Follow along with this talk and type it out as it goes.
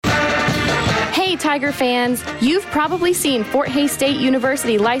Tiger fans, you've probably seen Fort Hays State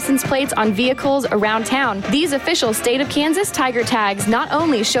University license plates on vehicles around town. These official State of Kansas Tiger tags not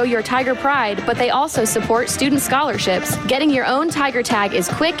only show your Tiger pride, but they also support student scholarships. Getting your own Tiger tag is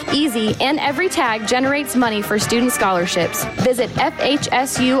quick, easy, and every tag generates money for student scholarships. Visit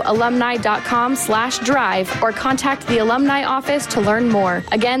FHSUalumni.com/drive or contact the alumni office to learn more.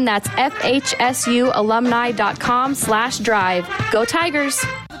 Again, that's FHSUalumni.com/drive. Go Tigers!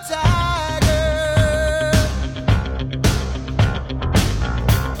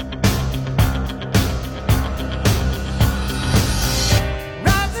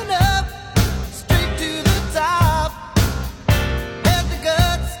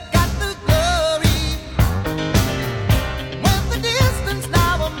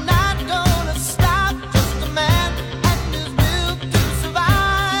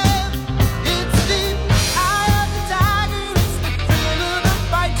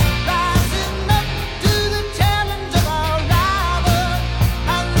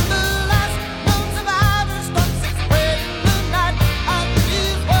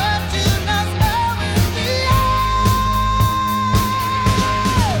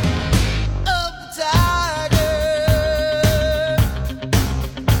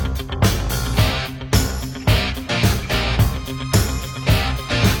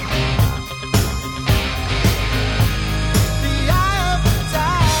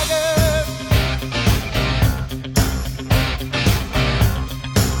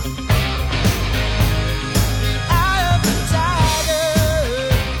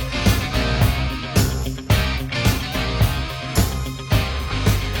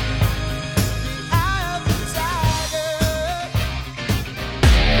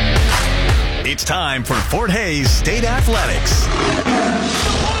 It's time for Fort Hays State Athletics. The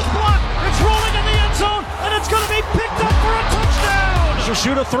ball is blocked. It's rolling in the end zone, and it's going to be picked up for a touchdown. She'll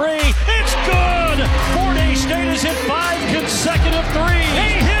shoot a three. It's good. Fort Hays State has hit 5 consecutive threes.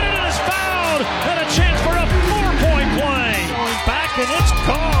 He hit it and is fouled, and a chance for a 4-point play. Going back, and it's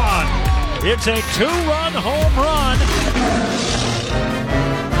gone. It's a 2-run home run.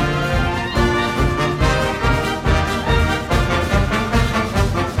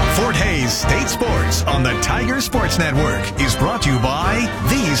 Fort Hays State Sports on the Tiger Sports Network is brought to you by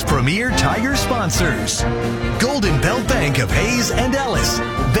these premier Tiger sponsors. Golden Belt Bank of Hays and Ellis,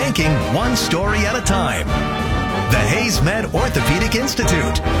 banking one story at a time. The Hays Med Orthopedic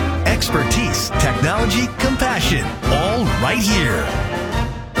Institute, expertise, technology, compassion, all right here.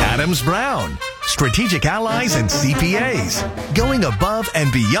 Adams Brown, strategic allies and CPAs, going above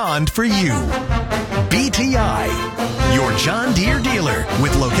and beyond for you. BTI, your John Deere dealer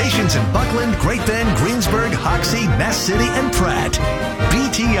with locations in Buckland, Great Bend, Greensburg, Hoxie, Mass City, and Pratt.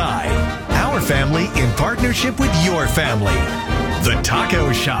 BTI, our family in partnership with your family. The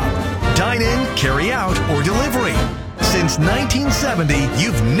Taco Shop, dine in, carry out, or delivery. Since 1970,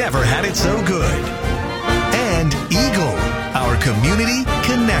 you've never had it so good. And Eagle, our community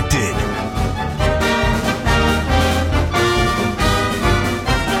connected.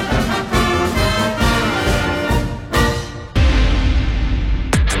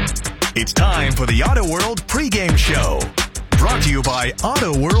 It's time for the Auto World pregame show. Brought to you by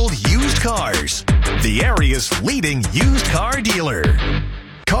Auto World Used Cars, the area's leading used car dealer.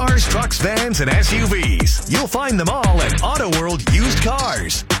 Cars, trucks, vans, and SUVs. You'll find them all at Auto World Used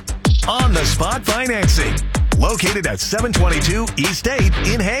Cars. On the spot financing. Located at 722 East 8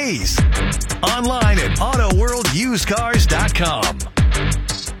 in Hays. Online at AutoWorldUsedCars.com.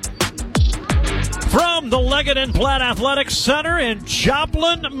 From the Leggett and Platt Athletics Center in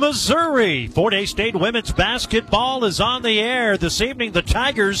Joplin, Missouri, Fort Hays State women's basketball is on the air. This evening, the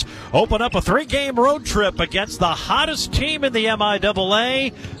Tigers open up a 3-game road trip against the hottest team in the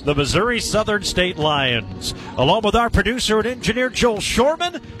MIAA, the Missouri Southern State Lions. Along with our producer and engineer, Joel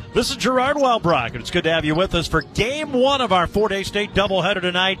Shorman, this is Gerard Welbrock, and it's good to have you with us for Game 1 of our Fort Hays State doubleheader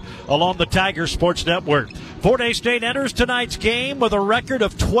tonight along the Tiger Sports Network. Fort Hays State enters tonight's game with a record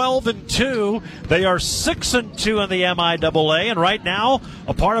of 12-2. They are 6-2 in the MIAA, and right now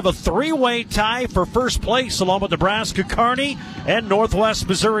a part of a 3-way tie for first place along with Nebraska Kearney and Northwest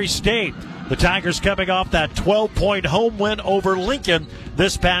Missouri State. The Tigers coming off that 12-point home win over Lincoln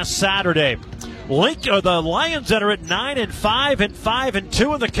this past Saturday. The Lions that are at 9-5 and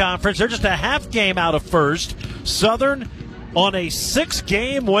 5-2 in the conference. They're just a half game out of first. Southern on a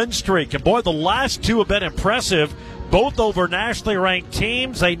 6-game win streak. And boy, the last two have been impressive, both over nationally ranked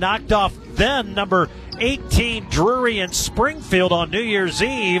teams. They knocked off then number 18 Drury and Springfield on New Year's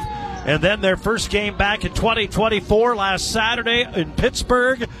Eve. And then their first game back in 2024 last Saturday in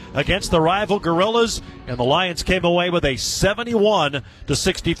Pittsburgh against the rival Gorillas. And the Lions came away with a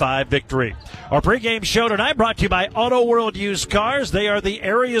 71-65 victory. Our pregame show tonight brought to you by Auto World Used Cars. They are the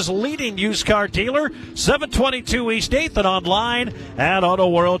area's leading used car dealer. 722 East 8th and online at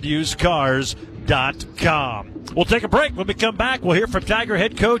AutoWorldUsedCars.com. We'll take a break. When we come back, we'll hear from Tiger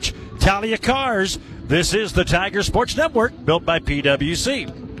head coach Talia Cars. This is the Tiger Sports Network, built by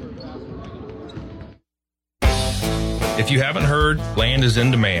PwC. If you haven't heard, land is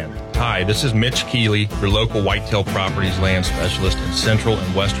in demand. Hi, this is Mitch Keeley, your local Whitetail Properties land specialist in central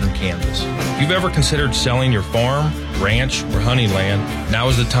and western Kansas. If you've ever considered selling your farm, ranch, or hunting land, now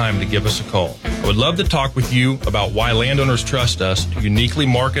is the time to give us a call. I would love to talk with you about why landowners trust us to uniquely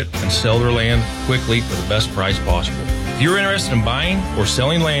market and sell their land quickly for the best price possible. If you're interested in buying or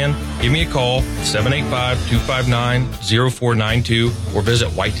selling land, give me a call at 785-259-0492 or visit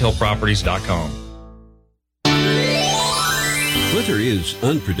whitetailproperties.com. Winter is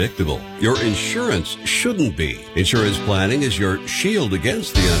unpredictable. Your insurance shouldn't be. Insurance planning is your shield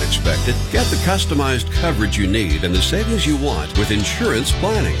against the unexpected. Get the customized coverage you need and the savings you want with insurance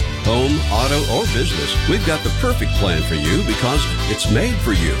planning. Home, auto, or business, we've got the perfect plan for you because it's made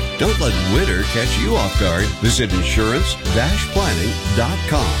for you. Don't let winter catch you off guard. Visit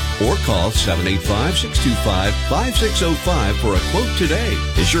insurance-planning.com or call 785-625-5605 for a quote today.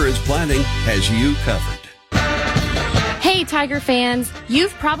 Insurance planning has you covered. Hey Tiger fans,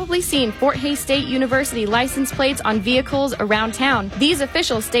 you've probably seen Fort Hays State University license plates on vehicles around town. These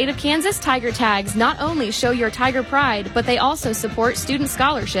official state of Kansas Tiger tags not only show your Tiger pride, but they also support student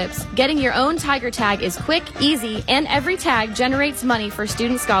scholarships. Getting your own Tiger tag is quick, easy, and every tag generates money for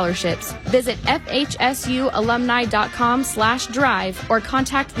student scholarships. Visit FHSUalumni.com/drive or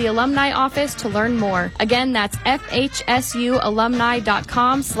contact the alumni office to learn more. Again, that's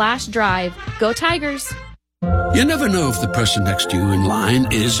FHSUalumni.com/drive. Go Tigers! You never know if the person next to you in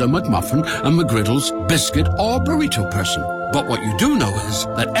line is a McMuffin, a McGriddles, biscuit, or burrito person. But what you do know is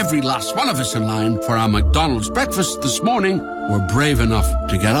that every last one of us in line for our McDonald's breakfast this morning were brave enough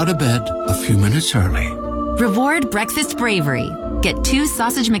to get out of bed a few minutes early. Reward breakfast bravery. Get 2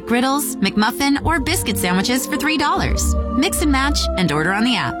 sausage McGriddles, McMuffin, or biscuit sandwiches for $3. Mix and match and order on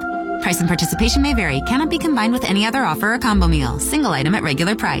the app. Price and participation may vary. Cannot be combined with any other offer or combo meal. Single item at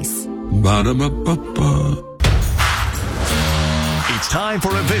regular price. Ba-da-ba-ba-ba. It's time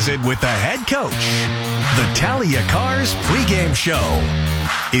for a visit with the head coach. The Talia Cars pregame show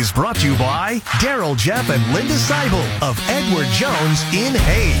is brought to you by Daryl, Jeff, and Linda Seibel of Edward Jones in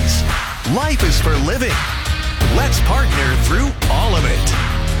Hayes. Life is for living. Let's partner through all of it.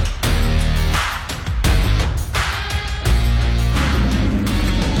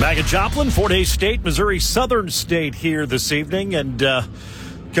 Back at Joplin, Fort Hays State, Missouri Southern State here this evening. And,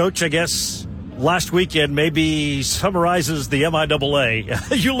 Coach, I guess last weekend maybe summarizes the MIAA.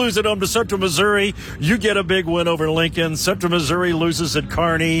 You lose at home to Central Missouri. You get a big win over Lincoln. Central Missouri loses at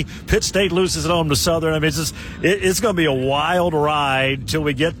Kearney. Pitt State loses at home to Southern. I mean, it's going to be a wild ride till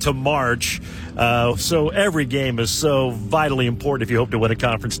we get to March. So every game is so vitally important if you hope to win a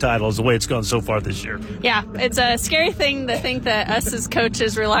conference title, is the way it's gone so far this year. Yeah, it's a scary thing to think that us as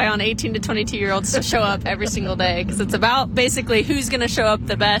coaches rely on 18 to 22-year-olds to show up every single day, because it's about basically who's going to show up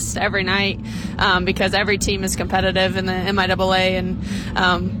the best every night, because every team is competitive in the MIAA, and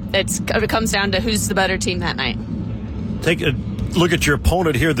it comes down to who's the better team that night. Take a look at your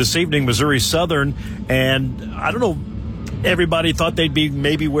opponent here this evening, Missouri Southern, and I don't know, everybody thought they'd be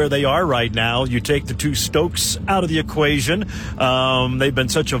maybe where they are right now. You take the 2 Stokes out of the equation. They've been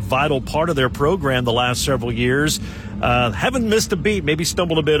such a vital part of their program the last several years. Haven't missed a beat, maybe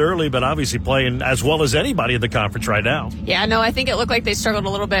stumbled a bit early, but obviously playing as well as anybody in the conference right now. Yeah, no, I think it looked like they struggled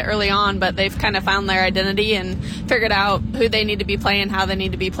a little bit early on, but they've kind of found their identity and figured out who they need to be playing, how they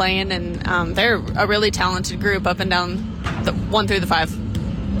need to be playing, and they're a really talented group up and down the 1 through the 5.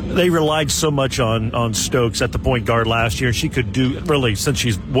 They relied so much on Stokes at the point guard last year. She could do, really, since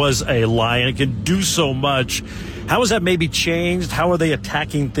she was a Lion, can do so much. How has that maybe changed? How are they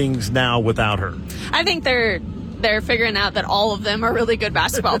attacking things now without her? I think they're figuring out that all of them are really good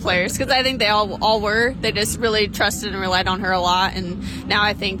basketball players, because I think they all were. They just really trusted and relied on her a lot, and now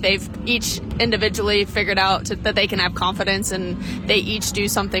I think they've each individually figured out that they can have confidence, and they each do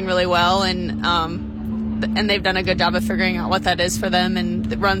something really well, and they've done a good job of figuring out what that is for them,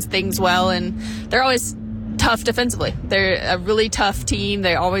 and it runs things well, and they're always tough defensively. They're a really tough team.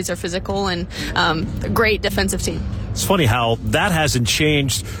 They always are physical, and a great defensive team. It's funny how that hasn't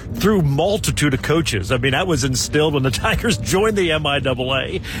changed through multitude of coaches. I mean, that was instilled when the Tigers joined the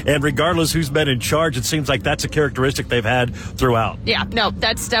MIAA, and regardless who's been in charge, it seems like that's a characteristic they've had throughout. Yeah, no,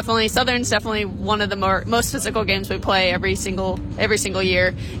 that's definitely, Southern's definitely one of the most physical games we play every single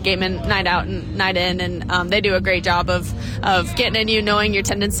year, game in, night out, and night in, and they do a great job of getting in you, knowing your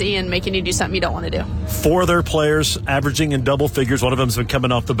tendency, and making you do something you don't want to do. 4 of their players averaging in double figures. One of them's been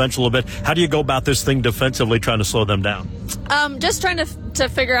coming off the bench a little bit. How do you go about this thing defensively, trying to slow them down? Just trying to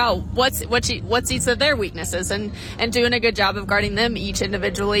figure out what's each of their weaknesses, and doing a good job of guarding them each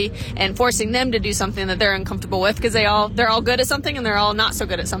individually and forcing them to do something that they're uncomfortable with, because they're all good at something and they're all not so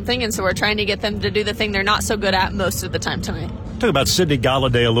good at something, and so we're trying to get them to do the thing they're not so good at most of the time tonight. Talk about Sydney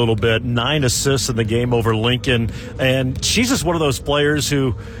Galladay a little bit. 9 assists in the game over Lincoln, and she's just one of those players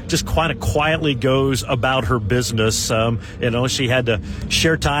who just kind of quietly goes about her business. She had to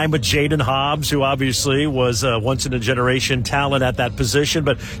share time with Jaden Hobbs, who obviously was once in a generation talent at that position,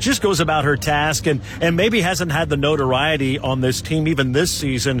 but she just goes about her task and maybe hasn't had the notoriety on this team even this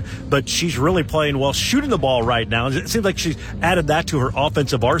season, but she's really playing well, shooting the ball right now. It seems like she's added that to her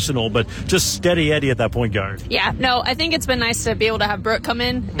offensive arsenal, but just steady Eddie at that point guard. Yeah, no, I think it's been nice to be able to have Brooke come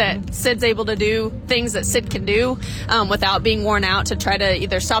in, that Sid's able to do things that Sid can do without being worn out, to try to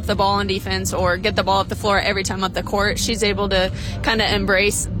either stop the ball on defense or get the ball up the floor every time up the court. She's able to kind of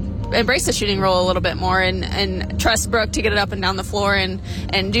embrace the shooting role a little bit more and trust Brooke to get it up and down the floor and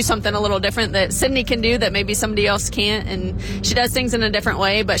do something a little different that Sydney can do that maybe somebody else can't. And she does things in a different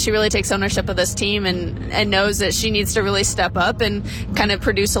way, but she really takes ownership of this team and knows that she needs to really step up and kind of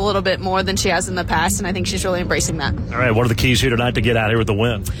produce a little bit more than she has in the past. And I think she's really embracing that. All right, what are the keys here tonight to get out here with the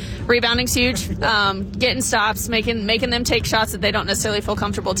win? Rebounding's huge. Getting stops, making them take shots that they don't necessarily feel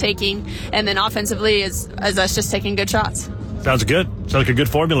comfortable taking. And then offensively is us just taking good shots. Sounds good. Sounds like a good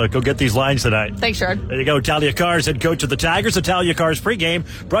formula. Go get these lines tonight. Thanks, Jared. There you go. Talia Carr's head coach of the Tigers. The Talia Carr's pregame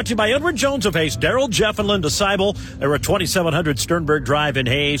brought to you by Edward Jones of Hayes, Darrell, Jeff, and Linda Seibel. They're at 2700 Sternberg Drive in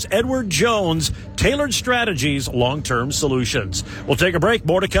Hayes. Edward Jones, tailored strategies, long-term solutions. We'll take a break.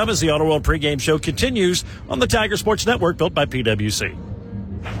 More to come as the Auto World pregame show continues on the Tiger Sports Network, built by PwC.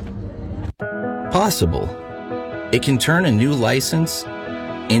 Possible. It can turn a new license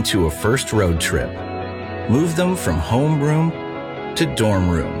into a first road trip. Move them from homeroom to dorm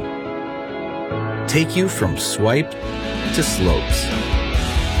room. Take you from swipe to slopes.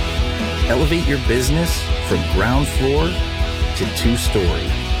 Elevate your business from ground floor to 2-story.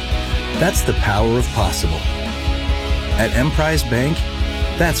 That's the power of possible. At Emprise Bank,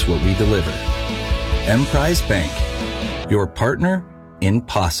 that's what we deliver. Emprise Bank, your partner in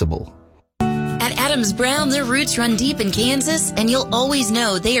possible. At Adams Brown, their roots run deep in Kansas, and you'll always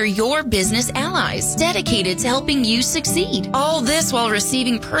know they are your business allies, dedicated to helping you succeed. All this while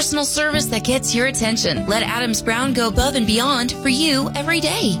receiving personal service that gets your attention. Let Adams Brown go above and beyond for you every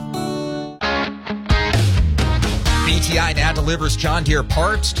day. BTI now delivers John Deere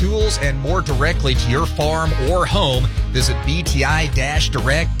parts, tools, and more directly to your farm or home. Visit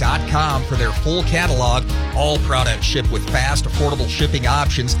BTI-Direct.com for their full catalog. All products ship with fast, affordable shipping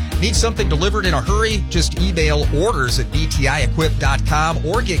options. Need something delivered in a hurry? Just email orders at BTIEquip.com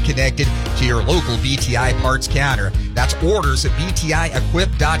or get connected to your local BTI parts counter. That's orders at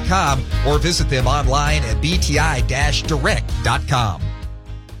BTIEquip.com or visit them online at BTI-Direct.com.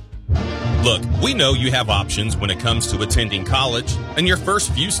 Look, we know you have options when it comes to attending college, and your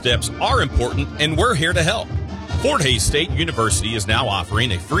first few steps are important, and we're here to help. Fort Hays State University is now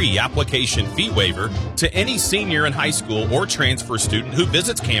offering a free application fee waiver to any senior in high school or transfer student who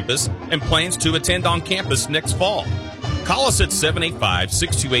visits campus and plans to attend on campus next fall. Call us at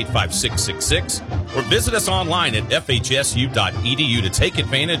 785-628-5666 or visit us online at FHSU.edu to take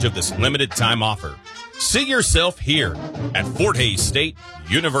advantage of this limited time offer. See yourself here at Fort Hays State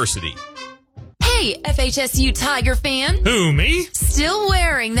University. Hey, FHSU Tiger fan. Who, me? Still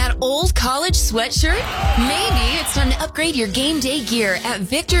wearing that old college sweatshirt? Maybe it's time to upgrade your game day gear at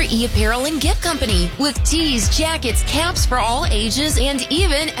Victor E Apparel and Gift Company. With tees, jackets, caps for all ages, and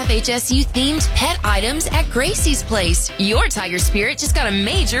even FHSU-themed pet items at Gracie's Place. Your Tiger spirit just got a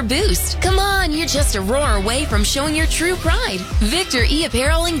major boost. Come on, you're just a roar away from showing your true pride. Victor E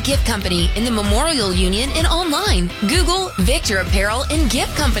Apparel and Gift Company in the Memorial Union and online. Google Victor Apparel and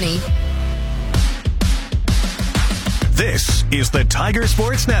Gift Company. This is the Tiger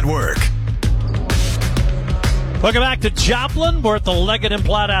Sports Network. Welcome back to Joplin. We're at the Leggett and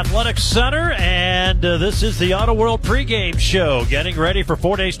Platt Athletics Center, and this is the Auto World pregame show. Getting ready for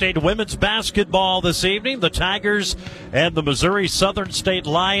Fort Hays State women's basketball this evening. The Tigers and the Missouri Southern State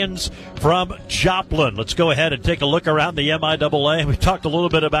Lions from Joplin. Let's go ahead and take a look around the MIAA. We talked a little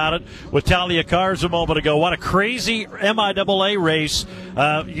bit about it with Talia Cars a moment ago. What a crazy MIAA race.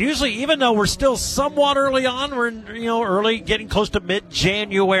 Usually, even though we're still somewhat early on, we're early, getting close to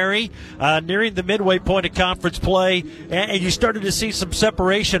mid-January, nearing the midway point of conference play, and you started to see some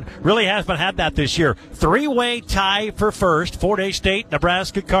separation. Really haven't had that this year. Three-way tie for first: Fort Hays State,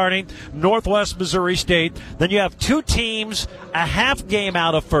 Nebraska Kearney, Northwest Missouri State. Then you have two teams a half game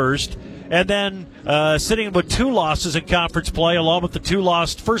out of first, and then sitting with two losses in conference play, along with the two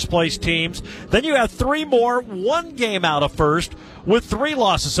lost first-place teams. Then you have three more, one game out of first, with three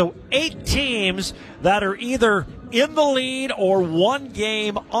losses. So 8 teams that are either in the lead or one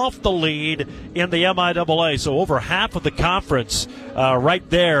game off the lead in the MIAA. So over half of the conference right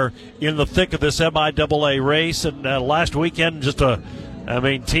there in the thick of this MIAA race. And last weekend,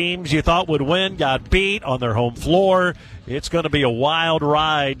 teams you thought would win got beat on their home floor. It's going to be a wild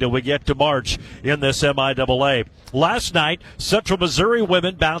ride till we get to March in this MIAA. Last night, Central Missouri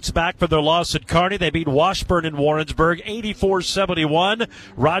women bounced back from their loss at Kearney. They beat Washburn in Warrensburg 84-71.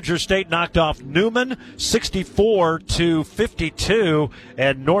 Rogers State knocked off Newman 64-52.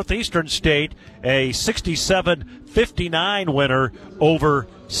 And Northeastern State a 67-59 winner over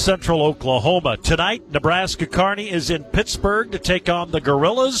Central Oklahoma. Tonight, Nebraska Kearney is in Pittsburgh to take on the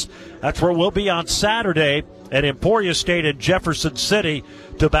Gorillas. That's where we'll be on Saturday at Emporia State in Jefferson City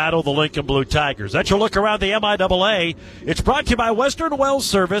to battle the Lincoln Blue Tigers. That's your look around the MIAA. It's brought to you by Western Well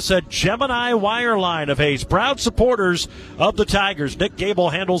Service at Gemini Wireline of Hays. Proud supporters of the Tigers. Nick Gable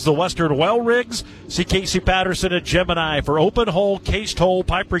handles the Western Well rigs. See Casey Patterson at Gemini for open hole, cased hole,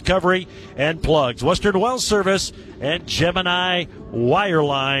 pipe recovery, and plugs. Western Well Service and Gemini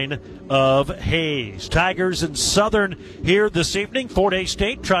Wireline of Hays. Tigers and Southern here this evening. Fort Hays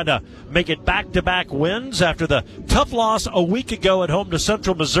State trying to make it back-to-back wins after the tough loss a week ago at home to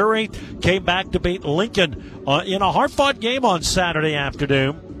Central Missouri. Came back to beat Lincoln in a hard-fought game on Saturday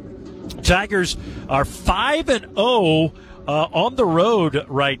afternoon. Tigers are 5-0 on the road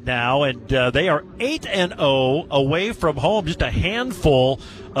right now, and they are 8-0 away from home. Just a handful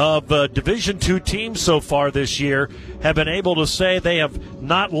of Division II teams so far this year have been able to say they have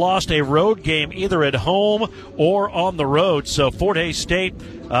not lost a road game either at home or on the road. So Fort Hays State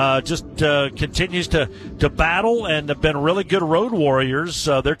continues to battle and have been really good road warriors.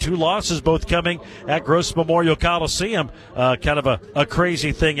 Their two losses both coming at Gross Memorial Coliseum. Kind of a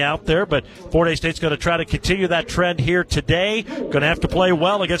crazy thing out there, but Fort Hays State's going to try to continue that trend here today. Going to have to play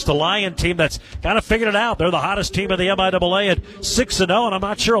well against the Lion team that's kind of figured it out. They're the hottest team in the MIAA at 6-0, and I'm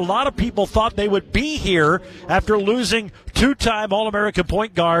not sure a lot of people thought they would be here after losing two-time All-American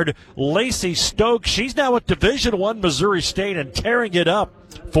point guard Lacey Stokes. She's now at Division I Missouri State and tearing it up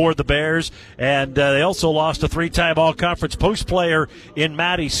for the Bears. And they also lost a 3-time All-Conference post player in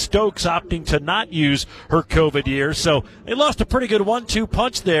Maddie Stokes, opting to not use her COVID year. So they lost a pretty good 1-2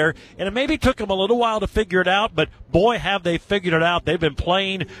 punch there, and it maybe took them a little while to figure it out, but boy, have they figured it out. They've been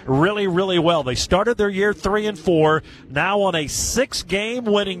playing really, really well. They started their year 3-4, now on a 6-game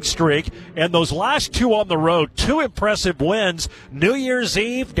winning streak, and those last two on the road, 2 impressive wins. New Year's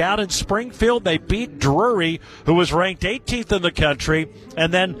Eve down in Springfield, they beat Drury, who was ranked 18th in the country,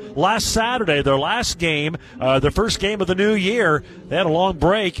 and then last Saturday, their last game, their first game of the new year, they had a long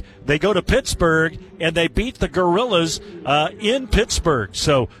break. They go to Pittsburgh, and they beat the Gorillas in Pittsburgh.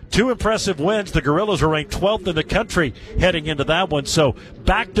 So 2 impressive wins. The Gorillas are ranked 12th in the country heading into that one. So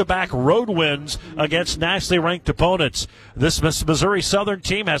back-to-back road wins against nationally ranked opponents. This Missouri Southern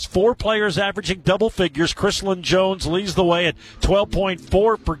team has 4 players averaging double figures. Chrislyn Jones leads the way at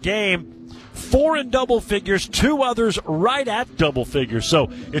 12.4 per game. 4 in double figures, 2 others right at double figures. So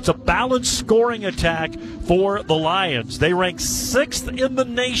it's a balanced scoring attack for the Lions. They rank 6th in the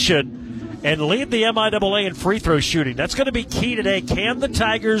nation and lead the MIAA in free throw shooting. That's going to be key today. Can the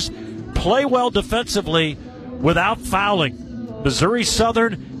Tigers play well defensively without fouling? Missouri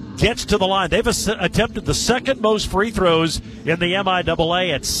Southern gets to the line. They've attempted the second most free throws in the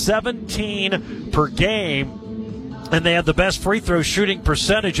MIAA at 17 per game. And they have the best free throw shooting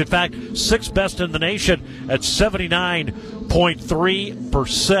percentage. In fact, 6th best in the nation at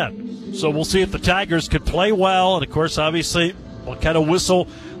 79.3%. So we'll see if the Tigers can play well. And, of course, obviously, what kind of whistle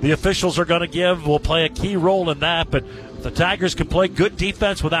the officials are going to give will play a key role in that. But if the Tigers can play good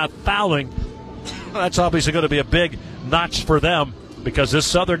defense without fouling, that's obviously going to be a big notch for them because this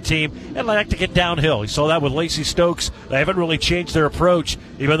Southern team, they like to get downhill. You saw that with Lacey Stokes. They haven't really changed their approach.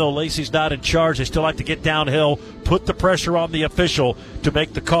 Even though Lacey's not in charge, they still like to get downhill, put the pressure on the official to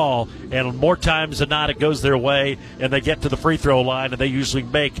make the call, and more times than not, it goes their way, and they get to the free throw line, and they usually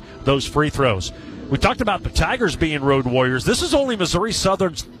make those free throws. We talked about the Tigers being road warriors. This is only Missouri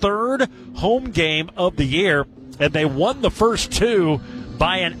Southern's third home game of the year, and they won the first two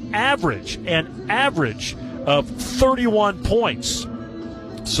by an average of 31 points.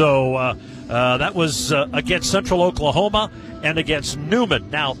 So that was against Central Oklahoma and against Newman.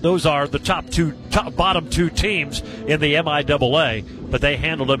 Now, those are the bottom two teams in the MIAA, but they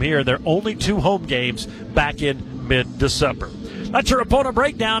handled them here. They're only two home games back in mid-December. That's your opponent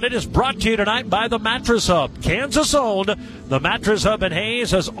breakdown. It is brought to you tonight by the Mattress Hub. Kansas-owned, the Mattress Hub in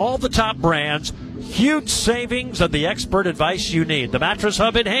Hayes has all the top brands, huge savings, and the expert advice you need. The Mattress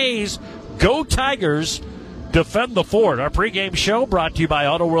Hub in Hayes. Go Tigers. Defend the fort. Our pregame show brought to you by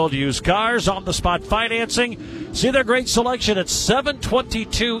Auto World Used Cars, on-the-spot financing. See their great selection at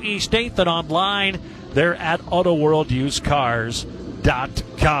 722 East 8th and online. They're at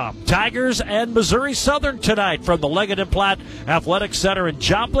autoworldusedcars.com. Tigers and Missouri Southern tonight from the Leggett & Platt Athletic Center in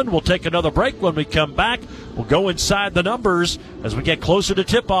Joplin. We'll take another break. When we come back, we'll go inside the numbers as we get closer to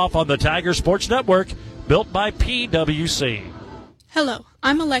tip-off on the Tiger Sports Network, built by PwC. Hello,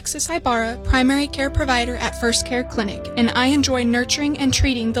 I'm Alexis Ibarra, primary care provider at First Care Clinic, and I enjoy nurturing and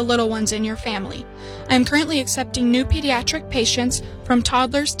treating the little ones in your family. I am currently accepting new pediatric patients from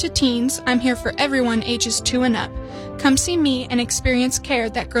toddlers to teens. I'm here for everyone ages 2 and up. Come see me and experience care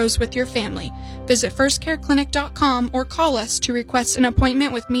that grows with your family. Visit firstcareclinic.com or call us to request an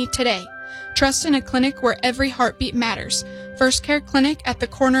appointment with me today. Trust in a clinic where every heartbeat matters. First Care Clinic at the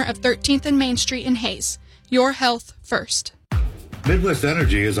corner of 13th and Main Street in Hayes. Your health first. Midwest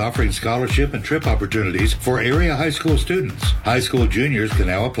Energy is offering scholarship and trip opportunities for area high school students. High school juniors can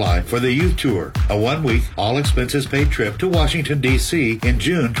now apply for the Youth Tour, a 1-week, all-expenses-paid trip to Washington, D.C. in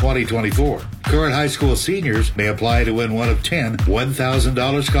June 2024. Current high school seniors may apply to win one of 10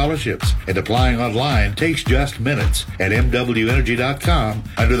 $1,000 scholarships, and applying online takes just minutes at mwenergy.com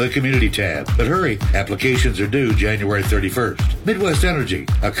under the Community tab. But hurry, applications are due January 31st. Midwest Energy,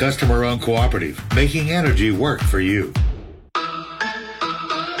 a customer-owned cooperative, making energy work for you.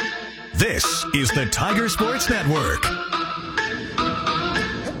 This is the Tiger Sports Network.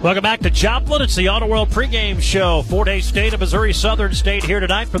 Welcome back to Joplin. It's the Auto World pregame show. Fort Hays State and Missouri Southern State here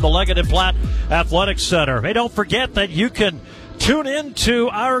tonight from the Leggett & Platt Athletic Center. Hey, don't forget that you can tune in to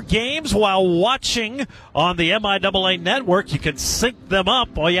our games while watching on the MIAA network. You can sync them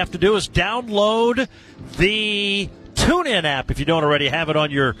up. All you have to do is download the TuneIn app if you don't already have it on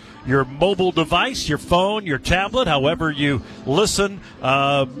your mobile device, your phone, your tablet, however you listen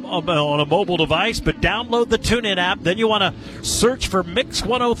on a mobile device. But download the TuneIn app. Then you want to search for Mix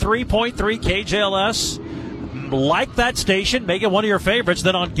 103.3 KJLS. Like that station, make it one of your favorites.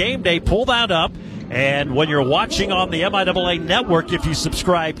 Then on game day, pull that up. And when you're watching on the MIAA network, if you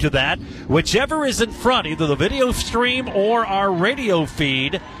subscribe to that, whichever is in front, either the video stream or our radio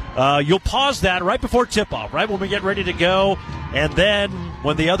feed, you'll pause that right before tip-off, right when we get ready to go. And then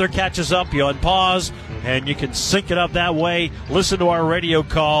when the other catches up, you unpause, and you can sync it up that way. Listen to our radio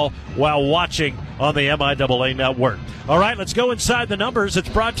call while watching on the MIAA network. All right, let's go inside the numbers. It's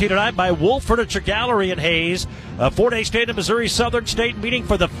brought to you tonight by Wolf Furniture Gallery in Hayes. Fort Hays State and Missouri Southern State meeting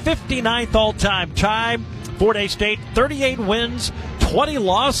for the 59th all-time time. Fort Hays State, 38 wins, 20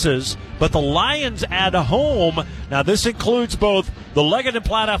 losses, but the Lions at home. Now, this includes both the Leggett &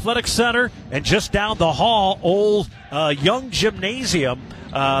 Platt Athletic Center and just down the hall, old Young Gymnasium.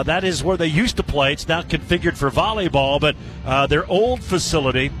 That is where they used to play. It's now configured for volleyball, but their old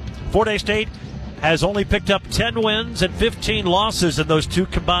facility. Fort Hays State has only picked up 10 wins and 15 losses in those two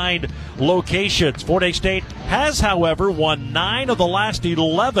combined locations. Fort Hays State has, however, won 9 of the last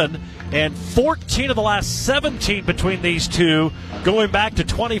 11 and 14 of the last 17 between these two, going back to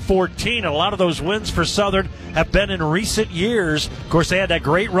 2014. And a lot of those wins for Southern have been in recent years. Of course, they had that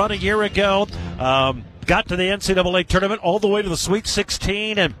great run a year ago, got to the NCAA tournament all the way to the Sweet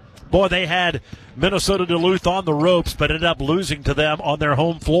 16, and boy, they had Minnesota Duluth on the ropes, but ended up losing to them on their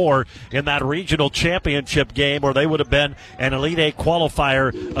home floor in that regional championship game where they would have been an Elite Eight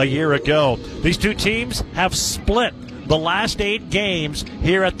qualifier a year ago. These two teams have split the last 8 games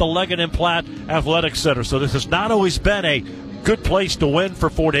here at the Leggett & Platt Athletic Center. So this has not always been a good place to win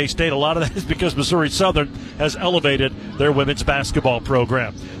for Fort Hays State. A lot of that is because Missouri Southern has elevated their women's basketball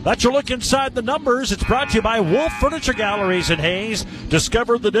program. That's your look inside the numbers. It's brought to you by Wolf Furniture Galleries in Hayes.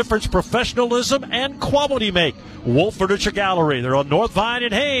 Discover the difference professionalism and quality make. Wolf Furniture Gallery. They're on North Vine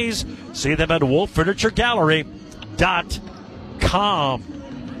in Hayes. See them at wolffurnituregallery.com. TigerSportsNetwork.com.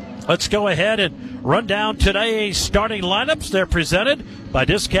 Let's go ahead and run down today's starting lineups. They're presented by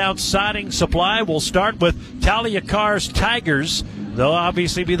Discount Siding Supply. We'll start with Talia Carr's Tigers. They'll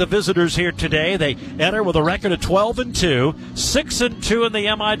obviously be the visitors here today. They enter with a record of 12-2, 6-2 in the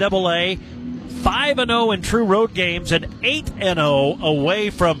MIAA, 5-0 in true road games, and 8-0 away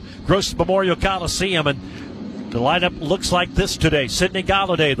from Gross Memorial Coliseum. And the lineup looks like this today. Sydney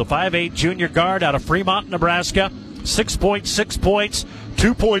Galladay, the 5'8 junior guard out of Fremont, Nebraska, 6.6 points,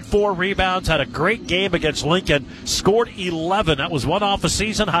 2.4 rebounds, had a great game against Lincoln, scored 11. That was one off a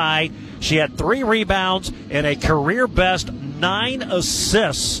season high. She had 3 rebounds and a career best 9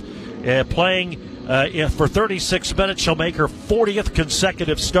 assists. Playing for 36 minutes, she'll make her 40th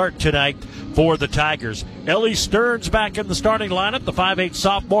consecutive start tonight for the Tigers. Ellie Stearns back in the starting lineup, the 5'8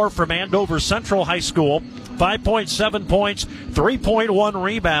 sophomore from Andover Central High School. 5.7 points, 3.1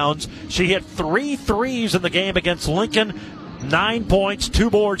 rebounds. She hit 3 threes in the game against Lincoln. 9 points,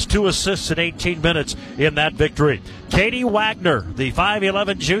 2 boards, 2 assists in 18 minutes in that victory. Katie Wagner, the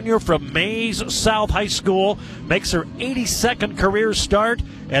 5'11 junior from Mays South High School, makes her 82nd career start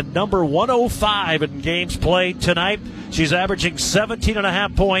and number 105 in games played tonight. She's averaging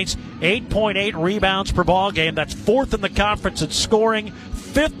 17.5 points, 8.8 rebounds per ball game. That's 4th in the conference in scoring,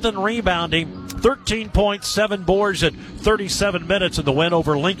 5th in rebounding. 13.7 boards in 37 minutes in the win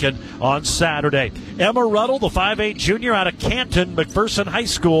over Lincoln on Saturday. Emma Ruddle, the 5'8 junior out of Canton, McPherson High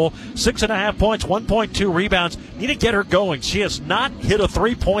School, 6.5 points, 1.2 rebounds. Need to get her going. She has not hit a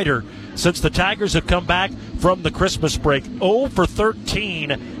three-pointer since the Tigers have come back from the Christmas break. 0 for 13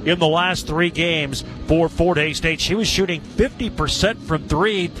 in the last 3 games for Fort Hays State. She was shooting 50% from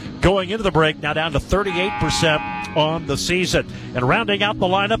 3 going into the break, now down to 38% on the season. And rounding out the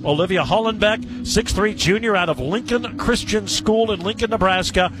lineup, Olivia Hollenbeck, 6'3 junior out of Lincoln Christian School in Lincoln,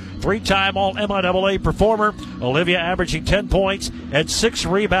 Nebraska, 3-time All-MIAA performer. Olivia averaging 10 points and 6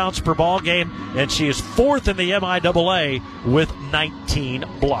 rebounds per ball game, and she is 4th in the MIAA with 19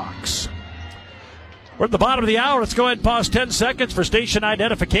 blocks. We're at the bottom of the hour. Let's go ahead and pause 10 seconds for station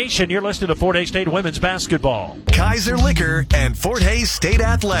identification. You're listening to Fort Hays State Women's Basketball. Kaiser Liquor and Fort Hays State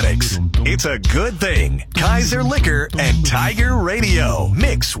Athletics. It's a good thing. Kaiser Liquor and Tiger Radio.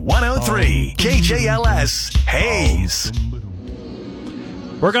 Mix 103. KJLS Hays.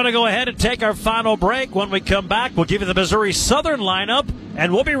 We're going to go ahead and take our final break. When we come back, we'll give you the Missouri Southern lineup,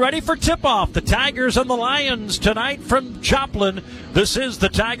 and we'll be ready for tip-off. The Tigers and the Lions tonight from Joplin. This is the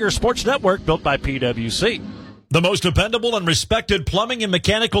Tiger Sports Network, built by PwC. The most dependable and respected plumbing and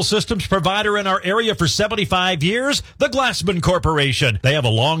mechanical systems provider in our area for 75 years, the Glassman Corporation. They have a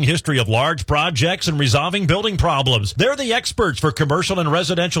long history of large projects and resolving building problems. They're the experts for commercial and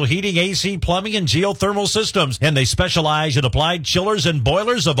residential heating, AC, plumbing, and geothermal systems, and they specialize in applied chillers and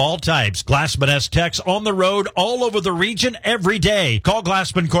boilers of all types. Glassman has techs on the road all over the region every day. Call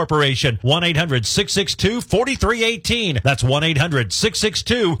Glassman Corporation, 1-800-662-4318. That's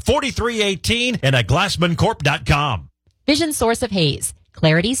 1-800-662-4318 and at glassmancorp.com. Vision Source of Hays.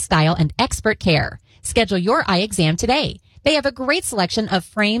 Clarity, style, and expert care. Schedule your eye exam today. They have a great selection of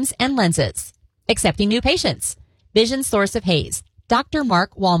frames and lenses. Accepting new patients. Vision Source of Hays. Dr.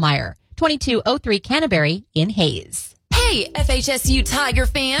 Mark Wallmeyer, 2203 Canterbury in Hays. Hey, FHSU Tiger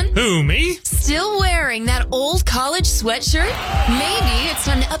fan. Who, me? Still wearing that old college sweatshirt? Maybe it's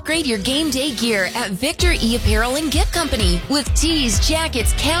time to upgrade your game day gear at Victor E Apparel and Gift Company with tees,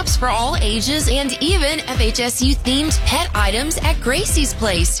 jackets, caps for all ages, and even FHSU themed pet items at Gracie's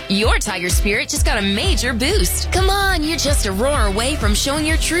Place. Your Tiger spirit just got a major boost. Come on, you're just a roar away from showing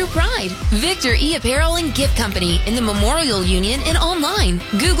your true pride. Victor E Apparel and Gift Company in the Memorial Union and online.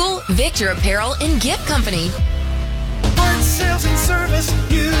 Google Victor Apparel and Gift Company. Parts, sales, and service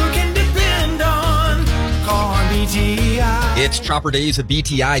you can depend on. Call BTI. It's Chopper Days at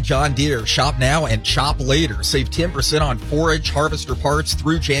BTI John Deere. Shop now and shop later. Save 10% on forage harvester parts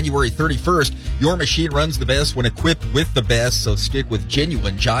through January 31st. Your machine runs the best when equipped with the best, so stick with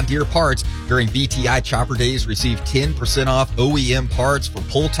genuine John Deere parts. During BTI Chopper Days, receive 10% off OEM parts for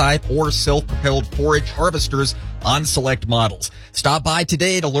pull-type or self-propelled forage harvesters on select models. Stop by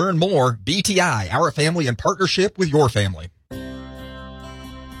today to learn more. BTI, our family in partnership with your family.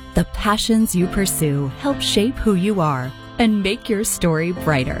 The passions you pursue help shape who you are and make your story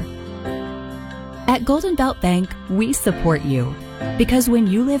brighter. At Golden Belt Bank, we support you because when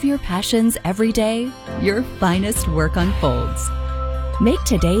you live your passions every day, your finest work unfolds. Make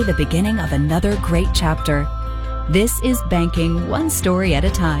today the beginning of another great chapter. This is banking one story at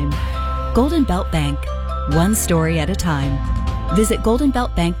a time. Golden Belt Bank, one story at a time. Visit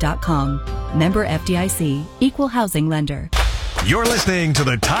goldenbeltbank.com. Member FDIC, Equal Housing Lender. You're listening to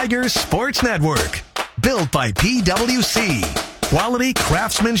the Tiger Sports Network, built by PwC. Quality,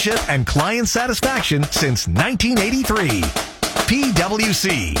 craftsmanship, and client satisfaction since 1983.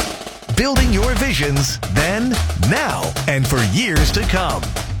 PWC. Building your visions then, now, and for years to come.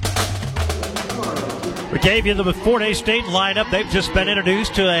 We gave you the Fort Hays State lineup. They've just been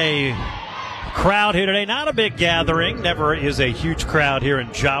introduced to a crowd here today. Not a big gathering. Never is a huge crowd here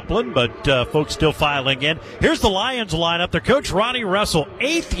in Joplin, but folks still filing in. Here's the Lions lineup. Their coach, Ronnie Russell,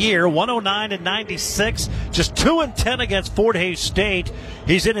 8th year, 109-96, just 2-10 against Fort Hays State.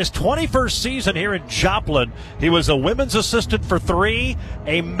 He's in his 21st season here in Joplin. He was a women's assistant for 3,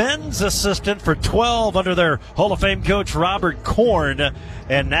 a men's assistant for 12 under their Hall of Fame coach, Robert Korn,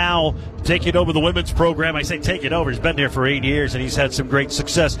 and now taking over the women's program. I say take it over. He's been there for 8 years, and he's had some great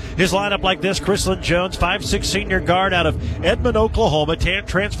success. His lineup like this: Chrislyn Jones, 5'6" senior guard out of Edmond, Oklahoma,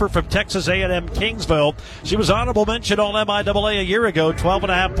 transfer from Texas A&M Kingsville. She was honorable mention All-MIAA a year ago,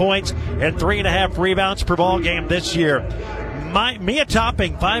 12.5 points and 3.5 rebounds per ball game this year. Mia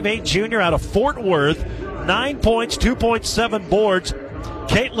Topping, 5'8" junior out of Fort Worth, 9 points, 2.7 boards.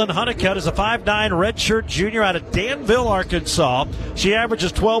 Caitlin Honeycutt is a 5'9" redshirt junior out of Danville, Arkansas. She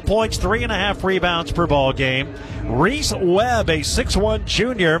averages 12 points, 3.5 rebounds per ball game. Reese Webb, a 6'1"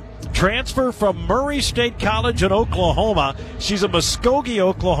 junior, transfer from Murray State College in Oklahoma. She's a Muskogee,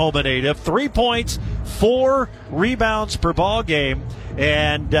 Oklahoma native. 3 points, 4 rebounds per ball game.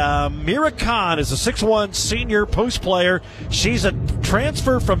 And Mira Khan is a 6'1" senior post player. She's a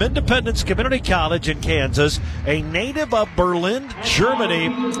transfer from Independence Community College in Kansas, a native of Berlin,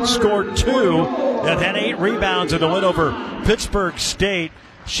 Germany. Scored 2 and had 8 rebounds in a win over Pittsburgh State.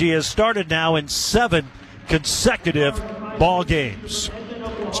 She has started now in 7 consecutive ball games.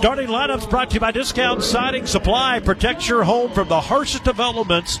 Starting lineups brought to you by Discount Siding Supply. Protect your home from the harshest of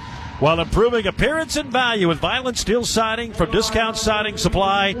elements while improving appearance and value with violent steel siding from Discount Siding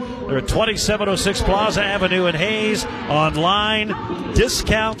Supply. They're at 2706 Plaza Avenue in Hayes. Online,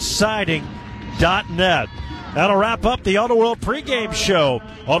 discountsiding.net. That'll wrap up the Auto World pregame show.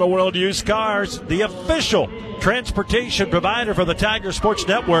 Auto World Used Cars, the official transportation provider for the Tiger Sports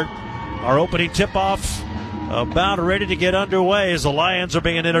Network. Our opening tip-off about ready to get underway as the Lions are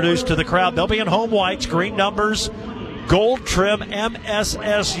being introduced to the crowd. They'll be in home whites, green numbers, gold trim,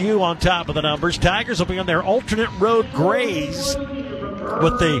 MSSU on top of the numbers. Tigers will be on their alternate road grays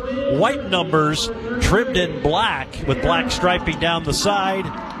with the white numbers trimmed in black with black striping down the side,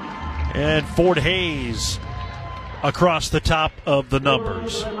 and Fort Hays across the top of the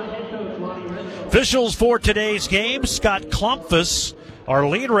numbers. Officials for today's game: Scott Klumpfus, our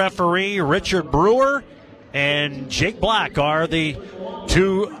lead referee, Richard Brewer, and Jake Black are the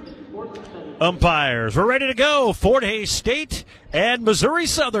 2 umpires. We're ready to go. Fort Hays State and Missouri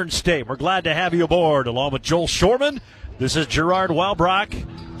Southern State. We're glad to have you aboard, along with Joel Shorman. This is Gerard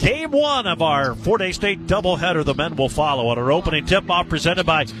Welbrock. Game 1 of our Fort Hays State doubleheader. The men will follow on our opening tip-off presented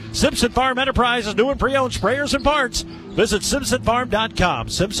by Simpson Farm Enterprises, new and pre-owned sprayers and parts. Visit SimpsonFarm.com.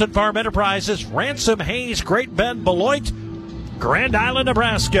 Simpson Farm Enterprises, Ransom, Hayes, Great Bend, Beloit, Grand Island,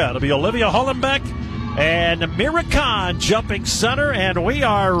 Nebraska. It'll be Olivia Hollenbeck and Mira Khan jumping center, and we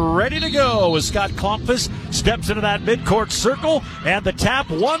are ready to go as Scott Klumpfus steps into that midcourt circle, and the tap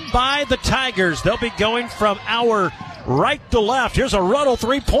won by the Tigers. They'll be going from our right to left. Here's a Ruddle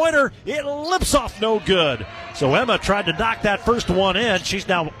three-pointer. It lips off no good. So Emma tried to knock that first one in. She's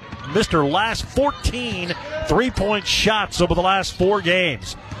now missed her last 14 three-point shots over the last 4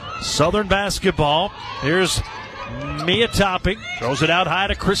 games. Southern basketball. Here's Mia Topping. Throws it out high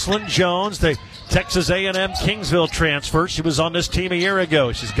to Chrislyn Jones, the Texas A&M Kingsville transfer. She was on this team a year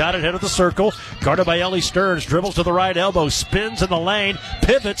ago. She's got it head of the circle. Guarded by Ellie Stearns. Dribbles to the right elbow. Spins in the lane.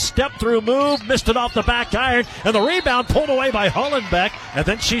 Pivots. Step through move. Missed it off the back iron. And the rebound pulled away by Hollenbeck. And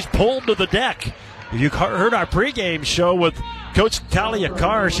then she's pulled to the deck. You heard our pregame show with Coach Talia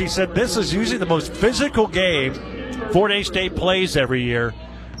Carr. She said this is usually the most physical game Fort Hays State plays every year.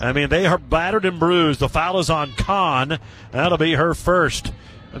 I mean, they are battered and bruised. The foul is on Khan. That'll be her first.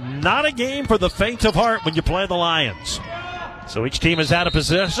 Not a game for the faint of heart when you play the Lions. So each team is out of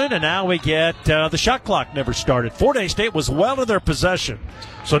possession, and now we get the shot clock never started. Fort Hays State was well in their possession.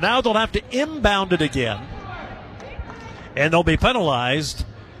 So now they'll have to inbound it again. And they'll be penalized.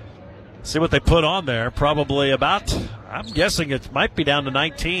 See what they put on there. Probably about, I'm guessing it might be down to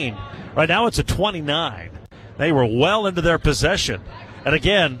 19. Right now it's a 29. They were well into their possession. And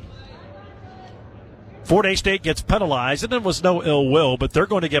again, Fort Hays State gets penalized, and there was no ill will, but they're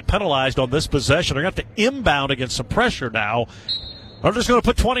going to get penalized on this possession. They're going to have to inbound against some pressure now. I'm just going to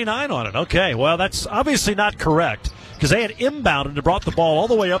put 29 on it. Okay, well, that's obviously not correct because they had inbounded and brought the ball all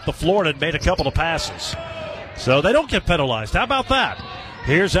the way up the floor and made a couple of passes. So they don't get penalized. How about that?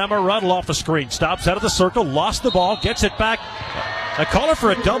 Here's Emma Ruddle off the screen. Stops out of the circle, lost the ball, gets it back. I call her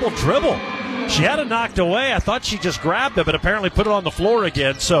for a double dribble. She had it knocked away. I thought she just grabbed it, but apparently put it on the floor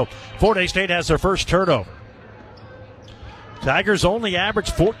again. So Fort Hays State has their first turnover. Tigers only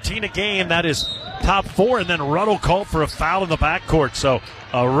average 14 a game. That is top 4. And then Ruddle called for a foul in the backcourt. So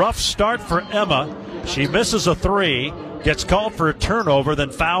a rough start for Emma. She misses a 3, gets called for a turnover,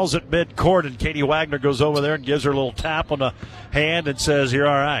 then fouls at midcourt. And Katie Wagner goes over there and gives her a little tap on the hand and says, "You're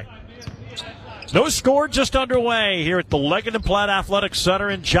all right." No score, just underway here at the Leggett and Platt Athletic Center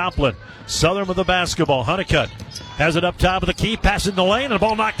in Joplin. Southern with the basketball. Honeycutt has it up top of the key, passing the lane, and the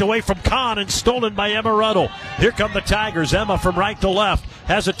ball knocked away from Kahn and stolen by Emma Ruddle. Here come the Tigers. Emma from right to left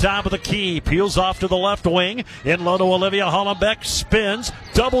has it top of the key, peels off to the left wing. In low to Olivia Hollenbeck, spins,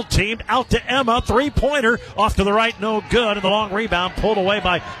 double teamed, out to Emma, three-pointer, off to the right, no good, and the long rebound pulled away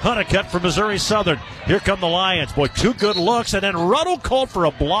by Honeycutt from Missouri Southern. Here come the Lions. Boy, 2 good looks, and then Ruddle called for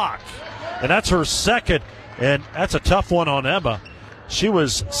a block. And that's her second, and that's a tough one on Emma. She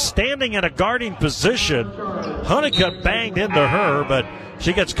was standing in a guarding position. Honeycutt banged into her, but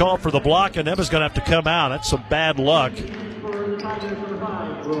she gets called for the block, and Emma's going to have to come out. That's some bad luck.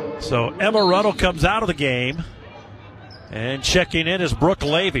 So Emma Ruddle comes out of the game, and checking in is Brooke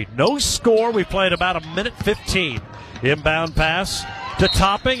Levy. No score. We played about a minute 15. Inbound pass to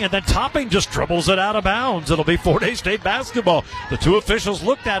Topping, and then Topping just dribbles it out of bounds. It'll be Fort Hays State basketball. The two officials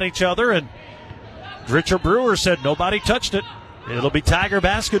looked at each other, and Richard Brewer said nobody touched it. It'll be Tiger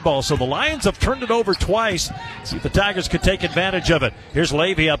basketball. So the Lions have turned it over twice. See if the Tigers could take advantage of it. Here's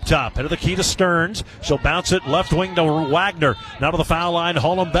Levy up top. Head of the key to Stearns. She'll bounce it left wing to Wagner. Now to the foul line.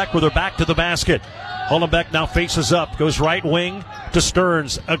 Hollenbeck with her back to the basket. Hollenbeck now faces up. Goes right wing to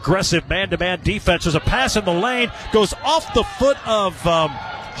Stearns. Aggressive man-to-man defense. There's a pass in the lane. Goes off the foot of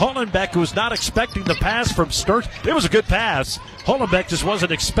Hollenbeck, who was not expecting the pass from Stearns. It was a good pass. Hollenbeck just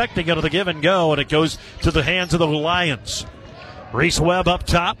wasn't expecting it on the give and go, and it goes to the hands of the Lions. Reese Webb up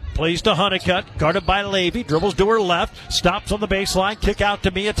top, plays to Honeycutt, guarded by Levy, dribbles to her left, stops on the baseline, kick out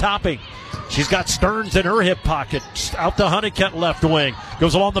to Mia Topping. She's got Stearns in her hip pocket, out to Honeycutt left wing,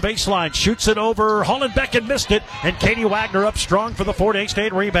 goes along the baseline, shoots it over Hollenbeck and missed it, and Katie Wagner up strong for the Fort Hays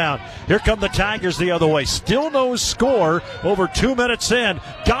State rebound. Here come the Tigers the other way, still no score, over 2 minutes in.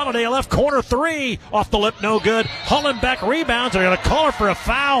 Galladay left corner 3, off the lip, no good. Hollenbeck rebounds, they're going to call her for a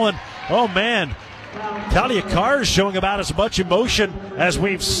foul, and oh man, Talia Carr is showing about as much emotion as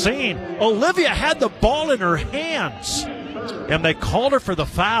we've seen. Olivia had the ball in her hands, and they called her for the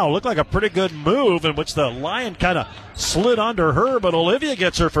foul. Looked like a pretty good move in which the Lion kind of slid under her, but Olivia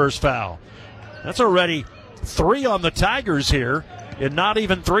gets her first foul. That's already 3 on the Tigers here in not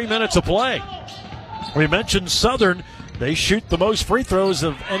even 3 minutes of play. We mentioned Southern. They shoot the most free throws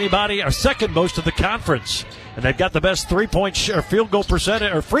of anybody, or second most of the conference. And they've got the best three-point or field goal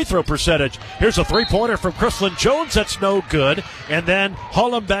percentage or free throw percentage. Here's a three-pointer from Chrislyn Jones. That's no good. And then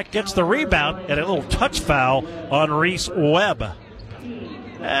Hollenbeck gets the rebound and a little touch foul on Reese Webb.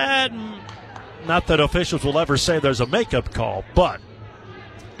 And not that officials will ever say there's a makeup call, but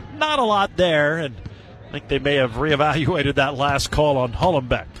not a lot there. And I think they may have reevaluated that last call on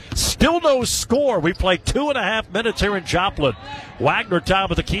Hollenbeck. Still no score. We played 2.5 minutes here in Joplin. Wagner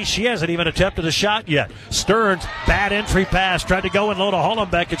top of the key. She hasn't even attempted a shot yet. Stearns, bad entry pass. Tried to go in low to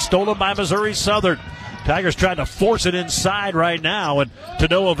Hollenbeck. It's stolen by Missouri Southern. Tigers trying to force it inside right now, and to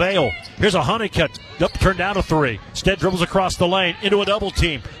no avail. Here's a Honeycutt. Up, turned down a 3. Instead dribbles across the lane into a double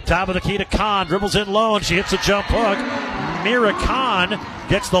team. Top of the key to Kahn. Dribbles in low, and she hits a jump hook. Mira Kahn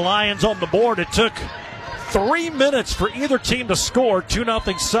gets the Lions on the board. It took 3 minutes for either team to score.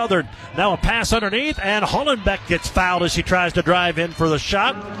 2-0 Southern. Now a pass underneath, and Hollenbeck gets fouled as she tries to drive in for the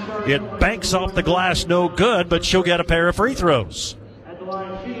shot. It banks off the glass, no good, but she'll get a pair of free throws.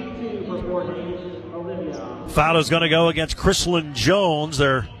 Foul is going to go against Chrislyn Jones,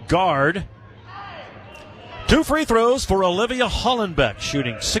 their guard. 2 free throws for Olivia Hollenbeck,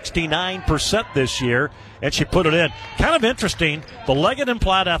 shooting 69% this year, and she put it in. Kind of interesting, the Leggett and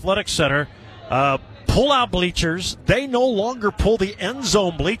Platt Athletic Center pull-out bleachers, they no longer pull the end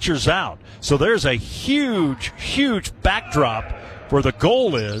zone bleachers out. So there's a huge, huge backdrop where the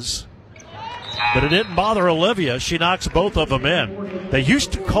goal is. But it didn't bother Olivia. She knocks both of them in. They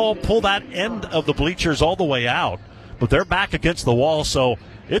used to pull that end of the bleachers all the way out, but they're back against the wall, so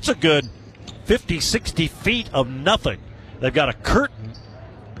it's a good 50, 60 feet of nothing. They've got a curtain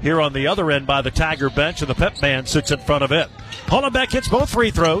here on the other end by the Tiger bench, and the pep band sits in front of it. Hollenbeck hits both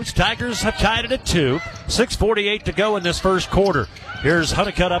free throws. Tigers have tied it at 2. 6:48 to go in this first quarter. Here's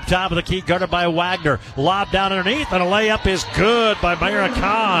Honeycutt up top of the key, guarded by Wagner. Lob down underneath, and a layup is good by Myra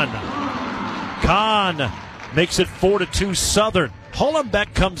Kahn. Kahn makes it 4-2 Southern.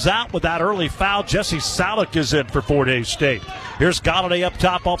 Hollenbeck comes out with that early foul. Jesse Salick is in for Fort Hays State. Here's Galladay up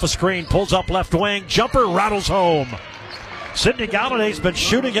top off a screen, pulls up left wing, jumper rattles home. Sydney Galladay's been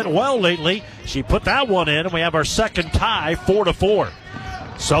shooting it well lately. She put that one in, and we have our second tie, 4-4.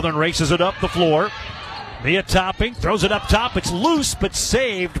 Southern races it up the floor. Mia Topping throws it up top. It's loose, but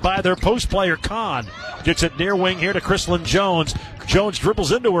saved by their post player, Kahn. Gets it near wing here to Chrislyn Jones. Jones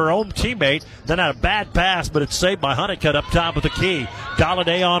dribbles into her own teammate. Then had a bad pass, but it's saved by Honeycutt up top of the key.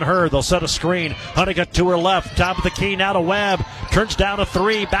 Galladay on her. They'll set a screen. Honeycutt to her left. Top of the key now to Webb. Turns down a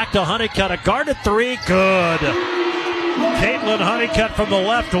three. Back to Honeycutt. A guarded three. Good. Caitlin Honeycutt from the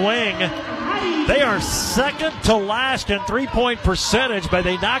left wing. They are second to last in three-point percentage, but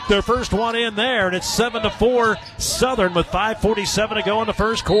they knocked their first one in there, and it's 7-4 Southern with 5:47 to go in the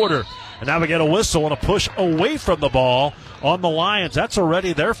first quarter. And now we get a whistle and a push away from the ball on the Lions. That's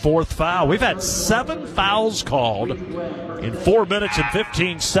already their fourth foul. We've had 7 fouls called in 4 minutes and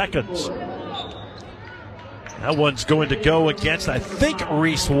 15 seconds. That one's going to go against, I think,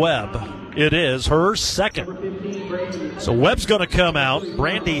 Reese Webb. It is her second. So Webb's going to come out.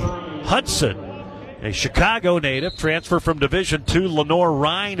 Brandy Hudson, a Chicago native, transfer from Division II. Lenore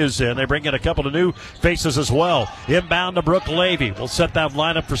Ryan is in. They bring in a couple of new faces as well. Inbound to Brooke Levy. We'll set that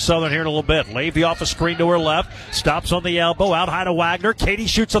lineup for Southern here in a little bit. Levy off a screen to her left. Stops on the elbow. Out high to Wagner. Katie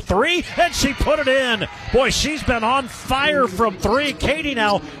shoots a three, and she put it in. Boy, she's been on fire from three. Katie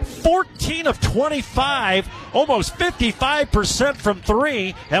now 14 of 25, almost 55% from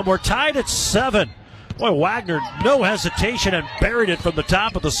three, and we're tied at 7. Boy, Wagner, no hesitation, and buried it from the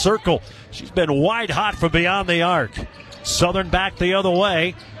top of the circle. She's been wide hot from beyond the arc. Southern back the other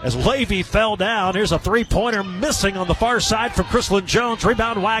way as Levy fell down. Here's a three-pointer missing on the far side from Chrislyn Jones.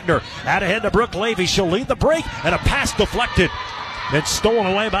 Rebound Wagner. Out ahead to Brooke Levy. She'll lead the break, and a pass deflected. It's stolen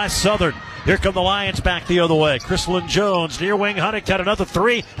away by Southern. Here come the Lions back the other way. Chrislyn Jones, near wing Honeycutt, another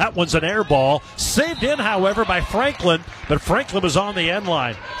three. That one's an air ball. Saved in, however, by Franklin, but Franklin was on the end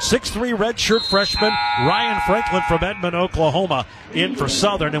line. 6'3" redshirt freshman Ryan Franklin from Edmond, Oklahoma, in for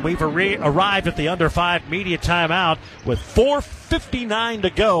Southern, and we've arrived at the under 5 media timeout with 4:59 to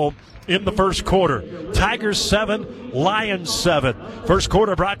go in the first quarter. Tigers 7, Lions 7. First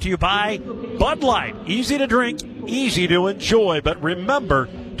quarter brought to you by Bud Light. Easy to drink, easy to enjoy, but remember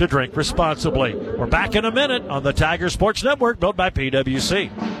to drink responsibly. We're back in a minute on the Tiger Sports Network, built by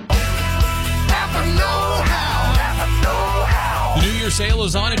PwC. The New Year sale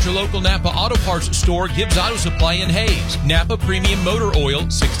is on at your local Napa Auto Parts store, Gibbs Auto Supply in Hayes. Napa Premium Motor Oil,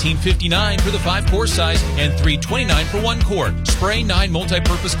 $16.59 for the 5-quart size and $3.29 for 1 quart. Spray 9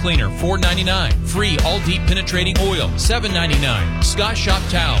 Multi-Purpose Cleaner, $4.99. Free All Deep Penetrating Oil, $7.99. Scotch Shop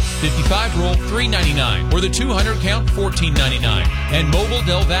Towel, 55 roll, $3.99. Or the 200 count, $14.99. And Mobile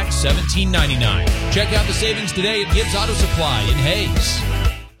Delvac, $17.99. Check out the savings today at Gibbs Auto Supply in Hayes.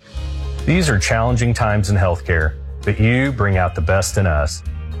 These are challenging times in healthcare, but you bring out the best in us.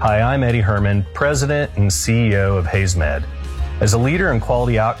 Hi, I'm Eddie Herman, President and CEO of HaysMed. As a leader in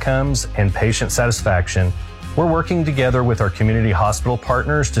quality outcomes and patient satisfaction, we're working together with our community hospital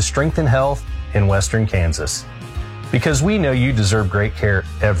partners to strengthen health in Western Kansas. Because we know you deserve great care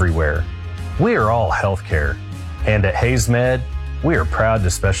everywhere. We are all healthcare, and at HaysMed, we are proud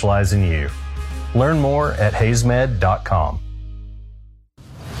to specialize in you. Learn more at haysmed.com.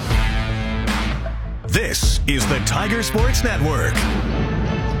 This is the Tiger Sports Network.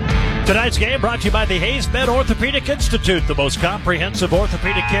 Tonight's game brought to you by the HaysMed Orthopedic Institute, the most comprehensive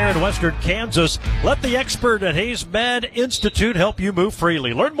orthopedic care in Western Kansas. Let the expert at HaysMed Institute help you move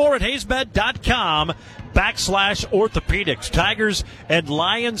freely. Learn more at haysmed.com/orthopedics. Tigers and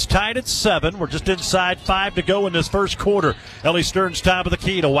Lions tied at 7. We're just inside 5 to go in this first quarter. Ellie Stearns top of the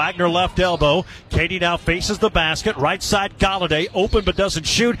key to Wagner left elbow. Katie now faces the basket. Right side Galladay, open but doesn't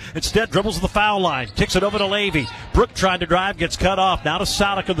shoot. Instead dribbles the foul line. Kicks it over to Levy. Brooke trying to drive, gets cut off. Now to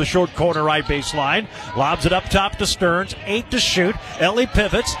Salick in the short corner right baseline. Lobs it up top to Stearns. 8 to shoot. Ellie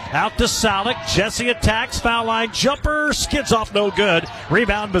pivots. Out to Salick. Jesse attacks. Foul line jumper. Skids off no good.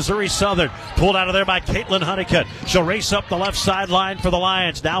 Rebound Missouri Southern. Pulled out of there by Caitlin Honeycutt. She'll race up the left sideline for the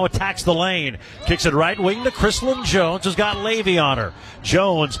Lions. Now attacks the lane. Kicks it right wing to Chrislyn Jones. Has got Levy on her.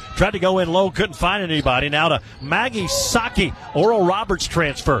 Jones tried to go in low. Couldn't find anybody. Now to Maggie Saki. Oral Roberts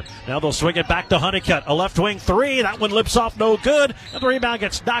transfer. Now they'll swing it back to Honeycutt. A left wing three. That one lips off no good. And the rebound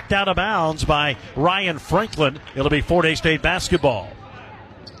gets knocked out of bounds by Ryan Franklin. It'll be Fort Hays State basketball.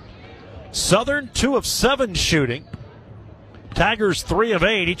 Southern 2 of 7 shooting. Tigers 3 of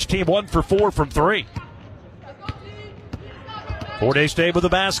 8. Each team 1 for 4 from 3. Fort Hays State with the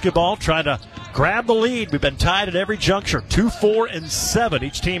basketball, trying to grab the lead. We've been tied at every juncture, 2, 4, and 7.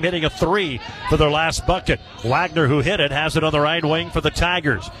 Each team hitting a 3 for their last bucket. Wagner, who hit it, has it on the right wing for the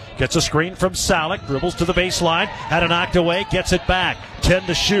Tigers. Gets a screen from Salick, dribbles to the baseline, had it knocked away, gets it back. 10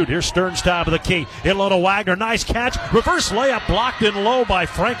 to shoot. Here's Stearns top of the key. In low to Wagner, nice catch. Reverse layup blocked in low by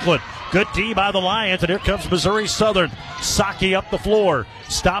Franklin. Good D by the Lions, and here comes Missouri Southern. Saki up the floor,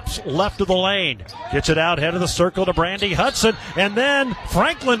 stops left of the lane, gets it out, head of the circle to Brandy Hudson, and then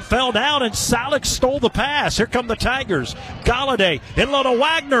Franklin fell down and Salick stole the pass. Here come the Tigers. Galladay in low to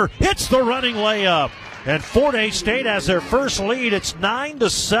Wagner, hits the running layup, and Fort Hays State has their first lead. It's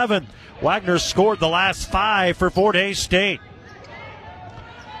 9-7. Wagner scored the last 5 for Fort Hays State.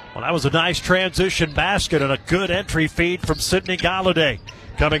 Well, that was a nice transition basket and a good entry feed from Sidney Galladay,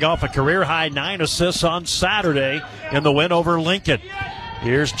 coming off a career-high 9 assists on Saturday in the win over Lincoln.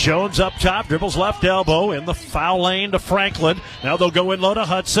 Here's Jones up top, dribbles left elbow in the foul lane to Franklin. Now they'll go in low to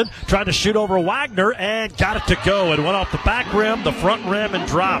Hudson, trying to shoot over Wagner, and got it to go. It went off the back rim, the front rim, and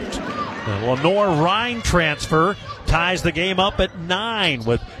dropped. The Lenore-Rhine transfer ties the game up at 9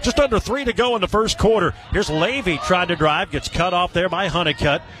 with just under 3 to go in the first quarter. Here's Levy trying to drive, gets cut off there by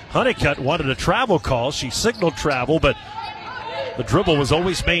Honeycutt. Honeycutt wanted a travel call. She signaled travel, but the dribble was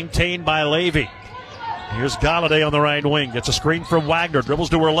always maintained by Levy. Here's Galladay on the right wing. Gets a screen from Wagner. Dribbles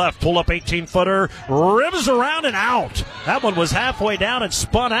to her left. Pull up 18-footer. Ribs around and out. That one was halfway down and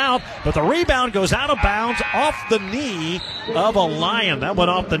spun out, but the rebound goes out of bounds off the knee of a Lion. That went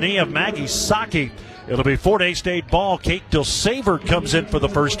off the knee of Maggie Saki. It'll be Fort Hays State ball. Kate Dilsaver comes in for the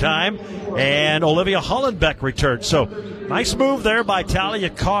first time, and Olivia Hollenbeck returns. So nice move there by Talia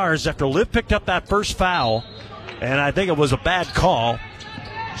Cars after Liv picked up that first foul, and I think it was a bad call.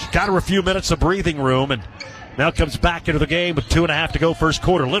 She got her a few minutes of breathing room, and now comes back into the game with 2.5 to go first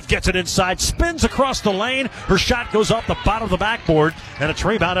quarter. Liv gets it inside, spins across the lane. Her shot goes off the bottom of the backboard, and it's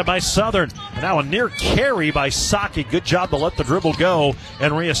rebounded by Southern. And now a near carry by Saki. Good job to let the dribble go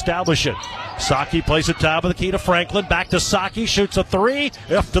and reestablish it. Saki plays it top of the key to Franklin. Back to Saki, shoots a 3.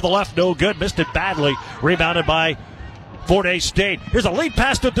 F to the left, no good. Missed it badly. Rebounded by Fort Hays State. Here's a lead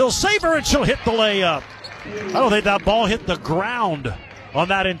pass to Dilsaver, and she'll hit the layup. I don't think that ball hit the ground on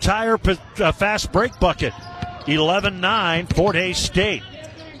that entire fast break bucket. 11-9, Fort Hays State.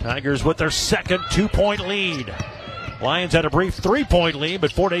 Tigers with their second 2-point lead. Lions had a brief 3-point lead,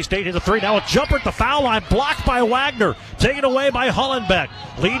 but Fort Hays State hit a 3. Now a jumper at the foul line, blocked by Wagner. Taken away by Hollenbeck.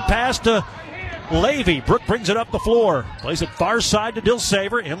 Lead pass to Levy. Brooke brings it up the floor. Plays it far side to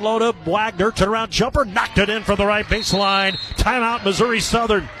Dilsaver. In low to Wagner. Turnaround jumper. Knocked it in from the right baseline. Timeout, Missouri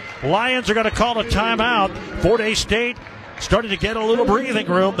Southern. Lions are going to call a timeout. Fort Hays State starting to get a little breathing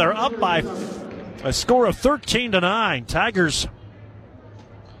room. They're up by a score of 13-9. Tigers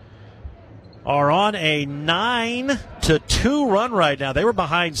are on a 9-2 run right now. They were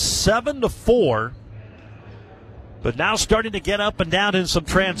behind 7-4, but now starting to get up and down in some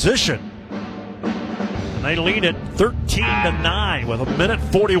transition. And they lead it 13-9 with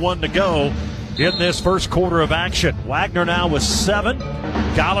 1:41 to go in this first quarter of action. Wagner now with 7.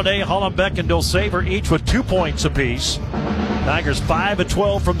 Galladay, Hollenbeck, and Dilsaver each with 2 points apiece. Tigers 5 of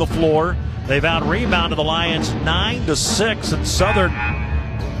 12 from the floor. They've out-rebounded the Lions 9-6, and Southern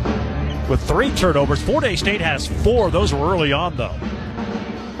with 3 turnovers. Fort Hays State has 4. Those were early on, though.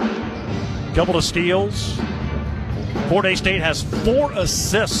 Couple of steals. Fort Hays State has 4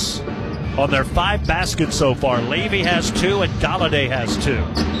 assists on their 5 baskets so far. Levy has 2, and Galladay has 2.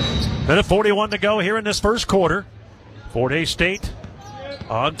 1:41 to go here in this first quarter. Fort Hays State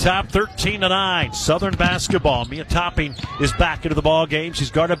on top 13-9. Southern basketball. Mia Topping is back into the ball game. She's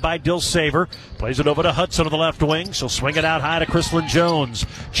guarded by Dilsaver. Plays it over to Hudson on the left wing. She'll swing it out high to Chrislyn Jones.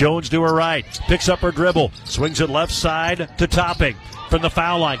 Jones to her right. Picks up her dribble. Swings it left side to Topping. From the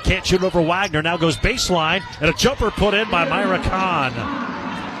foul line. Can't shoot over Wagner. Now goes baseline. And a jumper put in by Myra Kahn.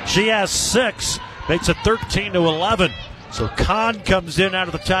 She has 6. Makes it 13-11. So Kahn comes in out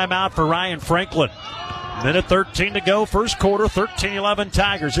of the timeout for Ryan Franklin. 1:13 to go, first quarter, 13-11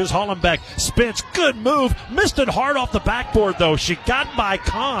 Tigers. Here's Hollenbeck, spins, good move, missed it hard off the backboard though. She got by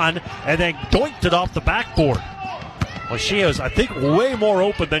Kahn and then doinked it off the backboard. Well, she is, I think, way more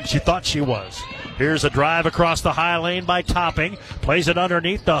open than she thought she was. Here's a drive across the high lane by Topping, plays it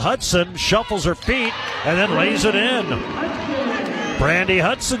underneath to Hudson, shuffles her feet, and then lays it in. Brandy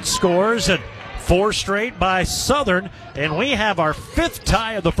Hudson scores, and 4 straight by Southern, and we have our 5th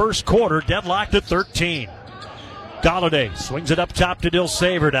tie of the first quarter, deadlocked at 13. Galladay swings it up top to Dill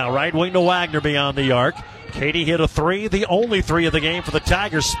Saver. Now right wing to Wagner beyond the arc. Katie hit a three, the only three of the game for the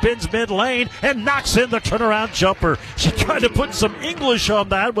Tigers. Spins mid lane and knocks in the turnaround jumper. She tried to put some English on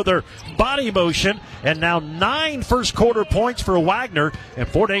that with her body motion. And now 9 first quarter points for Wagner. And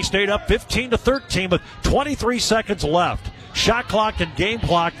Fort Hays State up 15-13 with 23 seconds left. Shot clock and game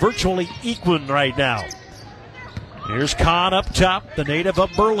clock virtually equal right now. Here's Kahn up top, the native of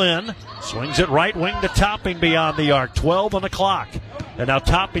Berlin. Swings it right wing to Topping beyond the arc. 12 on the clock. And now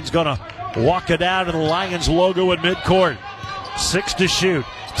Topping's going to walk it out of the Lions logo in midcourt. 6 to shoot.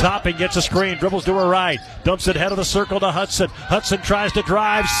 Topping gets a screen, dribbles to her right, dumps it head of the circle to Hudson. Hudson tries to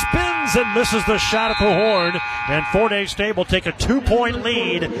drive, spins and misses the shot at the horn. And Fort Hays State will take a 2-point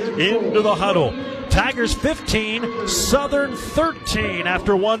lead into the huddle. Tigers 15, Southern 13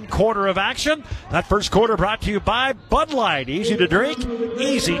 after 1 quarter of action. That first quarter brought to you by Bud Light. Easy to drink,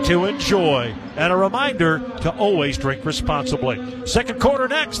 easy to enjoy. And a reminder to always drink responsibly. Second quarter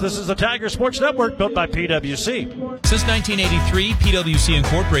next. This is the Tiger Sports Network built by PWC. Since 1983, PWC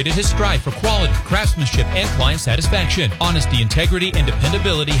Incorporated has strived for quality, craftsmanship, and client satisfaction. Honesty, integrity, and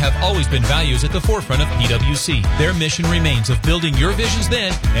dependability have always been values at the forefront of PWC. Their mission remains of building your visions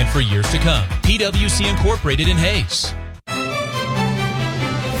then and for years to come. PWC Incorporated in Hays.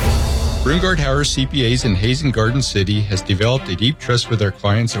 Broomgard Howard CPAs in Hays and Garden City has developed a deep trust with our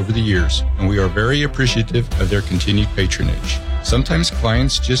clients over the years, and we are very appreciative of their continued patronage. Sometimes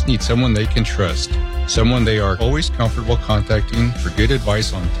clients just need someone they can trust, someone they are always comfortable contacting for good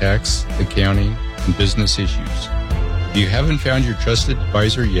advice on tax, accounting, and business issues. If you haven't found your trusted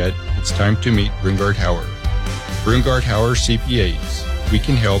advisor yet, it's time to meet Broomgard Howard. Broomgard Howard CPAs. We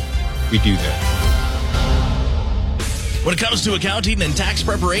can help. We do that. When it comes to accounting and tax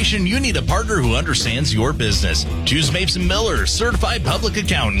preparation, you need a partner who understands your business. Choose Mapes & Miller, certified public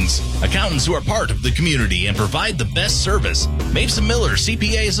accountants. Accountants who are part of the community and provide the best service. Mapes & Miller,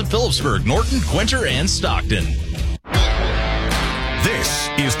 CPAs of Phillipsburg, Norton, Quinter, and Stockton. This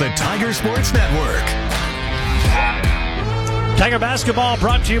is the Tiger Sports Network. Tiger basketball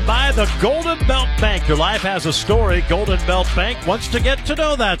brought to you by the Golden Belt Bank. Your life has a story. Golden Belt Bank wants to get to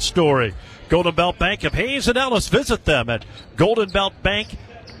know that story. Golden Belt Bank of Hays and Ellis. Visit them at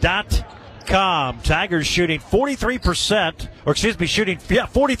goldenbeltbank.com. Tigers shooting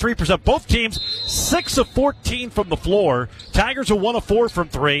 43%. Both teams 6 of 14 from the floor. Tigers are 1 of 4 from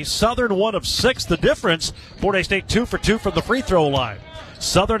 3. Southern 1 of 6. The difference, Fort Hays State 2 for 2 from the free throw line.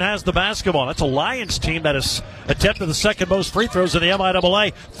 Southern has the basketball. That's a Lions team that has attempted the second most free throws in the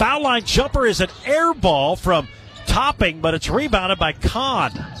MIAA. Foul line jumper is an air ball from Topping, but it's rebounded by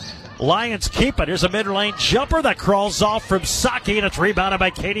Kahn. Lions keep it. Here's a mid-lane jumper that crawls off from Saki, and it's rebounded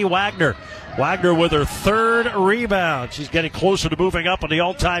by Katie Wagner. Wagner with her 3rd rebound. She's getting closer to moving up on the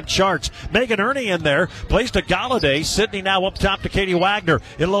all-time charts. Megan Ernie in there. Plays to Galladay. Sydney now up top to Katie Wagner.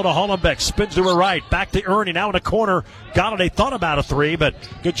 In low to Hollenbeck. Spins to her right. Back to Ernie. Now in the corner. Galladay thought about a 3, but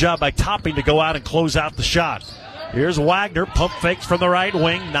good job by Topping to go out and close out the shot. Here's Wagner, pump fakes from the right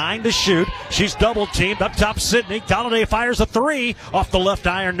wing, 9 to shoot. She's double teamed up top. Sydney. Galladay fires a 3 off the left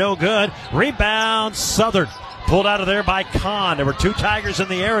iron, no good. Rebound, Southern. Pulled out of there by Kahn. There were 2 Tigers in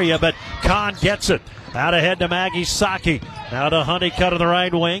the area, but Kahn gets it. Out ahead to Maggie Saki. Now to Honeycutt on the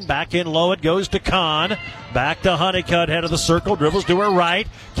right wing. Back in low, it goes to Kahn. Back to Honeycutt, head of the circle. Dribbles to her right.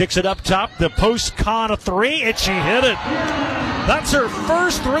 Kicks it up top. The post Kahn a 3, and she hit it. That's her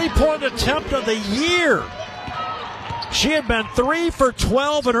first 3-point attempt of the year. She had been 3 for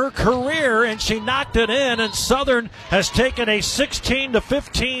 12 in her career, and she knocked it in, and Southern has taken a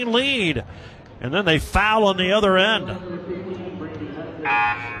 16-15 lead. And then they foul on the other end.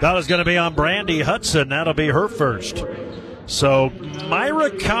 That is going to be on Brandy Hudson. That'll be her first. So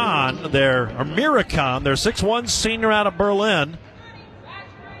Mira Khan, their 6'1" senior out of Berlin,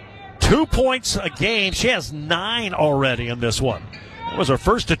 2 points a game. She has 9 already in this one. It was her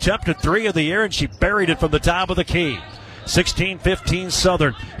first attempted 3 of the year, and she buried it from the top of the key. 16-15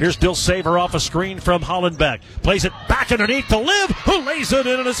 Southern. Here's Dill Saver off a screen from Hollenbeck. Plays it back underneath to Liv, who lays it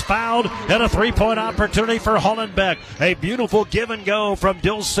in and is fouled. And a 3-point opportunity for Hollenbeck. A beautiful give and go from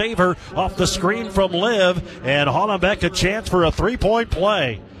Dill Saver off the screen from Liv. And Hollenbeck a chance for a 3-point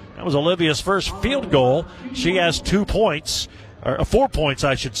play. That was Olivia's first field goal. She has 2 points, or 4 points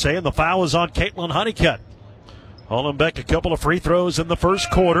I should say, and the foul is on Caitlin Honeycutt. Hollenbeck a couple of free throws in the first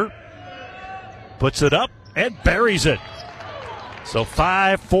quarter. Puts it up and buries it. So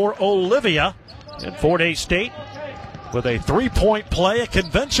 5 for Olivia. And Fort Hays State with a 3-point play, a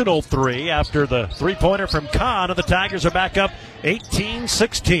conventional 3 after the 3-pointer from Kahn. And the Tigers are back up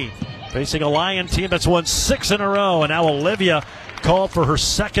 18-16. Facing a Lion team that's won 6 in a row. And now Olivia called for her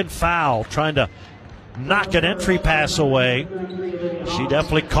second foul, trying to knock an entry pass away. She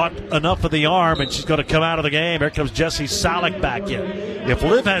definitely caught enough of the arm, and she's going to come out of the game. Here comes Jessie Salick back in. If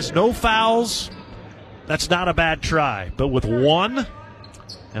Liv has no fouls, that's not a bad try. But with one,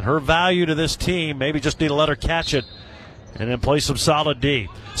 and her value to this team, maybe just need to let her catch it and then play some solid D.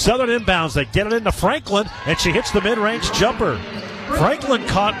 Southern inbounds. They get it into Franklin, and she hits the mid-range jumper. Franklin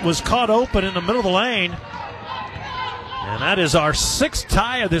was caught open in the middle of the lane. And that is our 6th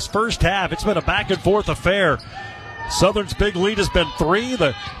tie of this first half. It's been a back-and-forth affair. Southern's big lead has been 3.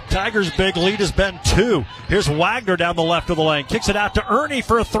 The Tigers' big lead has been 2. Here's Wagner down the left of the lane. Kicks it out to Ernie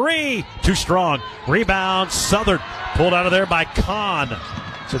for a 3. Too strong. Rebound, Southern. Pulled out of there by Kahn.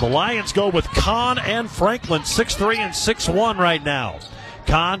 So the Lions go with Kahn and Franklin, 6'3" and 6'1" right now.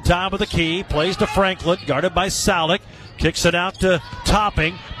 Kahn, top of the key, plays to Franklin, guarded by Salick. Kicks it out to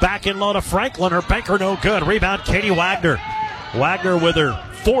Topping. Back in low to Franklin. Her banker no good. Rebound, Katie Wagner. Wagner with her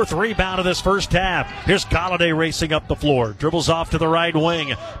 4th rebound of this first half. Here's Galladay racing up the floor. Dribbles off to the right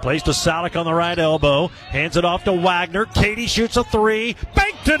wing. Plays to Salick on the right elbow. Hands it off to Wagner. Katie shoots a 3.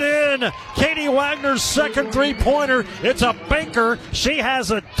 Banked it in. Katie Wagner's 2nd three-pointer. It's a banker. She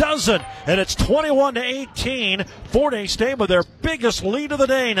has a dozen. And it's 21-18. Fort Hays State with their biggest lead of the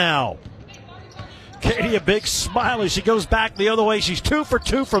day now. Katie, a big smile as she goes back the other way. She's 2 for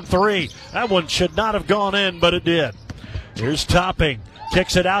 2 from 3. That one should not have gone in, but it did. Here's Topping.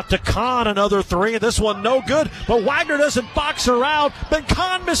 Kicks it out to Kahn, another 3. This one no good, but Wagner doesn't box her out. Then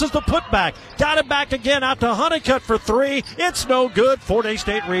Kahn misses the putback. Got it back again out to Honeycutt for 3. It's no good. Fort Hays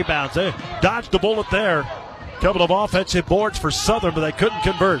State rebounds. They dodged the bullet there. Couple of offensive boards for Southern, but they couldn't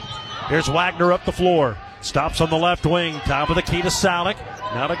convert. Here's Wagner up the floor. Stops on the left wing. Top of the key to Salick.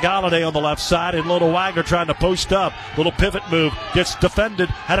 Now to Galladay on the left side, and little Wagner trying to post up. Little pivot move. Gets defended.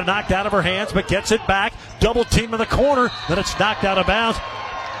 Had it knocked out of her hands, but gets it back. Double team in the corner. Then it's knocked out of bounds.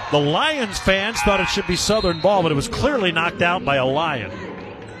 The Lions fans thought it should be Southern ball, but it was clearly knocked out by a Lion.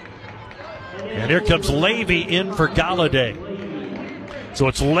 And here comes Levy in for Galladay. So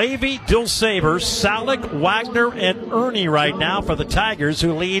it's Levy, Dilsaver, Salick, Wagner, and Ernie right now for the Tigers,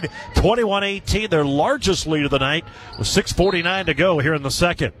 who lead 21-18, their largest lead of the night, with 6:49 to go here in the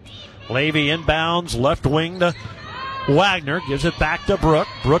second. Levy inbounds, left wing to Wagner, gives it back to Brooke.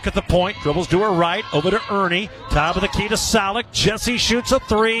 Brooke at the point, dribbles to her right, over to Ernie. Top of the key to Salick. Jessie shoots a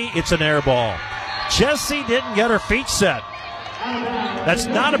 3. It's an air ball. Jessie didn't get her feet set. That's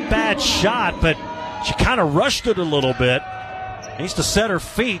not a bad shot, but she kind of rushed it a little bit. Needs to set her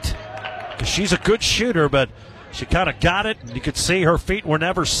feet because she's a good shooter, but she kind of got it, and you could see her feet were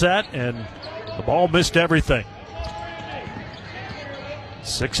never set, and the ball missed everything.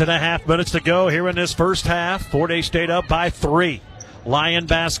 6.5 minutes to go here in this first half. Fort Hays State up by 3. Lion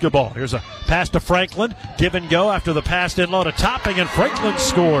basketball. Here's a pass to Franklin. Give and go after the pass in low to Topping, and Franklin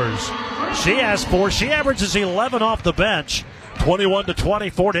scores. She has 4. She averages 11 off the bench.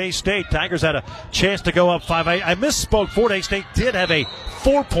 21-20, Fort Hays State. Tigers had a chance to go up 5. I misspoke. Fort Hays State did have a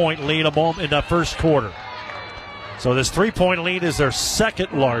 4-point lead in the first quarter. So this 3-point lead is their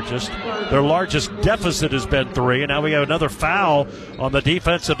second largest. Their largest deficit has been 3, and now we have another foul on the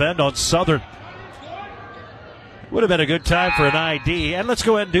defensive end on Southern. Would have been a good time for an ID, and let's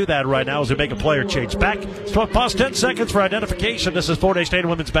go ahead and do that right now as we make a player change. Back, pause 10 seconds for identification. This is Fort Hays State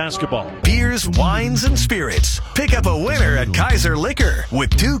women's basketball. Beers, wines, and spirits. Pick up a winner at Kaiser Liquor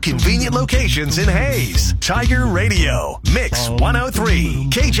with 2 convenient locations in Hays. Tiger Radio, Mix 103,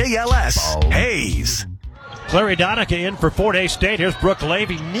 KJLS, Hays. Clary Donica in for Fort Hays State. Here's Brooke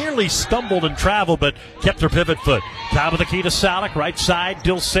Levy. Nearly stumbled and traveled, but kept her pivot foot. Top of the key to Salick. Right side,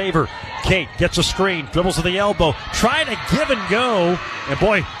 Dilsaver. Kate gets a screen. Dribbles to the elbow. Trying to give and go. And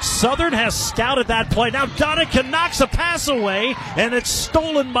boy, Southern has scouted that play. Now Donica knocks a pass away, and it's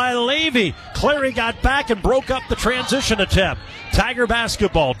stolen by Levy. Clary got back and broke up the transition attempt. Tiger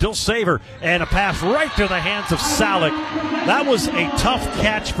basketball, Dilsaver, and a pass right to the hands of Salick. That was a tough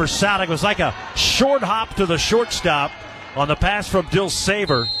catch for Salick. It was like a short hop to the shortstop on the pass from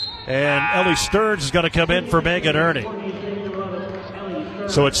Dilsaver. And Ellie Stearns is going to come in for Megan Ernie.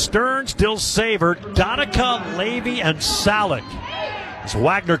 So it's Stearns, Dilsaver, Donica, Levy, and Salick as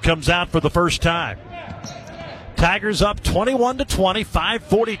Wagner comes out for the first time. Tigers up 21-20,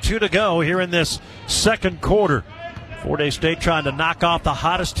 5:42 to go here in this second quarter. Fort Hays State trying to knock off the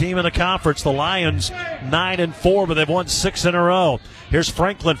hottest team in the conference. The Lions 9-4, but they've won 6 in a row. Here's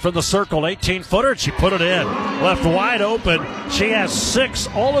Franklin from the circle, 18-footer. She put it in. Left wide open. She has 6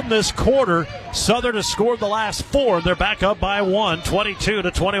 all in this quarter. Southern has scored the last 4, and they're back up by 1,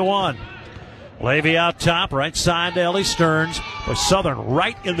 22-21. Levy out top, right side to Ellie Stearns. But Southern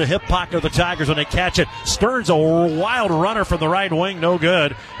right in the hip pocket of the Tigers when they catch it. Stearns, a wild runner from the right wing, no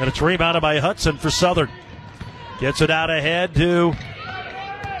good. And it's rebounded by Hudson for Southern. Gets it out ahead to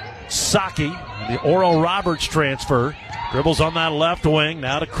Saki, the Oral Roberts transfer. Dribbles on that left wing,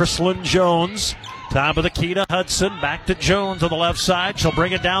 now to Chrislyn Jones. Top of the key to Hudson, back to Jones on the left side. She'll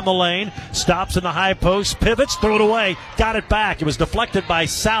bring it down the lane, stops in the high post, pivots, threw it away, got it back. It was deflected by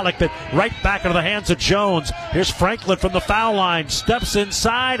Salick, but right back into the hands of Jones. Here's Franklin from the foul line, steps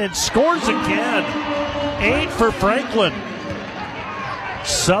inside and scores again. 8 for Franklin.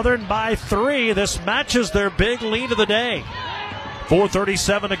 Southern by 3. This matches their big lead of the day.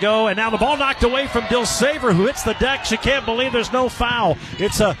 4:37 to go, and now the ball knocked away from Dilsaver, who hits the deck. She can't believe there's no foul.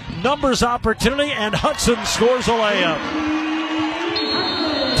 It's a numbers opportunity, and Hudson scores a layup.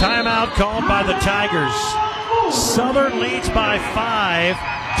 Timeout called by the Tigers. Southern leads by 5,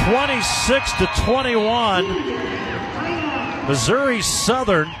 26-21. Missouri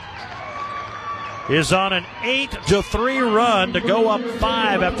Southern is on an 8-3 run to go up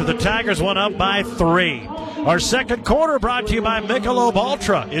 5 after the Tigers went up by 3. Our second quarter brought to you by Michelob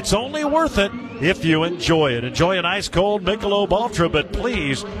Ultra. It's only worth it if you enjoy it. Enjoy an ice-cold Michelob Ultra, but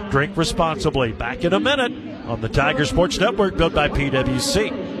please drink responsibly. Back in a minute on the Tiger Sports Network, built by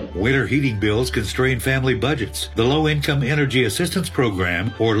PwC. Winter heating bills can strain family budgets. The Low Income Energy Assistance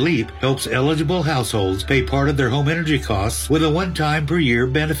Program, or LEAP, helps eligible households pay part of their home energy costs with a one-time per year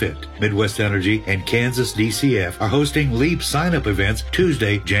benefit. Midwest Energy and Kansas DCF are hosting LEAP sign-up events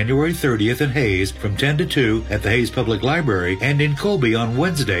Tuesday, January 30th in Hayes from 10 to 2 at the Hayes Public Library, and in Colby on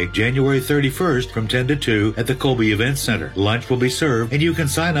Wednesday, January 31st from 10 to 2 at the Colby Event Center. Lunch will be served, and you can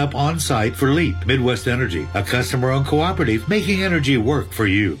sign up on-site for LEAP. Midwest Energy, a customer-owned cooperative making energy work for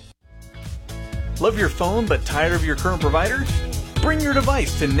you. Love your phone but tired of your current provider? Bring your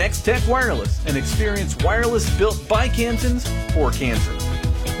device to Next Tech Wireless and experience wireless built by Kansans for Kansans.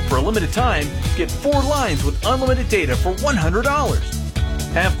 For a limited time, get 4 lines with unlimited data for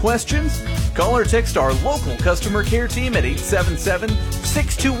 $100. Have questions? Call or text our local customer care team at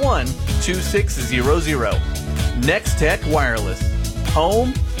 877-621-2600. Next Tech Wireless.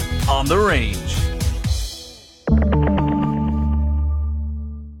 Home on the range.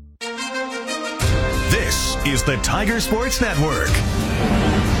 Is the Tiger Sports Network.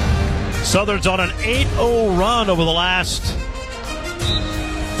 Southern's on an 8-0 run over the last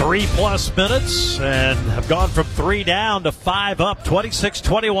 3+ minutes and have gone from 3 down to 5 up.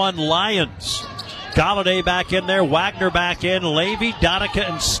 26-21 Lions. Galladay back in there, Wagner back in, Levy, Donica,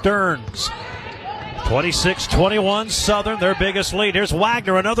 and Stearns. 26-21 Southern, their biggest lead. Here's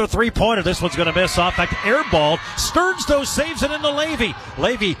Wagner, another three-pointer. This one's going to miss off. In fact, airballed. Stearns, though, saves it into Levy.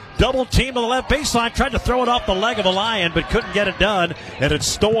 Levy double team to the left baseline, tried to throw it off the leg of a Lion, but couldn't get it done, and it's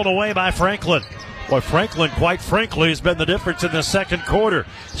stolen away by Franklin. Boy, Franklin, quite frankly, has been the difference in the second quarter.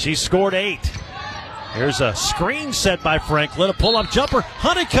 She scored 8. Here's a screen set by Franklin, a pull-up jumper.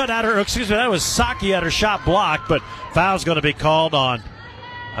 Honeycutt at her, that was Saki at her shot blocked, but foul's going to be called on,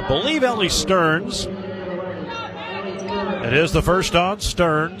 I believe, Ellie Stearns. It is the first on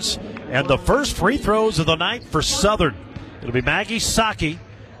Stearns. And the first free throws of the night for Southern. It'll be Maggie Saki,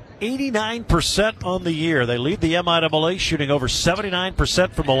 89% on the year. They lead the MIAA, shooting over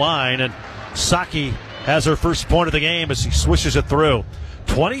 79% from the line. And Saki has her first point of the game as he swishes it through.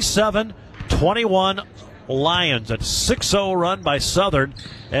 27-21 Lions. A 6-0 run by Southern.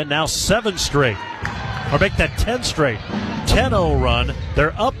 And now 7 straight. Or make that 10 straight. 10-0 run.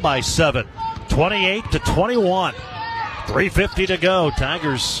 They're up by 7. 28-21. 3:50 to go.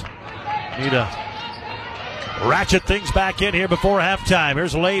 Tigers need to ratchet things back in here before halftime.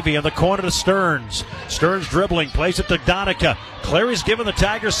 Here's Levy in the corner to Stearns. Stearns dribbling, plays it to Donica. Clary's giving the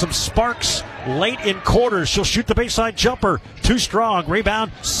Tigers some sparks late in quarters. She'll shoot the baseline jumper. Too strong.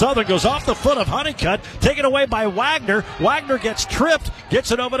 Rebound. Southern goes off the foot of Honeycutt. Taken away by Wagner. Wagner gets tripped.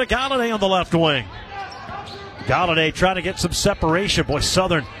 Gets it over to Galladay on the left wing. Galladay trying to get some separation. Boy,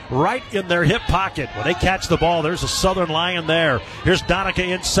 Southern right in their hip pocket. When they catch the ball, there's a Southern Lion there. Here's Donica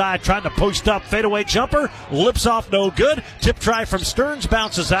inside, trying to post up. Fadeaway jumper. Lips off, no good. Tip try from Stearns,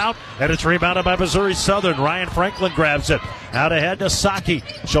 bounces out. And it's rebounded by Missouri Southern. Ryan Franklin grabs it. Out ahead to Saki.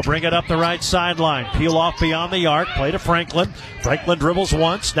 She'll bring it up the right sideline. Peel off beyond the arc. Play to Franklin. Franklin dribbles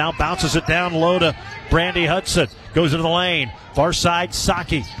once. Now bounces it down low to Brandy Hudson. Goes into the lane. Far side,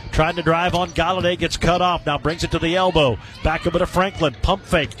 Saki trying to drive on Galladay, gets cut off. Now brings it to the elbow. Back over to Franklin. Pump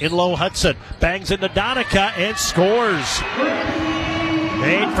fake. In low Hudson. Bangs into Donica and scores.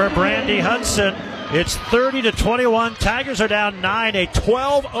 8 for Brandy Hudson. It's 30-21. Tigers are down 9. A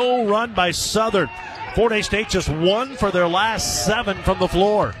 12-0 run by Southern. Fort Hays State just 1 for their last 7 from the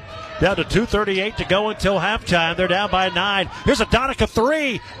floor. Down to 2:38 to go until halftime. They're down by 9. Here's a Donica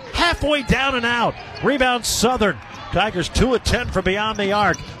three. Halfway down and out. Rebound Southern. Tigers 2 of 10 from beyond the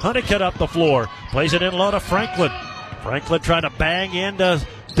arc. Honeycutt up the floor. Plays it in low to Franklin. Franklin trying to bang into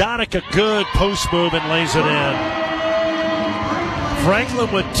Donica. Good post move and lays it in.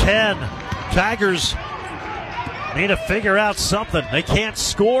 Franklin with 10. Tigers need to figure out something. They can't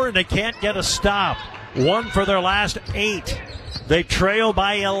score and they can't get a stop. 1 for their last 8. They trail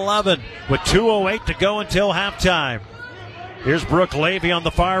by 11 with 2:08 to go until halftime. Here's Brooke Levy on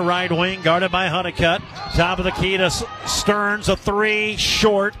the far right wing, guarded by Honeycutt. Top of the key to Stearns, a three,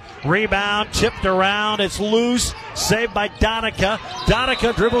 short. Rebound, tipped around, it's loose, saved by Donica.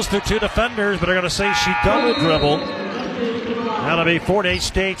 Donica dribbles through 2 defenders, but they're going to say she double dribbled. That'll be Fort Hays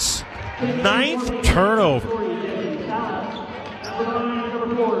State's 9th turnover.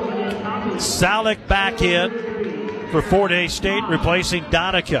 Salick back in for Fort Hays State, replacing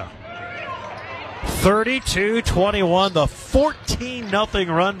Donica. 32-21, the 14-0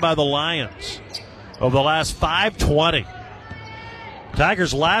 run by the Lions over the last 5:20.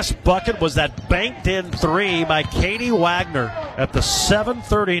 Tigers' last bucket was that banked-in three by Katie Wagner at the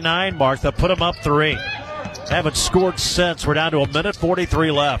 7:39 mark that put them up 3. Haven't scored since. We're down to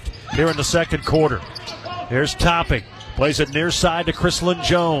 1:43 left here in the second quarter. Here's Topping. Plays it near side to Chrislyn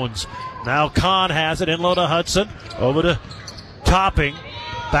Jones. Now Kahn has it in low to Hudson. Over to Topping.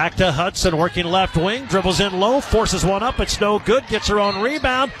 Back to Hudson, working left wing. Dribbles in low, forces one up. It's no good. Gets her own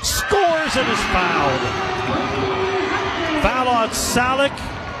rebound. Scores and is fouled. Foul on Salick.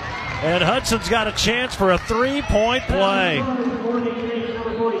 And Hudson's got a chance for a 3-point play.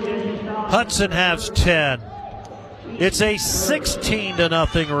 Hudson has 10. It's a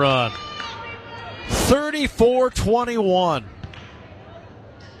 16-0 run. 34-21.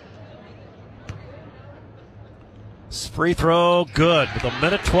 Free throw, good. With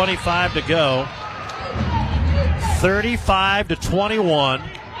 1:25 to go. 35-21.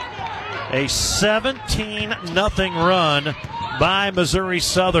 A 17-0 run by Missouri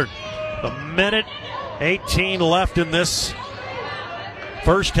Southern. 1:18 left in this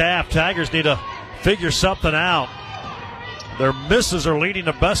first half. Tigers need to figure something out. Their misses are leading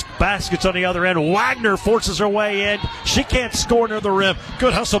to best baskets on the other end. Wagner forces her way in. She can't score near the rim.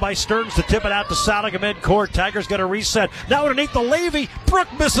 Good hustle by Stearns to tip it out to Salick in midcourt. Tigers get a reset. Now underneath the Levy.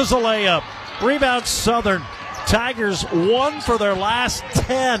 Brooke misses a layup. Rebound Southern. Tigers 1 for their last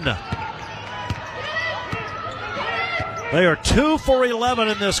 10. They are 2 for 11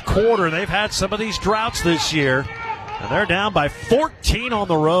 in this quarter. They've had some of these droughts this year. And they're down by 14 on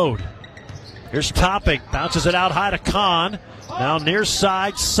the road. Here's Topping. Bounces it out high to Kahn. Now near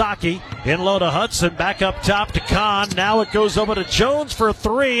side, Saki. In low to Hudson. Back up top to Kahn. Now it goes over to Jones for a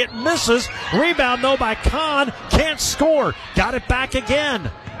 3. It misses. Rebound, though, by Kahn. Can't score. Got it back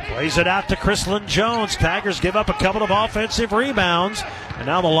again. Plays it out to Chrislyn Jones. Tigers give up a couple of offensive rebounds. And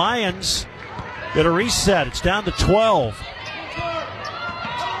now the Lions get a reset. It's down to 12.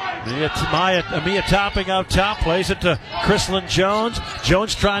 Amia Topping up top, plays it to Chrislyn Jones.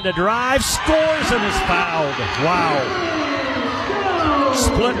 Jones trying to drive, scores and is fouled. Wow.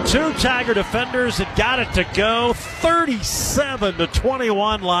 Split 2 Tiger defenders and got it to go.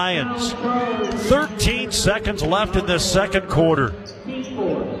 37-21 Lions. 13 seconds left in this second quarter.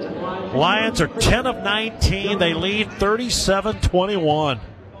 Lions are 10 of 19. They lead 37-21.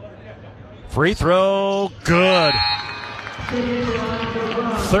 Free throw, good.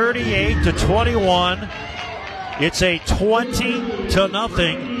 38-21. It's a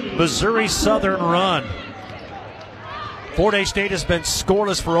 20-0 Missouri Southern run. Fort Hays State has been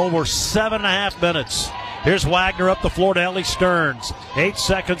scoreless for over 7.5 minutes. Here's Wagner up the floor to Ellie Stearns. 8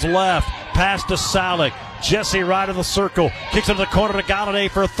 seconds left. Pass to Salick. Jesse right of the circle. Kicks into the corner to Galladay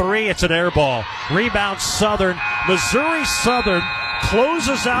for a 3. It's an air ball. Rebound Southern. Missouri Southern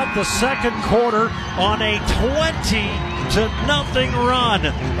closes out the second quarter on a 20-0 run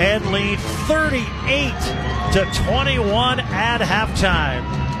and lead 38-21 at halftime.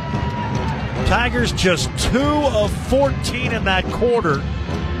 Tigers just 2 of 14 in that quarter.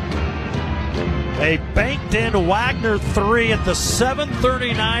 A banked-in Wagner 3 at the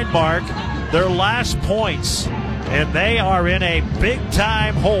 7:39 mark. Their last points, and they are in a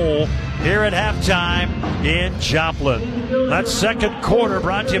big-time hole here at halftime in Joplin. That second quarter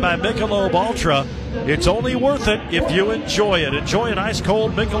brought to you by Michelob Ultra. It's only worth it if you enjoy it. Enjoy an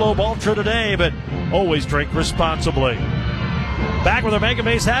ice-cold Michelob Ultra today, but always drink responsibly. Back with our Mega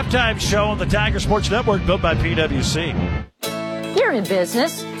Base halftime show on the Tiger Sports Network, built by PwC. You're in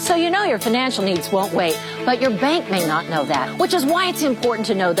business, so you know your financial needs won't wait, but your bank may not know that, which is why it's important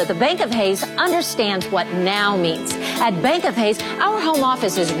to know that the Bank of Hayes understands what now means. At Bank of Hayes, our home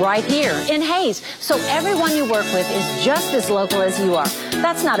office is right here in Hayes, so everyone you work with is just as local as you are.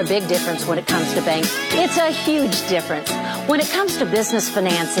 That's not a big difference when it comes to banks. It's a huge difference. When it comes to business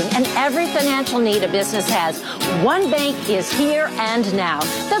financing and every financial need a business has, one bank is here and now,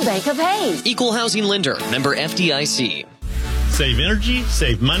 the Bank of Hayes. Equal housing lender, member FDIC. Save energy,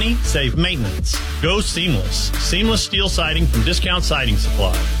 save money, save maintenance. Go Seamless. Seamless steel siding from Discount Siding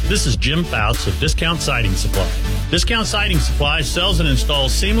Supply. This is Jim Fouts of Discount Siding Supply. Discount Siding Supply sells and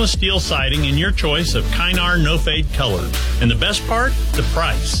installs seamless steel siding in your choice of Kynar no-fade colors. And the best part? The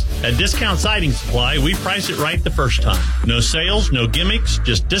price. At Discount Siding Supply, we price it right the first time. No sales, no gimmicks,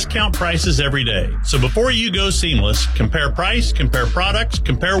 just discount prices every day. So before you go Seamless, compare price, compare products,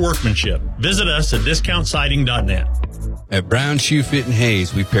 compare workmanship. Visit us at discountsiding.net. At Brown Shoe Fit in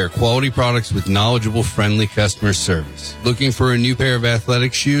Hayes, we pair quality products with knowledgeable, friendly customer service. Looking for a new pair of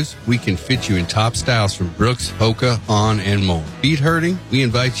athletic shoes? We can fit you in top styles from Brooks, Hoka, On, and more. Feet hurting? We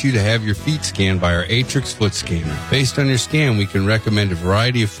invite you to have your feet scanned by our Atrix foot scanner. Based on your scan, we can recommend a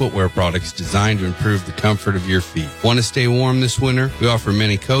variety of footwear products designed to improve the comfort of your feet. Want to stay warm this winter? We offer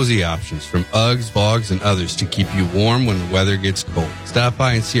many cozy options from Uggs, Bogs, and others to keep you warm when the weather gets cold. Stop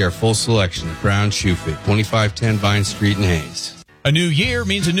by and see our full selection at Brown Shoe Fit, 2510 Vine Street in Hayes. A new year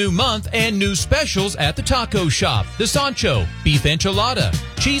means a new month and new specials at the taco shop. The Sancho, beef enchilada,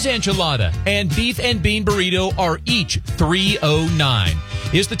 cheese enchilada, and beef and bean burrito are each $3.09.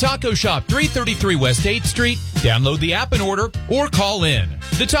 Is the taco shop 333 West 8th Street? Download the app and order or call in.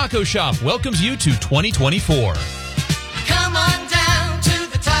 The taco shop welcomes you to 2024. Come on down to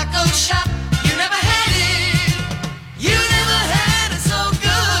the taco shop. You never had it. You never had it so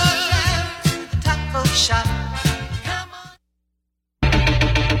good. To the taco shop.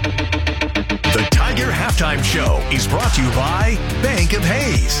 The Tiger Halftime Show is brought to you by Bank of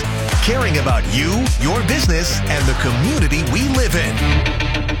Hayes. Caring about you, your business, and the community we live in.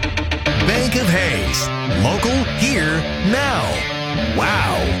 Bank of Hayes. Local, here, now.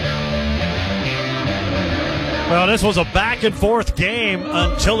 Wow. Well, this was a back-and-forth game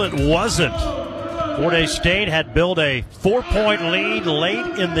until it wasn't. Fort Hays State had built a 4-point lead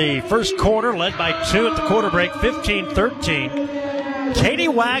late in the first quarter, led by 2 at the quarter break, 15-13. Katie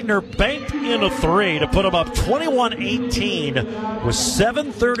Wagner banked in a 3 to put them up 21-18 with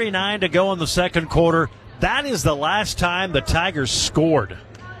 7:39 to go in the second quarter. That is the last time the Tigers scored.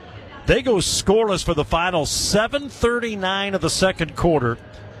 They go scoreless for the final 7:39 of the second quarter.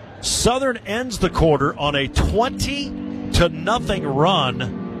 Southern ends the quarter on a 20-0 run.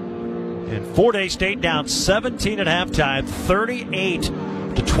 And Fort Hays State down 17 at halftime,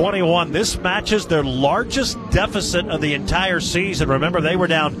 38-21. This matches their largest deficit of the entire season. Remember, they were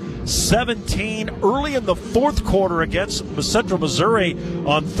down 17 early in the fourth quarter against Central Missouri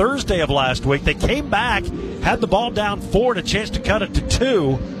on Thursday of last week. They came back, had the ball down 4 and a chance to cut it to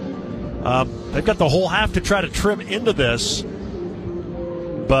 2. They've got the whole half to try to trim into this.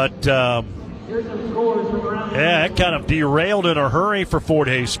 But, it kind of derailed in a hurry for Fort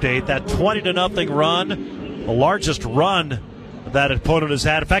Hays State. That 20-0 run, the largest run that opponent has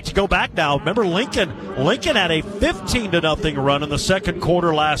had. In fact, you go back now. Remember Lincoln had a 15-0 run in the second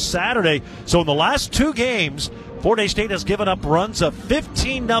quarter last Saturday. So in the last 2 games, Fort Hays State has given up runs of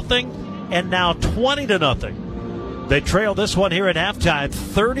 15-0 and now 20-0. They trail this one here at halftime,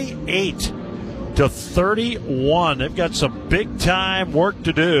 38-31. They've got some big-time work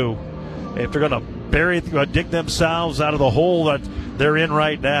to do if they're going to dig themselves out of the hole that they're in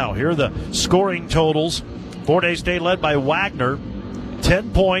right now. Here are the scoring totals. Fort Hays State led by Wagner,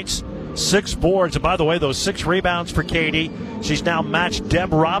 10 points, 6 boards. And by the way, those 6 rebounds for Katie. She's now matched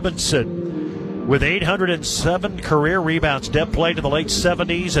Deb Robinson with 807 career rebounds. Deb played in the late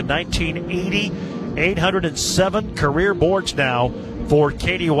 70s and 1980. 807 career boards now for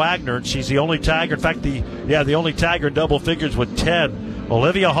Katie Wagner. She's the only Tiger. In fact, the only Tiger in double figures with 10.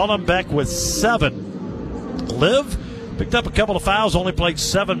 Olivia Hollenbeck with 7. Liv picked up a couple of fouls, only played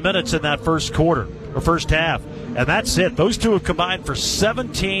 7 minutes in that first half. And that's it. Those two have combined for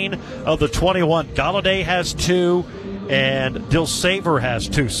 17 of the 21. Galladay has 2, and Dilsaver has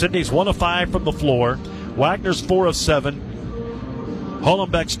 2. Sydney's 1 of 5 from the floor. Wagner's 4 of 7.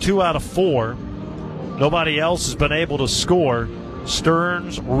 Hollenbeck's 2 out of 4. Nobody else has been able to score.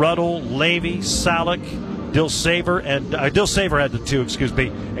 Stearns, Ruddle, Levy, Salick, Dilsaver had the 2,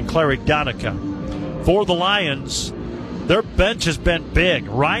 and Clary Donica. For the Lions, their bench has been big.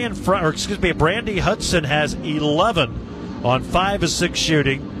 Brandy Hudson has 11 on 5 of 6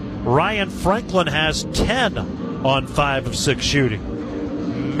 shooting. Ryan Franklin has 10 on 5 of 6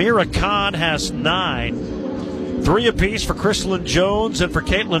 shooting. Mira Khan has 9. 3 apiece for Chrislyn Jones and for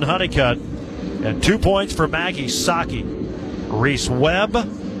Caitlin Honeycutt. And 2 points for Maggie Saki. Reese Webb,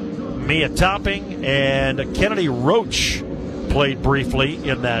 Mia Topping, and Kennedy Roach played briefly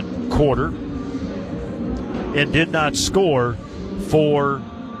in that quarter and did not score for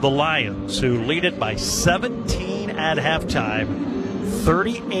the Lions, who lead it by 17 at halftime,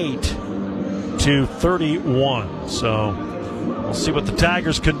 38-31. So we'll see what the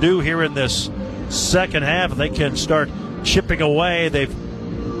Tigers can do here in this second half. If they can start chipping away. They've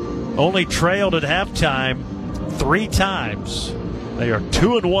only trailed at halftime 3 times. They are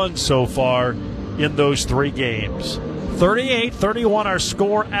 2-1 so far in those 3 games. 38-31 our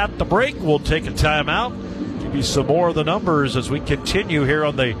score at the break. We'll take a timeout. Give you some more of the numbers as we continue here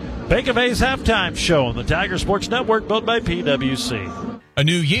on the Bank of Hayes Halftime Show on the Tiger Sports Network, built by PWC. A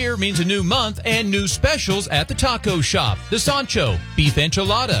new year means a new month and new specials at the taco shop. The Sancho, beef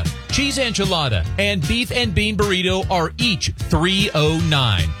enchilada, cheese enchilada, and beef and bean burrito are each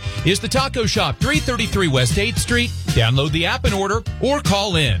 $3.09. Is the taco shop 333 West 8th Street? Download the app and order or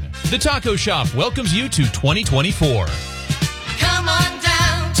call in. The taco shop welcomes you to 2024. Come on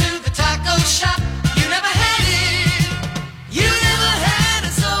down to the taco shop. You never had it. You never had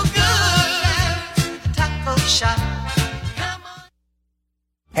it so good. The taco shop.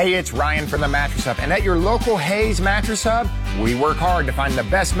 Hey, it's Ryan from the Mattress Hub, and at your local Hayes Mattress Hub, we work hard to find the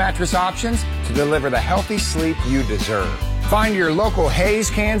best mattress options to deliver the healthy sleep you deserve. Find your local Hayes,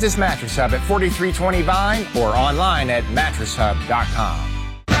 Kansas Mattress Hub at 4320 Vine or online at mattresshub.com.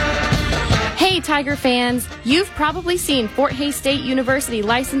 Hey Tiger fans, you've probably seen Fort Hays State University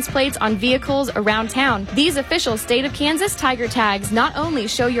license plates on vehicles around town. These official state of Kansas Tiger tags not only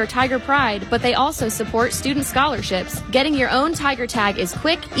show your Tiger pride, but they also support student scholarships. Getting your own Tiger tag is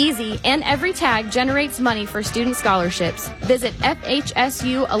quick, easy, and every tag generates money for student scholarships. Visit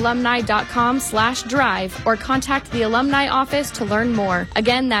FHSUalumni.com/drive or contact the alumni office to learn more.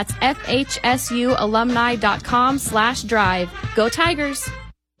 Again, that's FHSUalumni.com/drive. Go Tigers!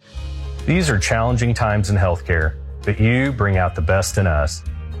 These are challenging times in healthcare, but you bring out the best in us.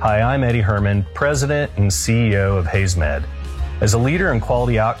 Hi, I'm Eddie Herman, President and CEO of HayesMed. As a leader in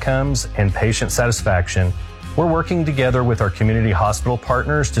quality outcomes and patient satisfaction, we're working together with our community hospital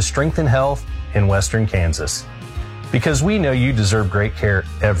partners to strengthen health in Western Kansas. Because we know you deserve great care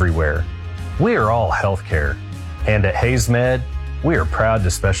everywhere. We are all healthcare, and at HayesMed, we are proud to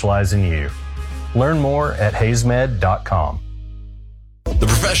specialize in you. Learn more at hayesmed.com. The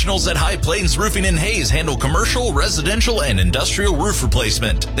professionals at High Plains Roofing in Hayes handle commercial, residential, and industrial roof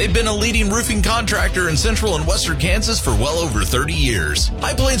replacement. They've been a leading roofing contractor in central and western Kansas for well over 30 years.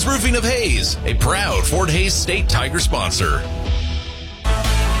 High Plains Roofing of Hayes, a proud Fort Hays State Tiger sponsor.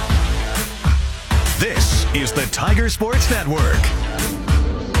 This is the Tiger Sports Network.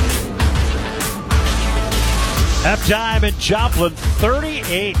 Halftime in Joplin,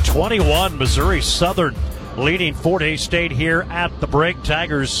 38-21, Missouri Southern leading Fort Hays State here at the break.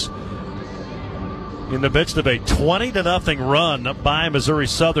 Tigers in the midst of a 20-0 run by Missouri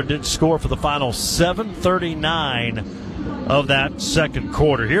Southern. Didn't score for the final 7:39 of that second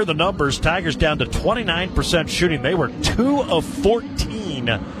quarter. Here are the numbers. Tigers down to 29% shooting. They were 2 of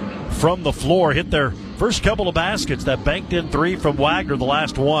 14 from the floor. Hit their first couple of baskets. That banked in 3 from Wagner, the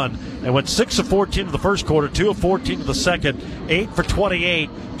last one. They went 6 of 14 to the first quarter, 2 of 14 to the second, 8 for 28,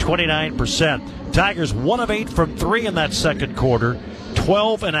 29%. Tigers 1 of 8 from 3 in that second quarter,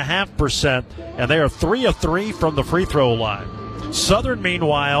 12.5%, and they are 3 of 3 from the free throw line. Southern,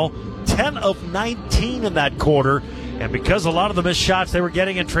 meanwhile, 10 of 19 in that quarter, and because a lot of the missed shots they were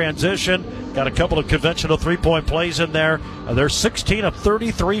getting in transition, got a couple of conventional three-point plays in there. They're 16 of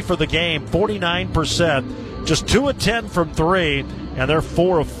 33 for the game, 49%, just 2 of 10 from 3, and they're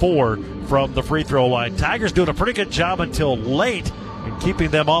 4 of 4 from the free throw line. Tigers doing a pretty good job until late in keeping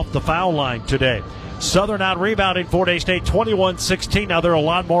them off the foul line today. Southern out-rebounding Fort Hays State 21-16. Now there are a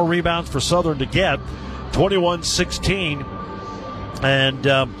lot more rebounds for Southern to get. 21-16. And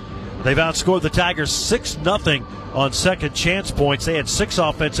they've outscored the Tigers 6-0 on second chance points. They had 6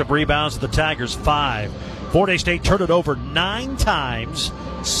 offensive rebounds, the Tigers 5. Fort Hays State turned it over 9 times.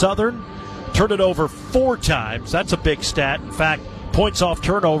 Southern turned it over 4 times. That's a big stat. In fact, points off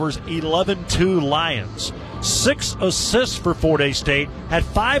turnovers, 11-2 Lions. 6 assists for Fort Hays State, had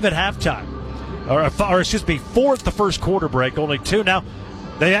 5 at halftime. Or 4 at the first quarter break, only 2. Now,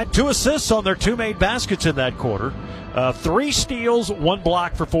 they had 2 assists on their 2 made baskets in that quarter. 3 steals, 1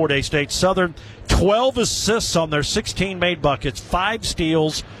 block for Fort Hays State. Southern, 12 assists on their 16 made buckets, 5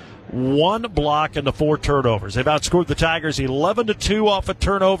 steals, 1 block, and the 4 turnovers. They've outscored the Tigers 11-2 off of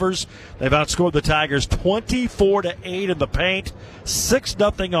turnovers. They've outscored the Tigers 24-8 in the paint,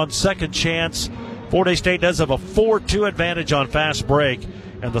 6-0 on second chance. Fort Hays State does have a 4-2 advantage on fast break,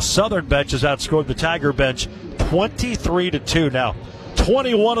 and the Southern bench has outscored the Tiger bench 23-2. Now,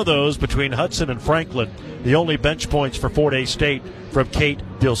 21 of those between Hudson and Franklin, the only bench points for Fort Hays State from Kate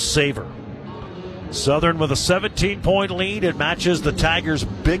Dilsaver. Southern with a 17-point lead. It matches the Tigers'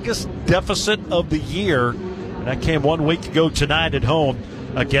 biggest deficit of the year. And that came 1 week ago tonight at home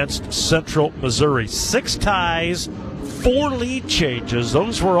against Central Missouri. 6 ties, 4 lead changes.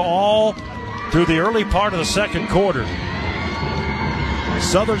 Those were all through the early part of the second quarter.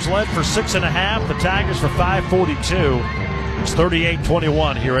 Southern's led for 6.5. The Tigers for 5:42. It's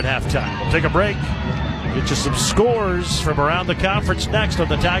 38-21 here at halftime. We'll take a break. Get you some scores from around the conference next on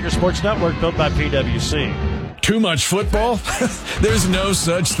the Tiger Sports Network, built by PWC. Too much football? There's no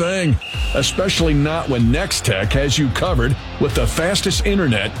such thing. Especially not when Next Tech has you covered with the fastest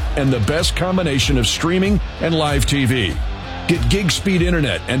internet and the best combination of streaming and live TV. Get gig speed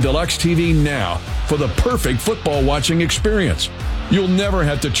internet and deluxe TV now for the perfect football watching experience. You'll never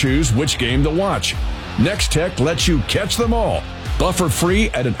have to choose which game to watch. Next Tech lets you catch them all, buffer free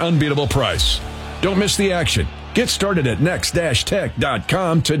at an unbeatable price. Don't miss the action. Get started at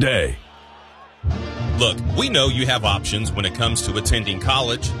next-tech.com today. Look, we know you have options when it comes to attending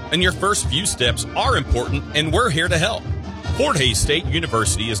college, and your first few steps are important, and we're here to help. Fort Hays State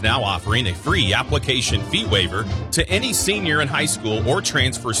University is now offering a free application fee waiver to any senior in high school or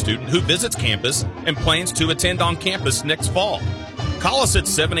transfer student who visits campus and plans to attend on campus next fall. Call us at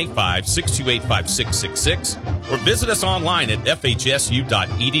 785-628-5666 or visit us online at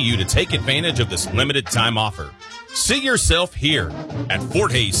FHSU.edu to take advantage of this limited time offer. See yourself here at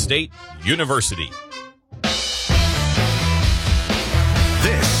Fort Hays State University.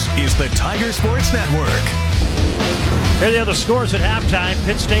 This is the Tiger Sports Network. Here are the other scores at halftime.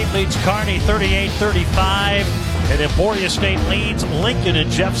 Pitt State leads Kearney 38-35. And Emporia State leads Lincoln and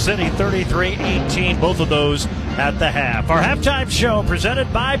Jeff City 33-18. Both of those at the half. Our halftime show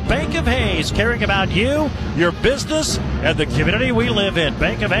presented by Bank of Hays, caring about you, your business, and the community we live in.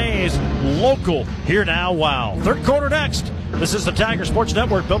 Bank of Hays, local, here now, wow. Third quarter next. This is the Tiger Sports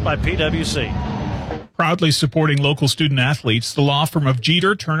Network, built by PWC. Proudly supporting local student athletes, the law firm of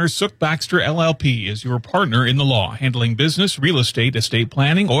Jeter, Turner, Sook, Baxter, LLP is your partner in the law, handling business, real estate, estate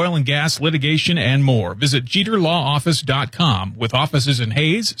planning, oil and gas, litigation, and more. Visit JeterLawOffice.com with offices in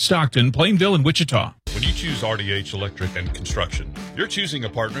Hayes, Stockton, Plainville, and Wichita. When you choose RDH Electric and Construction, you're choosing a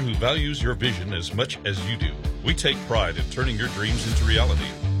partner who values your vision as much as you do. We take pride in turning your dreams into reality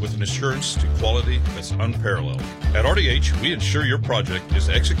with an assurance to quality that's unparalleled. At RDH, we ensure your project is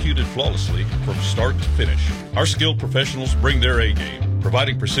executed flawlessly from start to finish. Our skilled professionals bring their A game,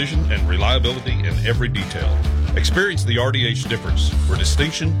 providing precision and reliability in every detail. Experience the RDH difference, where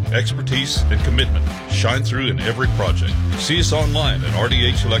distinction, expertise, and commitment shine through in every project. See us online at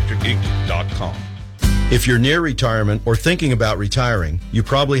rdhelectricinc.com. If you're near retirement or thinking about retiring, you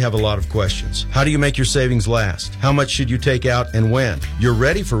probably have a lot of questions. How do you make your savings last? How much should you take out and when? You're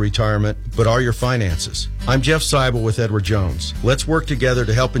ready for retirement, but are your finances? I'm Jeff Seibel with Edward Jones. Let's work together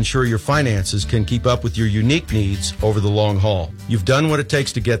to help ensure your finances can keep up with your unique needs over the long haul. You've done what it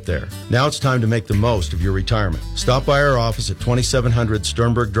takes to get there. Now it's time to make the most of your retirement. Stop by our office at 2700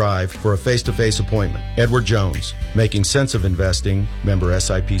 Sternberg Drive for a face-to-face appointment. Edward Jones, making sense of investing, member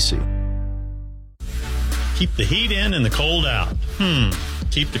SIPC. Keep the heat in and the cold out.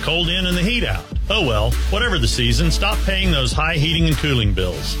 Keep the cold in and the heat out. Oh well, whatever the season, stop paying those high heating and cooling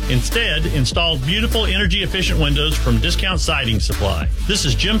bills. Instead, install beautiful energy-efficient windows from Discount Siding Supply. This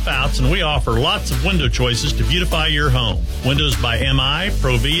is Jim Fouts, and we offer lots of window choices to beautify your home. Windows by MI,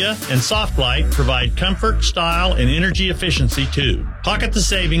 Provia, and Softlight provide comfort, style, and energy efficiency too. Pocket the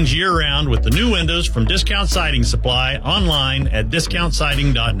savings year-round with the new windows from Discount Siding Supply online at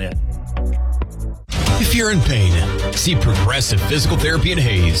discountsiding.net. If you're in pain, see Progressive Physical Therapy in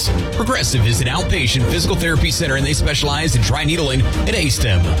Hayes. Progressive is an outpatient physical therapy center, and they specialize in dry needling and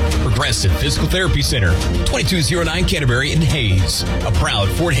ASTEM. Progressive Physical Therapy Center, 2209 Canterbury in Hayes, a proud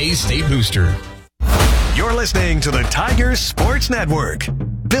Fort Hays State booster. You're listening to the Tiger Sports Network,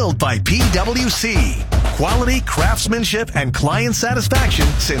 built by PWC. Quality, craftsmanship, and client satisfaction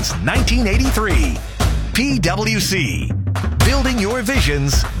since 1983. PWC. Building your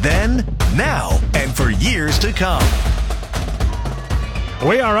visions then, now, and for years to come.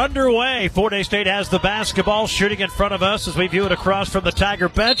 We are underway. Fort Hays State has the basketball shooting in front of us as we view it across from the Tiger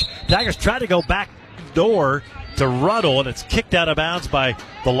bench. Tigers try to go back door to Ruddle, and it's kicked out of bounds by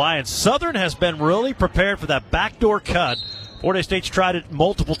the Lions. Southern has been really prepared for that backdoor cut Fort Hays State's tried it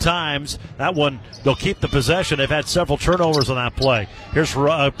multiple times. That one, they'll keep the possession. They've had several turnovers on that play. Here's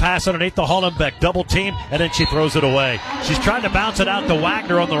a pass underneath the Hollenbeck, double team, and then she throws it away. She's trying to bounce it out to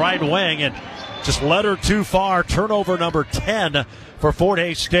Wagner on the right wing, and just led her too far. Turnover number 10 for Fort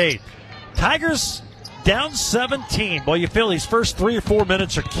Hays State. Tigers down 17. Boy, you feel these first 3 or 4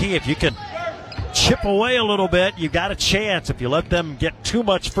 minutes are key. If you can chip away a little bit, you've got a chance. If you let them get too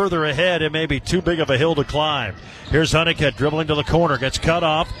much further ahead, it may be too big of a hill to climb. Here's Honeycutt dribbling to the corner, gets cut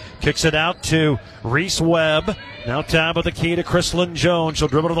off, kicks it out to Reese Webb. Now time with the key to Chrislyn Jones. She'll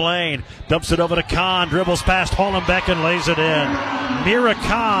dribble to the lane, dumps it over to Kahn, dribbles past Hollenbeck and lays it in. Mira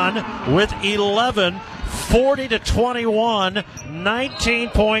Kahn with 11. 40-21,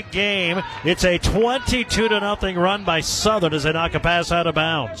 19-point game. It's a 22-0 run by Southern as they knock a pass out of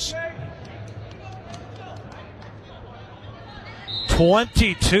bounds.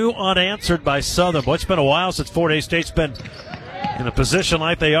 22 unanswered by Southern. Boy, it's been a while since Fort Hays State's been in a position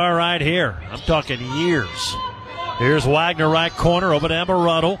like they are right here. I'm talking years. Here's Wagner, right corner, over to Emma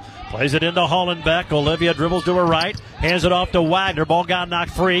Ruddle. Plays it into Hollenbeck. Olivia dribbles to her right. Hands it off to Wagner. Ball got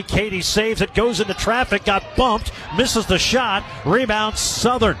knocked free. Katie saves it. Goes into traffic. Got bumped. Misses the shot. Rebound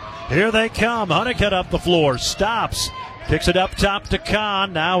Southern. Here they come. Honeycutt up the floor. Stops. Kicks it up top to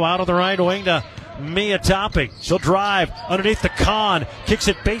Kahn. Now out of the right wing to Mia Topping. She'll drive underneath the Kahn. Kicks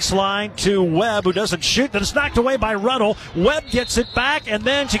it baseline to Webb, who doesn't shoot. Then it's knocked away by Ruddle. Webb gets it back, and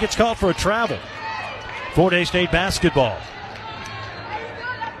then she gets called for a travel. Fort Hays State basketball.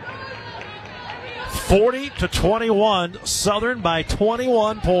 40-21, Southern by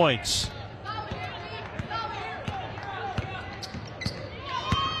 21 points.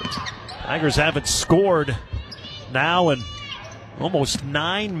 Tigers haven't scored now in almost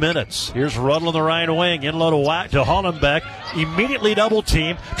 9 minutes. Here's Ruddle on the right wing, in low to Hollenbeck. Immediately double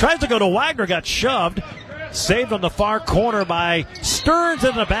team. Tries to go to Wagner, got shoved. Saved on the far corner by Stearns,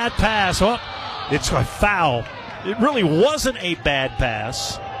 and a bad pass. Well, it's a foul. It really wasn't a bad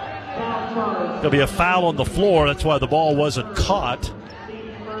pass. There'll be a foul on the floor. That's why the ball wasn't caught.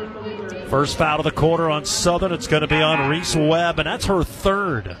 First foul of the quarter on Southern. It's going to be on Reese Webb, and that's her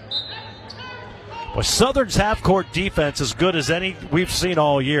third. Well, Southern's half-court defense is good as any we've seen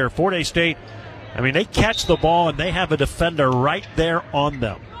all year. Fort Hays State, I mean, they catch the ball, and they have a defender right there on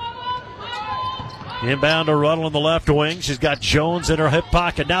them. Inbound to Ruddle on the left wing. She's got Jones in her hip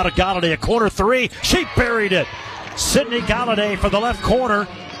pocket. Now to Galladay, a corner three. She buried it. Sydney Galladay for the left corner.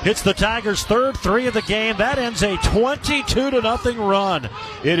 Hits the Tigers' third three of the game. That ends a 22-0 run.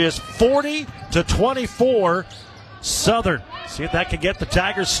 It is 40-24 Southern. See if that can get the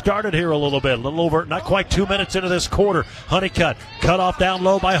Tigers started here a little bit. A little over, not quite 2 minutes into this quarter. Honeycutt cut off down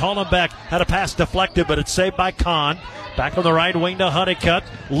low by Hollenbeck. Had a pass deflected, but it's saved by Kahn. Back on the right wing to Honeycutt.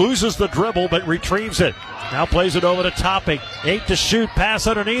 Loses the dribble, but retrieves it. Now plays it over to Topping. 8 to shoot. Pass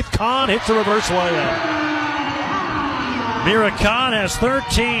underneath. Kahn hits a reverse layup. Mira Kahn has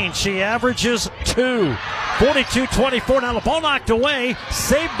 13. She averages 2. 42-24. Now the ball knocked away.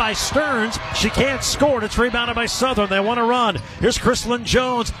 Saved by Stearns. She can't score. It's rebounded by Southern. They want to run. Here's Chrislyn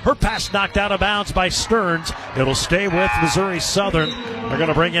Jones. Her pass knocked out of bounds by Stearns. It'll stay with Missouri Southern. They're going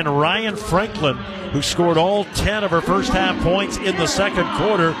to bring in Ryan Franklin, who scored all 10 of her first half points in the second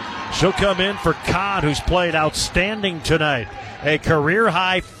quarter. She'll come in for Kahn, who's played outstanding tonight. A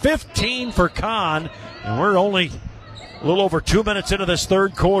career-high 15 for Kahn, and we're only a little over 2 minutes into this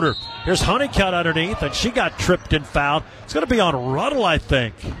third quarter. Here's Honeycutt underneath, and she got tripped and fouled. It's going to be on Ruddle, I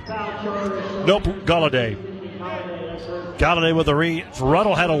think. Nope, Galladay. Galladay with the read.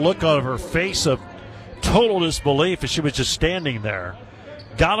 Ruddle had a look on her face of total disbelief as she was just standing there.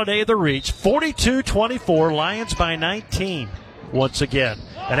 Galladay the reach. 42-24, Lions by 19 once again.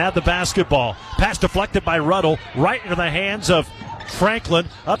 And had the basketball. Pass deflected by Ruddle right into the hands of Franklin.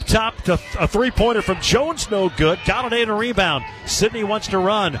 Up top to a three-pointer from Jones, no good. Galladay to rebound. Sydney wants to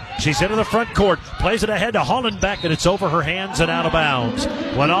run. She's into the front court. Plays it ahead to Hollenbeck, and it's over her hands and out of bounds.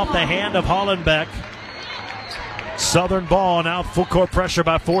 Went off the hand of Hollenbeck. Southern ball, now full court pressure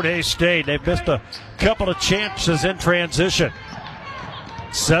by Fort Hays State. They've missed a couple of chances in transition.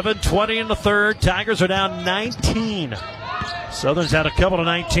 7:20 in the third. Tigers are down 19. Southern's had a couple of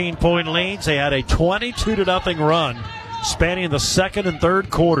 19-point leads. They had a 22-0 run spanning the second and third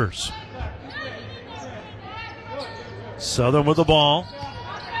quarters. Southern with the ball.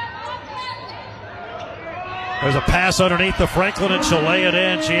 There's a pass underneath the Franklin, and she'll lay it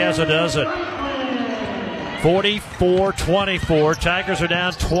in. She has a dozen. 44-24. Tigers are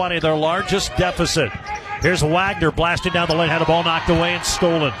down 20, their largest deficit. Here's Wagner blasting down the lane. Had a ball knocked away and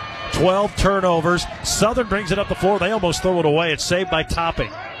stolen. 12 turnovers. Southern brings it up the floor. They almost throw it away. It's saved by Topping.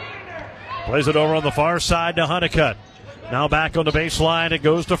 Plays it over on the far side to Honeycutt. Now back on the baseline. It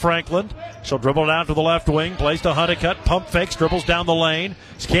goes to Franklin. She'll dribble it out to the left wing. Plays to Honeycutt. Pump fakes. Dribbles down the lane.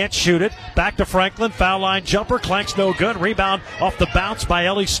 Can't shoot it. Back to Franklin. Foul line jumper. Clanks no good. Rebound off the bounce by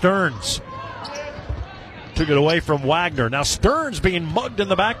Ellie Stearns. Took it away from Wagner. Now Stearns being mugged in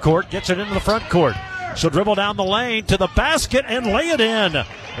the backcourt. Gets it into the front court. She'll dribble down the lane to the basket and lay it in.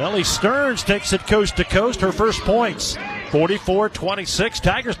 Ellie Stearns takes it coast to coast. Her first points. 44-26.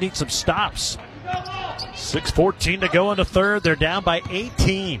 Tigers need some stops. 6:14 to go in the third. They're down by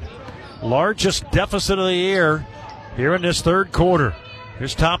 18. Largest deficit of the year here in this third quarter.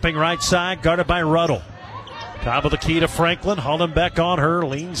 Here's Topping right side, guarded by Ruddle. Top of the key to Franklin. Hollenbeck on her.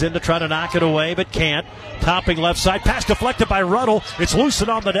 Leans in to try to knock it away, but can't. Topping left side. Pass deflected by Ruddle. It's loosened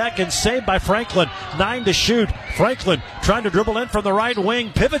on the deck and saved by Franklin. 9 to shoot. Franklin trying to dribble in from the right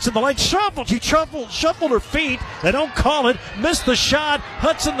wing. Pivots in the lane. Shuffled. She shuffled her feet. They don't call it. Missed the shot.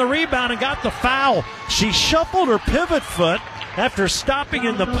 Hudson the rebound and got the foul. She shuffled her pivot foot after stopping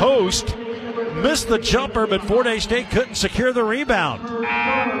in the post. Missed the jumper, but Fort Hays State couldn't secure the rebound.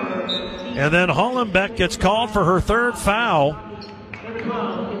 And then Hollenbeck gets called for her third foul.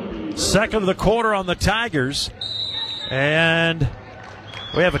 Second of the quarter on the Tigers. And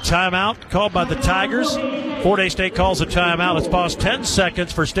we have a timeout called by the Tigers. Fort Hays State calls a timeout. Let's pause 10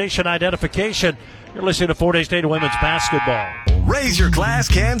 seconds for station identification. You're listening to Fort Hays State Women's Basketball. Raise your glass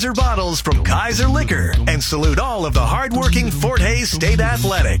cans or bottles from Kaiser Liquor and salute all of the hardworking Fort Hays State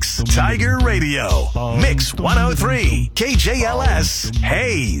Athletics. Tiger Radio. Mix 103. KJLS.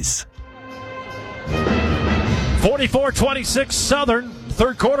 Hayes. 44-26 Southern.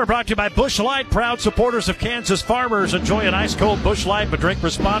 Third quarter brought to you by Busch Light. Proud supporters of Kansas farmers. Enjoy an ice cold Busch Light, but drink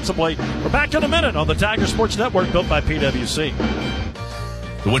responsibly. We're back in a minute on the Tiger Sports Network, built by PWC.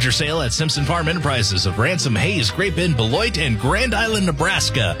 The winter sale at Simpson Farm Enterprises of Ransom, Hayes, Great Bend, Beloit, and Grand Island,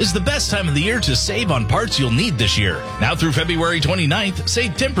 Nebraska is the best time of the year to save on parts you'll need this year. Now through February 29th,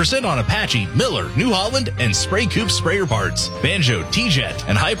 save 10% on Apache, Miller, New Holland, and Spray Coupe sprayer parts. Banjo, T-Jet,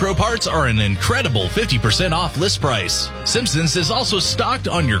 and High Pro parts are an incredible 50% off list price. Simpson's is also stocked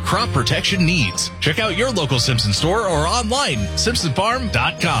on your crop protection needs. Check out your local Simpson store or online,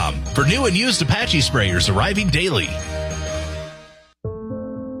 simpsonfarm.com, for new and used Apache sprayers arriving daily.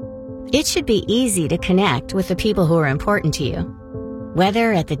 It should be easy to connect with the people who are important to you,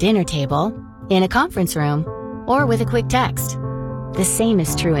 whether at the dinner table, in a conference room, or with a quick text. The same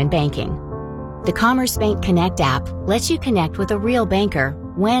is true in banking. The Commerce Bank Connect app lets you connect with a real banker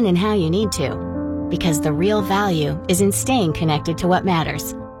when and how you need to, because the real value is in staying connected to what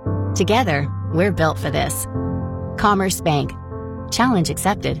matters. Together, we're built for this. Commerce Bank. Challenge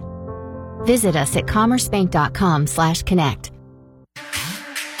accepted. Visit us at commercebank.com/connect.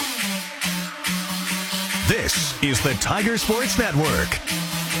 This is the Tiger Sports Network.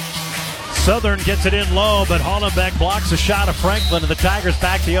 Southern gets it in low, but Hollenbeck blocks a shot of Franklin, and the Tigers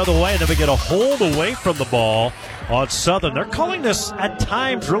back the other way. Then we get a hold away from the ball on Southern. They're calling this at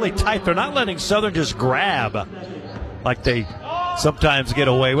times really tight. They're not letting Southern just grab like they sometimes get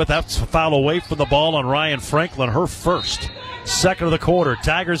away with. That's a foul away from the ball on Ryan Franklin, her first. Second of the quarter.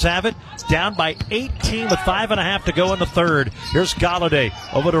 Tigers have it. It's down by 18 with 5.5 to go in the third. Here's Galladay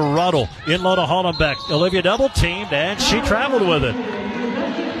over to Ruddle. In low to Hollenbeck. Olivia double teamed, and she traveled with it.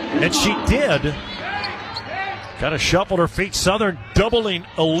 And she did. Kind of shuffled her feet. Southern doubling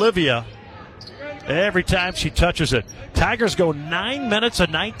Olivia every time she touches it. Tigers go 9 minutes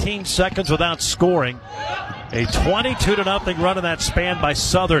and 19 seconds without scoring. A 22-0 run in that span by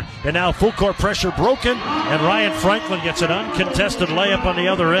Southern. And now full court pressure broken, and Ryan Franklin gets an uncontested layup on the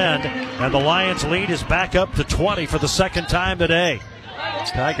other end. And the Lions lead is back up to 20 for the second time today.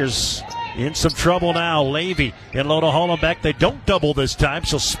 Tigers in some trouble now. Levy in low to Hollenbeck. They don't double this time.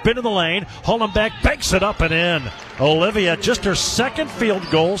 She'll spin in the lane. Hollenbeck banks it up and in. Olivia, just her second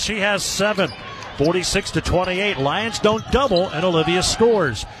field goal. She has 7. 46-28. Lions don't double, and Olivia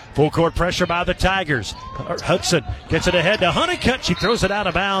scores. Full court pressure by the Tigers. Hudson gets it ahead to Honeycutt. She throws it out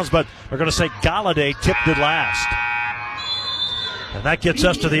of bounds, but we're going to say Galladay tipped it last. And that gets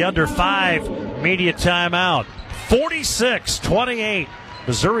us to the under 5 media timeout. 46-28.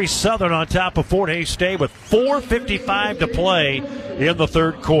 Missouri Southern on top of Fort Hays State with 4:55 to play in the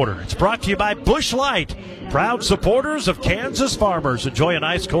third quarter. It's brought to you by Busch Light. Proud supporters of Kansas farmers. Enjoy an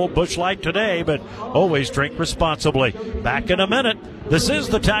ice cold Busch Light today, but always drink responsibly. Back in a minute. This is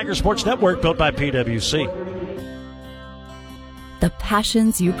the Tiger Sports Network, built by PWC. The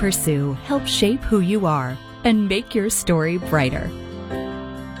passions you pursue help shape who you are and make your story brighter.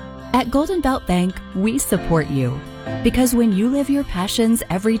 At Golden Belt Bank, we support you, because when you live your passions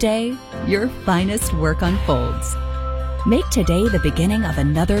every day, your finest work unfolds. Make today the beginning of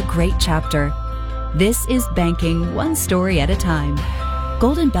another great chapter. This is banking one story at a time.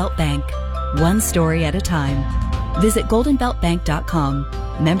 Golden Belt Bank, one story at a time. Visit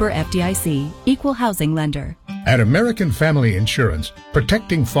goldenbeltbank.com. Member FDIC, Equal Housing Lender. At American Family Insurance,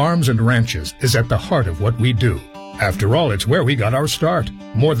 protecting farms and ranches is at the heart of what we do. After all, it's where we got our start,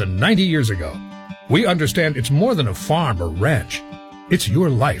 more than 90 years ago. We understand it's more than a farm or ranch. It's your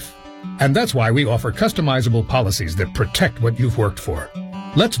life. And that's why we offer customizable policies that protect what you've worked for.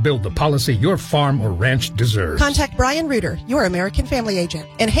 Let's build the policy your farm or ranch deserves. Contact Brian Reuter, your American Family agent,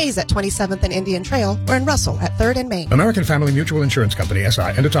 in Hayes at 27th and Indian Trail, or in Russell at 3rd and Main. American Family Mutual Insurance Company, SI,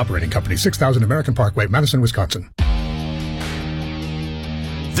 and its operating company, 6000 American Parkway, Madison, Wisconsin.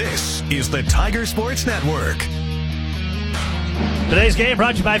 This is the Tiger Sports Network. Today's game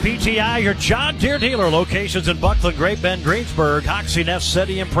brought to you by BTI, your John Deere dealer. Locations in Buckland, Great Bend, Greensburg, Hoxie, Neff,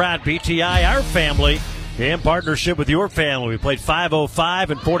 City, and Pratt. BTI, our family, in partnership with your family. We played 5:05,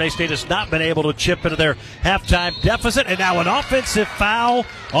 and Fort Hays State has not been able to chip into their halftime deficit. And now an offensive foul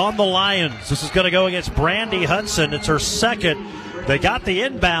on the Lions. This is going to go against Brandy Hudson. It's her second. They got the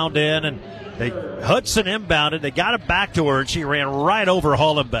inbound in, and Hudson inbounded. They got it back to her, and she ran right over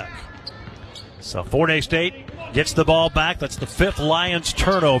Hollenbeck. So Fort Hays State gets the ball back. That's the fifth Lions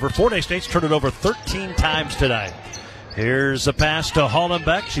turnover. Fort Hays State's turned it over 13 times tonight. Here's a pass to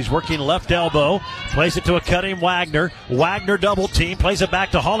Hollenbeck. She's working left elbow. Plays it to a cutting Wagner. Wagner double team. Plays it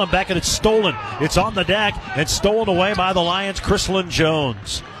back to Hollenbeck, and it's stolen. It's on the deck and stolen away by the Lions, Chrislyn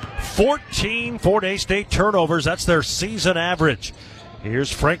Jones. 14 Fort Hays State turnovers. That's their season average.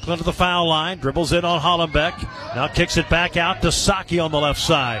 Here's Franklin to the foul line. Dribbles in on Hollenbeck. Now kicks it back out to Saki on the left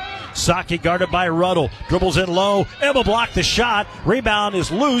side. Saki guarded by Ruddle. Dribbles in low. Emma blocked the shot. Rebound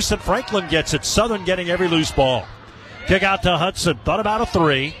is loose, and Franklin gets it. Southern getting every loose ball. Kick out to Hudson. Thought about a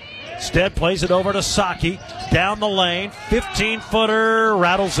three. Instead plays it over to Saki. Down the lane. 15-footer.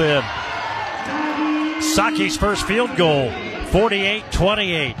 Rattles in. Saki's first field goal.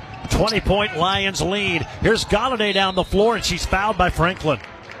 48-28. 20-point Lions lead. Here's Galladay down the floor, and she's fouled by Franklin.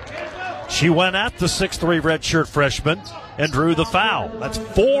 She went at the 6'3" redshirt freshman and drew the foul. That's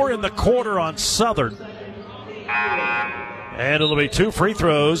 4 in the quarter on Southern. And it'll be 2 free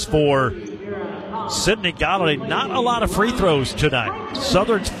throws for Sydney Galladay. Not a lot of free throws tonight.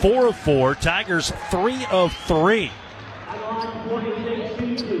 Southern's 4 of 4. Tigers 3 of 3.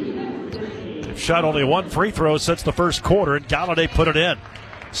 They've shot only 1 free throw since the first quarter, and Galladay put it in.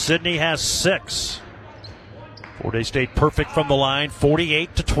 Sydney has 6. Fort Hays State perfect from the line,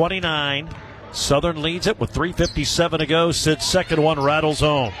 48-29. Southern leads it with 3:57 to go. Sid's second one rattles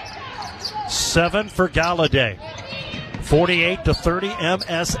home. 7 for Galladay. 48-30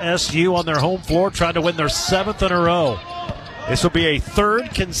 MSSU on their home floor, trying to win their 7th in a row. This will be a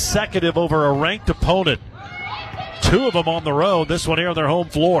 3rd consecutive over a ranked opponent. 2 of them on the road. This one here on their home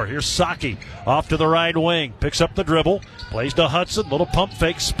floor. Here's Saki off to the right wing. Picks up the dribble. Plays to Hudson. Little pump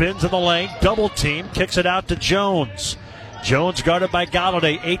fake. Spins in the lane. Double team. Kicks it out to Jones. Jones guarded by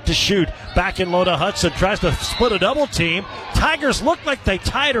Galladay. 8 to shoot. Back in low to Hudson. Tries to split a double team. Tigers look like they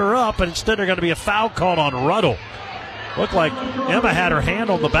tied her up, and instead they're going to be a foul called on Ruddle. Looked like Emma had her hand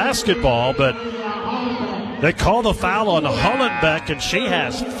on the basketball, but they call the foul on Hollenbeck, and she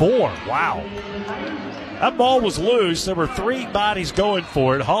has 4. Wow. That ball was loose. There were 3 bodies going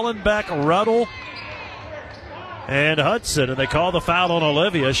for it. Hollenbeck, Ruddle, and Hudson. And they call the foul on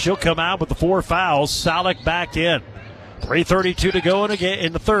Olivia. She'll come out with the 4 fouls. Salick back in. 3:32 to go in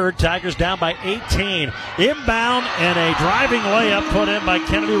the third. Tigers down by 18. Inbound and a driving layup put in by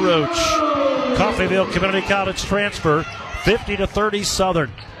Kennedy Roach. Coffeyville Community College transfer. 50-30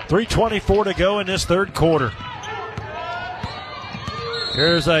 Southern. 3:24 to go in this third quarter.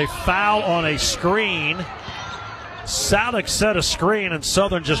 Here's a foul on a screen. Salick set a screen, and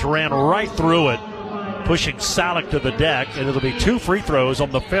Southern just ran right through it, pushing Salick to the deck, and it'll be 2 free throws on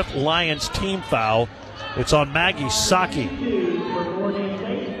the 5th Lions team foul. It's on Maggie Saki.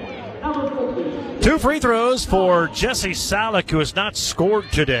 2 free throws for Jesse Salick, who has not scored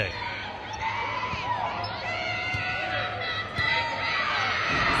today.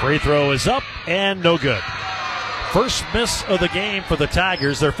 Free throw is up and no good. First miss of the game for the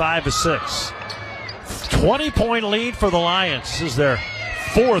Tigers. They're 5 of 6. 20-point lead for the Lions. This is their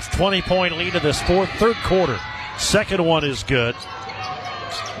 4th 20-point lead of this third quarter. Second one is good.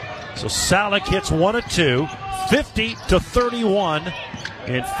 So Salick hits 1 of 2. 50-31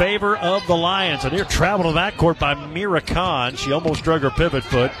 in favor of the Lions. And here travel to that court by Mira Khan. She almost drug her pivot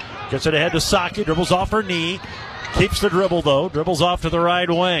foot. Gets it ahead to Saki. Dribbles off her knee. Keeps the dribble, though. Dribbles off to the right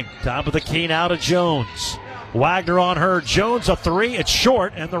wing. Top of the key now to Jones. Wagner on her. Jones a 3. It's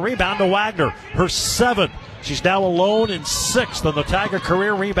short, and the rebound to Wagner. Her 7th. She's now alone in 6th on the Tiger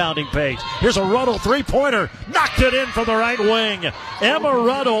career rebounding page. Here's a Ruddle three-pointer. Knocked it in from the right wing. Emma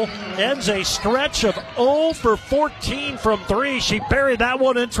Ruddle ends a stretch of 0 for 14 from 3. She buried that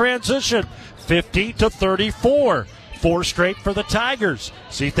one in transition. 50-34. 4 straight for the Tigers.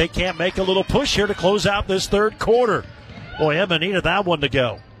 See if they can't make a little push here to close out this third quarter. Boy, Emma needed that one to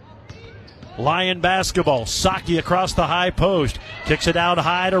go. Lion basketball. Saki across the high post. Kicks it out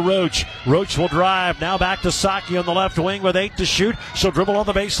high to Roach. Roach will drive. Now back to Saki on the left wing with 8 to shoot. She'll dribble on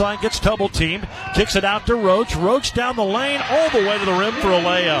the baseline. Gets double teamed. Kicks it out to Roach. Roach down the lane all the way to the rim for a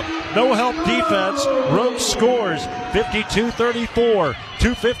layup. No help defense. Roach scores. 52-34.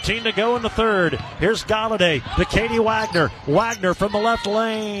 2:15 to go in the third. Here's Galladay to Katie Wagner. Wagner from the left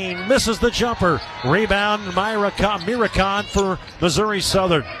lane. Misses the jumper. Rebound Mirakon for Missouri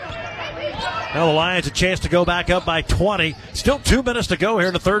Southern. Now the Lions a chance to go back up by 20. Still 2 minutes to go here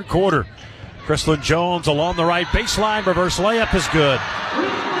in the third quarter. Chrislyn Jones along the right baseline. Reverse layup is good.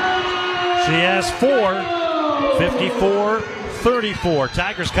 She has 4. 54-34.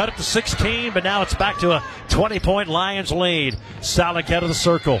 Tigers cut it to 16, but now it's back to a 20-point Lions lead. Salik head of the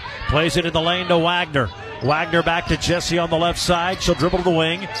circle. Plays it in the lane to Wagner. Wagner back to Jesse on the left side. She'll dribble to the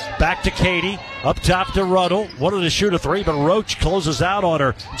wing. Back to Katie. Up top to Ruddle. Wanted to shoot a 3, but Roach closes out on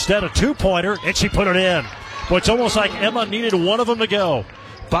her. Instead a 2-pointer, and she put it in. But it's almost like Emma needed one of them to go.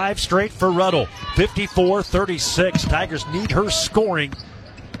 5 straight for Ruddle. 54-36. Tigers need her scoring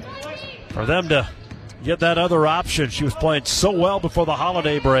for them to get that other option. She was playing so well before the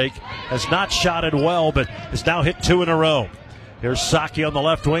holiday break. Has not shot it well, but has now hit 2 in a row. Here's Saki on the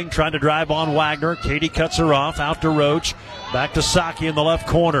left wing trying to drive on Wagner. Katie cuts her off. Out to Roach. Back to Saki in the left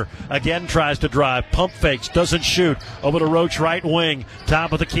corner. Again tries to drive. Pump fakes. Doesn't shoot. Over to Roach right wing.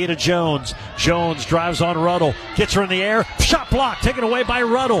 Top of the key to Jones. Jones drives on Ruddle. Gets her in the air. Shot block taken away by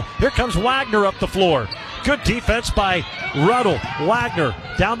Ruddle. Here comes Wagner up the floor. Good defense by Ruddle. Wagner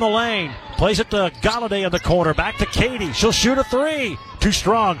down the lane. Plays it to Galladay in the corner. Back to Katie. She'll shoot a 3. Too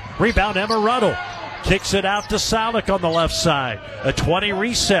strong. Rebound Emma Ruddle. Kicks it out to Salik on the left side. A 20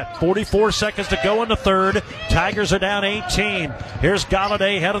 reset. 44 seconds to go in the third. Tigers are down 18. Here's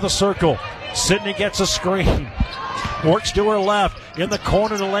Galladay head of the circle. Sydney gets a screen. Works to her left. In the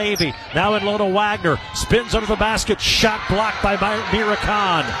corner to Levy. Now in low to Wagner. Spins under the basket. Shot blocked by Mira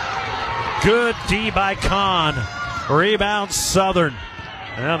Khan. Good D by Khan. Rebound Southern.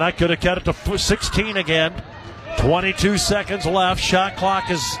 Well, that could have cut it to 16 again. 22 seconds left. Shot clock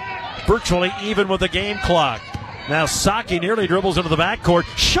is virtually even with the game clock. Now Saki nearly dribbles into the backcourt,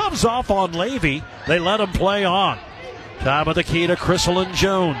 shoves off on Levy. They let him play on. Top of the key to Chrislyn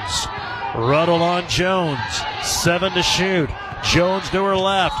Jones. Ruddle on Jones. 7 to shoot. Jones to her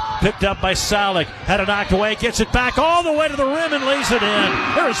left. Picked up by Salik. Had it knocked away. Gets it back all the way to the rim and lays it in.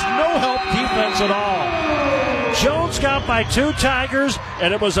 There is no help defense at all. Jones got by 2 Tigers,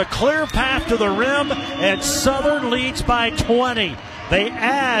 and it was a clear path to the rim, and Southern leads by 20. They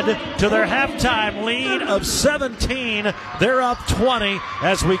add to their halftime lead of 17. They're up 20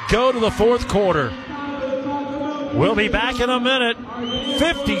 as we go to the fourth quarter. We'll be back in a minute.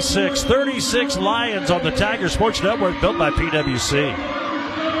 56-36 Lions on the Tiger Sports Network, built by PwC.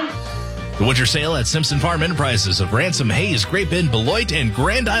 The winter sale at Simpson Farm Enterprises of Ransom, Hayes, Great Bend, Beloit, and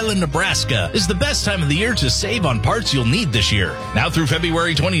Grand Island, Nebraska is the best time of the year to save on parts you'll need this year. Now through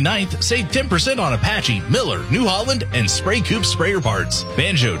February 29th, save 10% on Apache, Miller, New Holland, and Spray Coupe sprayer parts.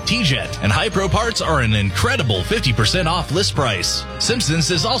 Banjo, T-Jet, and High Pro parts are an incredible 50% off list price. Simpson's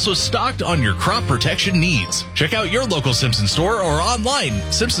is also stocked on your crop protection needs. Check out your local Simpson store or online,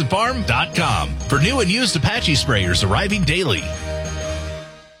 simpsonfarm.com, for new and used Apache sprayers arriving daily.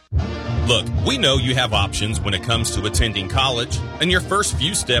 Look, we know you have options when it comes to attending college, and your first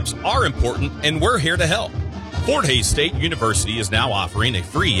few steps are important, and we're here to help. Fort Hays State University is now offering a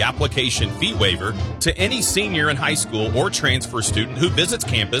free application fee waiver to any senior in high school or transfer student who visits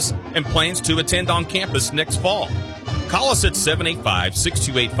campus and plans to attend on campus next fall. Call us at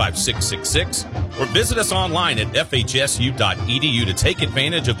 785-628-5666 or visit us online at FHSU.edu to take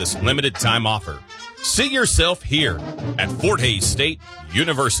advantage of this limited time offer. See yourself here at Fort Hays State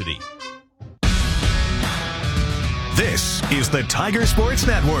University. This is the Tiger Sports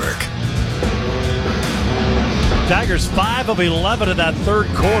Network. Tigers 5 of 11 in that third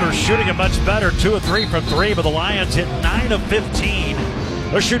quarter, shooting it much better, 2 of 3 from 3, but the Lions hit 9 of 15.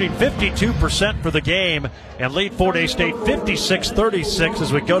 They're shooting 52% for the game and lead Fort Hays State 56-36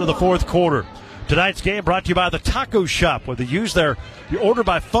 as we go to the fourth quarter. Tonight's game brought to you by the Taco Shop, where you order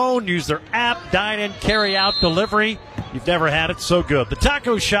by phone, use their app, dine in, carry out, delivery. You've never had it so good. The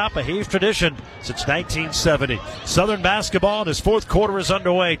Taco Shop, a Hayes tradition since 1970. Southern basketball in its fourth quarter is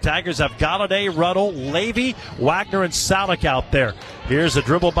underway. Tigers have Galladay, Ruddle, Levy, Wagner, and Salick out there. Here's a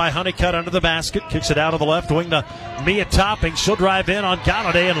dribble by Honeycutt under the basket. Kicks it out on the left wing to Mia Topping. She'll drive in on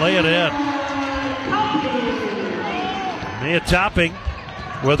Galladay and lay it in. Mia Topping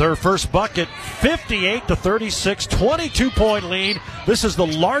with her first bucket, 58-36, 22-point lead. This is the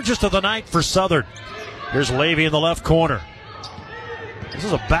largest of the night for Southern. Here's Levy in the left corner. This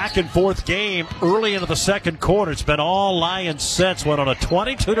is a back-and-forth game early into the second quarter. It's been all Lions sets. Went on a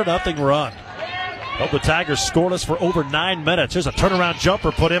 22-0 run. Held the Tigers scoreless for over 9 minutes. Here's a turnaround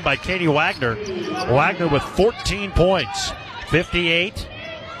jumper put in by Katie Wagner. Wagner with 14 points.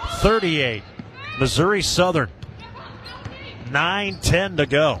 58-38. Missouri Southern. 9:10 to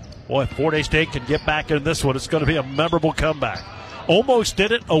go. Boy, if Fort Hays State can get back in this one, it's going to be a memorable comeback. Almost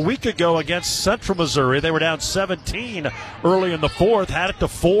did it a week ago against Central Missouri. They were down 17 early in the fourth, had it to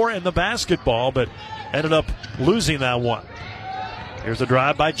 4 in the basketball, but ended up losing that one. Here's a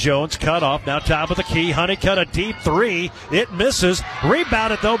drive by Jones, cut off, now top of the key. Honeycutt, a deep three. It misses.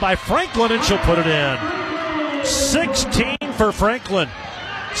 Rebounded, though, by Franklin, and she'll put it in. 16 for Franklin.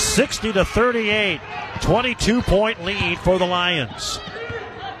 60-38. 22-point lead for the Lions.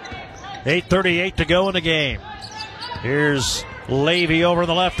 8:38 to go in the game. Here's Levy over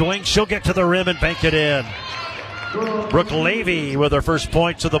the left wing. She'll get to the rim and bank it in. Brooke Levy with her first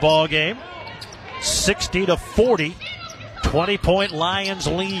points of the ball game. 60-40. 20-point Lions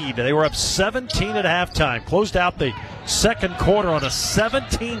lead. They were up 17 at halftime. Closed out the second quarter on a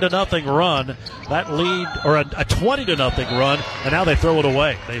 17-0 run. That lead, or a 20-0 run, and now they throw it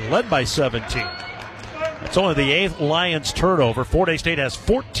away. They led by 17. It's only the 8th Lions turnover. Fort Hays State has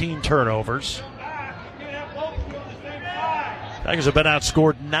 14 turnovers. Tigers have been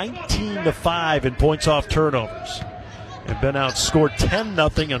outscored 19-5 in points off turnovers. And been outscored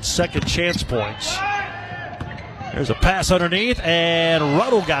 10-0 on second chance points. There's a pass underneath, and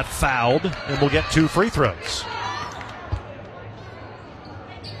Ruddle got fouled, and will get 2 free throws.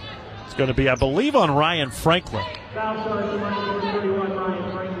 It's going to be, I believe, on Ryan Franklin.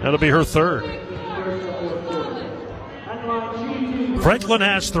 That'll be her third. Franklin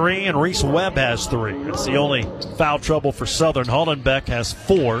has 3, and Reese Webb has 3. It's the only foul trouble for Southern. Hollenbeck has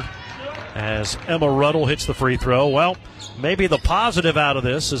 4 as Emma Ruddle hits the free throw. Well, maybe the positive out of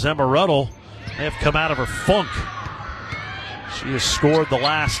this is Emma Ruddle may have come out of her funk. She has scored the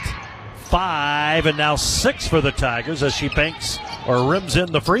last 5 and now 6 for the Tigers as she banks or rims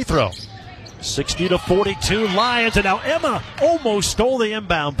in the free throw. 60-42 Lions, and now Emma almost stole the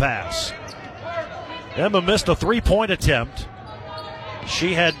inbound pass. Emma missed a 3-point attempt.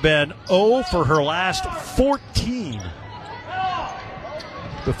 She had been 0 for her last 14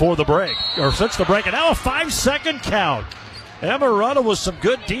 before the break, or since the break, and now a 5-second count. Emma Ruddle with some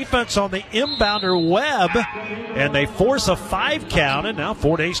good defense on the inbounder Webb, and they force a 5 count, and now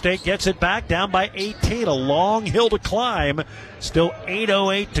Fort Hays State gets it back down by 18. A long hill to climb. Still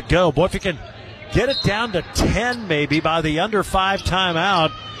 8:08 to go. Boy, if you can get it down to 10 maybe by the under 5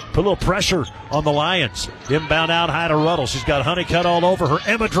 timeout, put a little pressure on the Lions. Inbound out high to Ruddle. She's got Honeycutt all over her.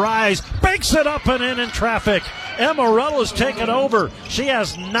 Emma drives, banks it up and in traffic. Emma Ruddle has taken over. She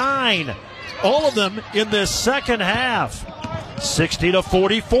has 9, all of them in this second half.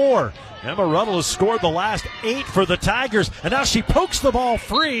 60-44. Emma Ruddle has scored the last 8 for the Tigers, and now she pokes the ball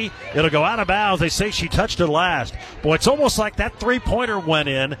free. It'll go out of bounds. They say she touched it last. Boy, it's almost like that 3-pointer went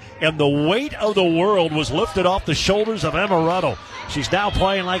in, and the weight of the world was lifted off the shoulders of Emma Ruddle. She's now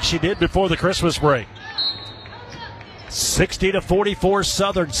playing like she did before the Christmas break. 60-44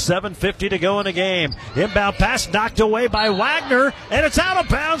 Southern, 7:50 to go in the game. Inbound pass knocked away by Wagner, and it's out of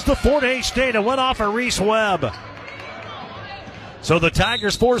bounds to Fort Hays State. It went off of Reese Webb. So the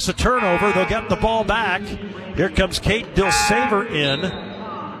Tigers force a turnover. They'll get the ball back. Here comes Kate Dilsaver in.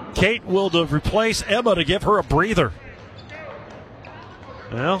 Kate will replace Emma to give her a breather.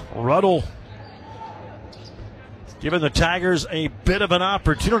 Well, Ruddle giving the Tigers a bit of an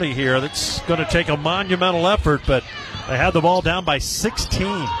opportunity here. That's going to take a monumental effort, but they had the ball down by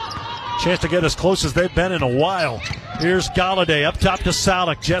 16. Chance to get as close as they've been in a while. Here's Galladay up top to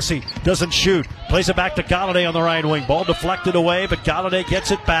Salick. Jessie doesn't shoot. Plays it back to Galladay on the right wing. Ball deflected away, but Galladay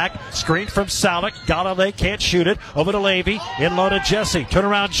gets it back. Screen from Salick. Galladay can't shoot it. Over to Levy. In low to Jessie.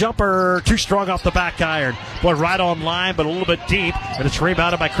 Turnaround jumper. Too strong off the back iron. Boy, right on line, but a little bit deep. And it's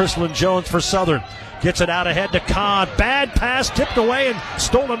rebounded by Crystalyn Jones for Southern. Gets it out ahead to Kahn. Bad pass tipped away and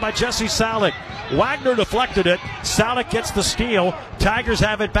stolen by Jessie Salick. Wagner deflected it. Salick gets the steal. Tigers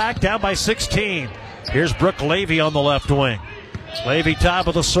have it back down by 16. Here's Brooke Levy on the left wing. Levy top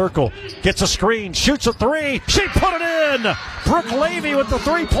of the circle. Gets a screen. Shoots a three. She put it in. Brooke Levy with the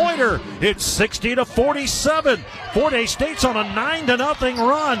three-pointer. It's 60-47. Fort Hays State's on a 9-0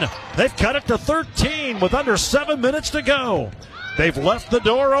 run. They've cut it to 13 with under 7 minutes to go. They've left the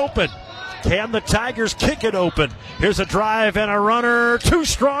door open. Can the Tigers kick it open? Here's a drive and a runner. Too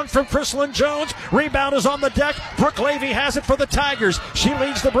strong from Chrislyn Jones. Rebound is on the deck. Brooke Levy has it for the Tigers. She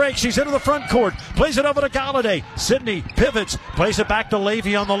leads the break. She's into the front court. Plays it over to Galladay. Sydney pivots. Plays it back to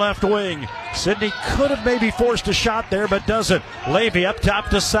Levy on the left wing. Sydney could have maybe forced a shot there, but doesn't. Levy up top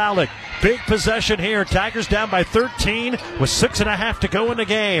to Salick. Big possession here. Tigers down by 13 with 6.5 to go in the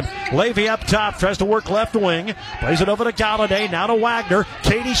game. Levy up top. Tries to work left wing. Plays it over to Galladay. Now to Wagner.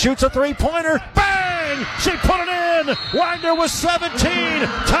 Katie shoots a three-pointer. Bang! She put it in. Wagner with 17.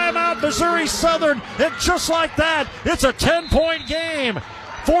 Timeout Missouri Southern. And just like that, it's a 10-point game.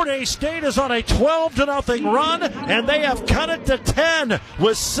 Fort Hays State is on a 12-0 run, and they have cut it to 10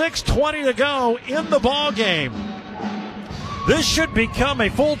 with 6:20 to go in the ball game. This should become a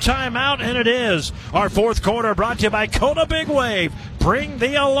full timeout, and it is. Our fourth quarter brought to you by Kona Big Wave. Bring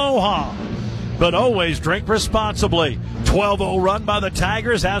the aloha, but always drink responsibly. 12-0 run by the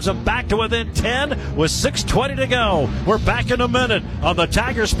Tigers has them back to within 10 with 6:20 to go. We're back in a minute on the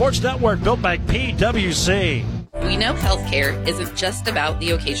Tiger Sports Network, built by PWC. We know healthcare isn't just about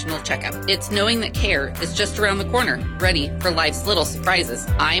the occasional checkup. It's knowing that care is just around the corner, ready for life's little surprises.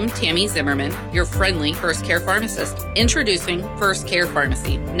 I'm Tammy Zimmerman, your friendly First Care pharmacist. Introducing First Care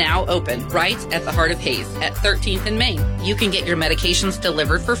Pharmacy, now open right at the heart of Hays at 13th and Main. You can get your medications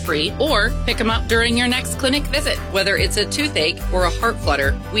delivered for free or pick them up during your next clinic visit. Whether it's a toothache or a heart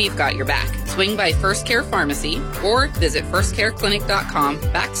flutter, we've got your back. Swing by First Care Pharmacy or visit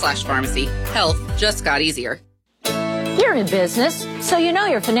firstcareclinic.com/pharmacy. Health just got easier. You're in business, so you know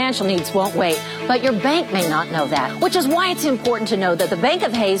your financial needs won't wait, but your bank may not know that, which is why it's important to know that the Bank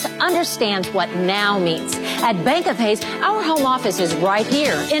of Hays understands what now means. At Bank of Hays, our home office is right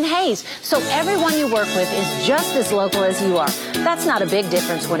here in Hays, so everyone you work with is just as local as you are. That's not a big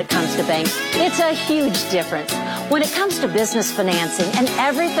difference when it comes to banks. It's a huge difference. When it comes to business financing and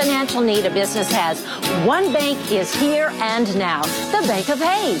every financial need a business has, one bank is here and now, the Bank of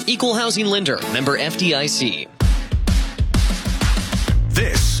Hays. Equal housing lender, member FDIC.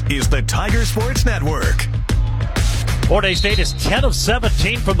 This is the Tiger Sports Network. Fort Hays State is 10 of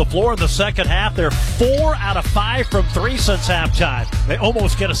 17 from the floor in the second half. They're 4 out of 5 from 3 since halftime. They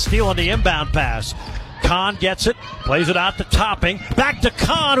almost get a steal on the inbound pass. Kahn gets it, plays it out to Topping. Back to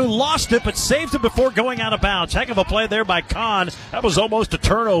Kahn, who lost it but saved it before going out of bounds. Heck of a play there by Kahn. That was almost a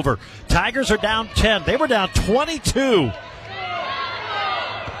turnover. Tigers are down 10. They were down 22.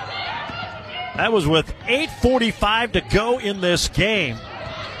 That was with 8:45 to go in this game.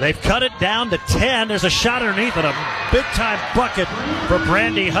 They've cut it down to 10. There's a shot underneath and a big-time bucket for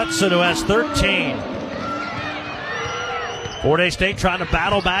Brandy Hudson, who has 13. Fort Hays State trying to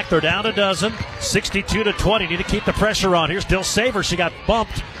battle back. They're down a dozen. 62-20. Need to keep the pressure on. Here's Dill Saver. She got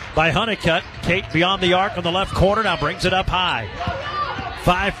bumped by Honeycutt. Kate beyond the arc on the left corner. Now brings it up high.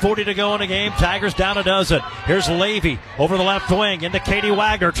 5:40 to go in the game. Tigers down a dozen. Here's Levy over the left wing into Katie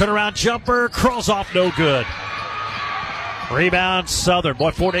Wagner. Turnaround jumper. Crawls off, no good. Rebound Southern.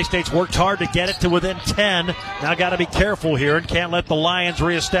 Boy, Fort Hays State's worked hard to get it to within 10. Now got to be careful here and can't let the Lions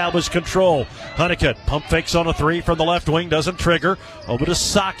reestablish control. Honeycutt pump fakes on a three from the left wing. Doesn't trigger. Over to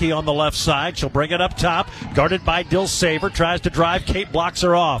Saki on the left side. She'll bring it up top. Guarded by Dill Saver. Tries to drive. Kate blocks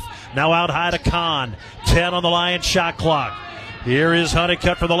her off. Now out high to Kahn. 10 on the Lions shot clock. Here is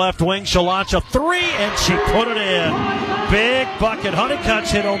Honeycutt from the left wing. She'll launch a three, and she put it in. Big bucket.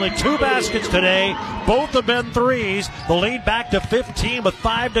 Honeycutt's hit only 2 baskets today. Both have been threes. The lead back to 15 with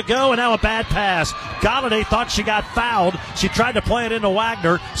 5 to go, and now a bad pass. Galladay thought she got fouled. She tried to play it into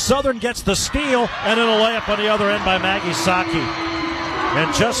Wagner. Southern gets the steal, and then a layup on the other end by Maggie Saki.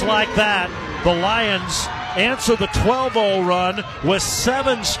 And just like that, the Lions answer the 12-0 run with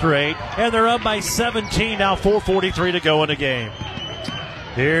 7 straight, and they're up by 17 now. 4:43 to go in the game.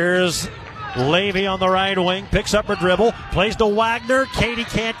 Here's Levy on the right wing, picks up her dribble, plays to Wagner. Katie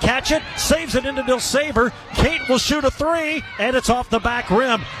can't catch it, saves it into Dill Saver. Kate will shoot a three, and it's off the back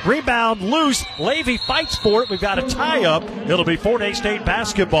rim. Rebound loose. Levy fights for it. We've got a tie-up. It'll be Fort Hays State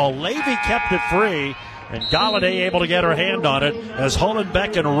basketball. Levy kept it free, and Galladay able to get her hand on it as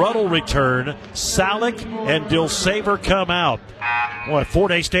Hollenbeck and Ruddle return. Salick and Dill Saver come out. Boy,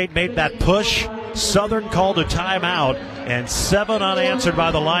 Fort Hays State made that push. Southern called a timeout, and 7 unanswered by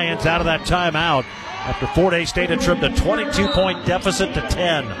the Lions out of that timeout after Fort Hays State had trimmed a 22-point deficit to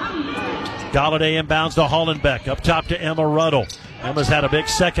 10. Galladay inbounds to Hollenbeck. Up top to Emma Ruddle. Emma's had a big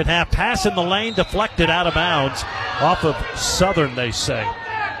second half. Pass in the lane, deflected out of bounds. Off of Southern, they say.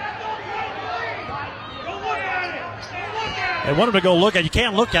 They want him to go look at it. You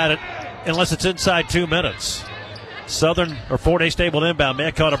can't look at it unless it's inside 2 minutes. Southern or Fort Hays State will inbound. May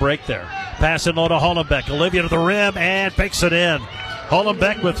have caught a break there. Pass in low to Hollenbeck. Olivia to the rim and fakes it in.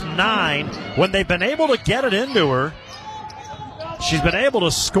 Hollenbeck with 9. When they've been able to get it into her, she's been able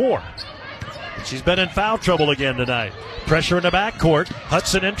to score. She's been in foul trouble again tonight. Pressure in the backcourt.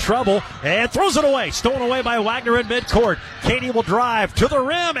 Hudson in trouble and throws it away. Stolen away by Wagner in midcourt. Katie will drive to the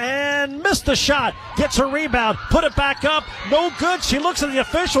rim and miss the shot. Gets her rebound. Put it back up. No good. She looks at the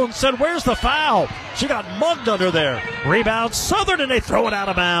official and said, "Where's the foul?" She got mugged under there. Rebound Southern, and they throw it out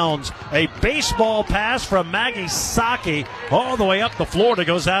of bounds. A baseball pass from Maggie Saki all the way up the floor, and it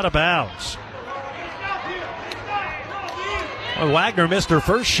goes out of bounds. Well, Wagner missed her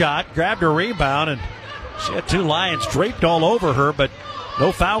first shot, grabbed her rebound, and she had 2 Lions draped all over her, but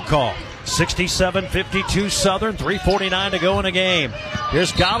no foul call. 67-52 Southern, 3:49 to go in the game.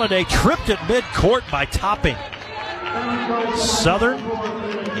 Here's Galladay, tripped at midcourt by Topping. Southern,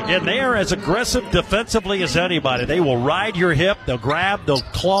 again, they are as aggressive defensively as anybody. They will ride your hip, they'll grab, they'll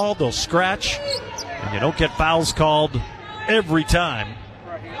claw, they'll scratch, and you don't get fouls called every time.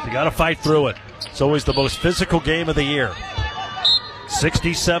 You got to fight through it. It's always the most physical game of the year.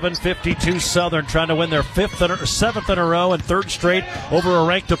 67-52 Southern, trying to win their 7th in a row and 3rd straight over a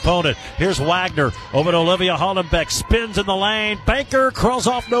ranked opponent. Here's Wagner over to Olivia Hollenbeck. Spins in the lane. Banker crawls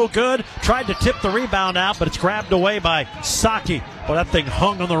off, no good. Tried to tip the rebound out, but it's grabbed away by Saki. Well, that thing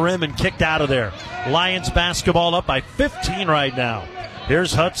hung on the rim and kicked out of there. Lions basketball up by 15 right now.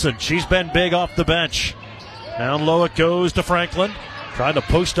 Here's Hudson. She's been big off the bench. Down low it goes to Franklin. Trying to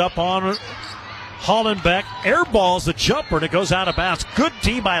post up on Hollenbeck airballs the jumper, and it goes out of bounds. Good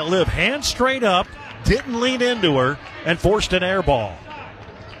D by Liv. Hand straight up, didn't lean into her, and forced an air ball.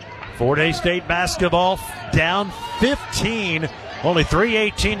 Fort Hays State basketball down 15. Only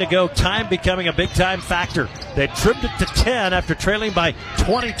 3:18 to go. Time becoming a big-time factor. They trimmed it to 10 after trailing by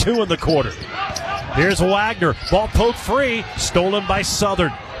 22 in the quarter. Here's Wagner. Ball poked free. Stolen by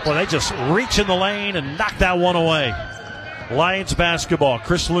Southern. Well, they just reach in the lane and knock that one away. Lions basketball.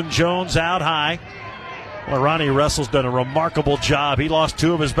 Chrislyn Jones out high. Well, Ronnie Russell's done a remarkable job. He lost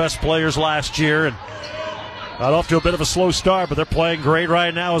 2 of his best players last year and got off to a bit of a slow start, but they're playing great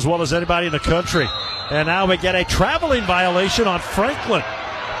right now as well as anybody in the country. And now we get a traveling violation on Franklin.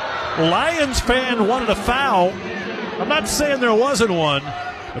 Lions fan wanted a foul. I'm not saying there wasn't one,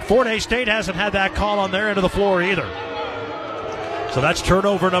 but Fort Hays State hasn't had that call on their end of the floor either. So that's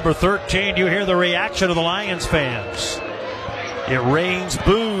turnover number 13. You hear the reaction of the Lions fans. It rains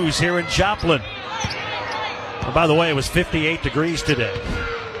boos here in Joplin. And by the way, it was 58 degrees today.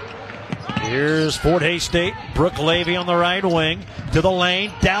 Here's Fort Hays State. Brooke Levy on the right wing. To the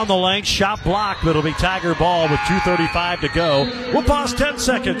lane. Down the lane. Shot blocked, but it'll be Tiger ball with 2:35 to go. We'll pause 10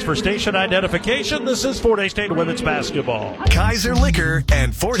 seconds for station identification. This is Fort Hays State women's basketball. Kaiser Liquor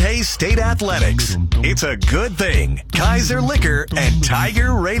and Fort Hays State Athletics. It's a good thing. Kaiser Liquor and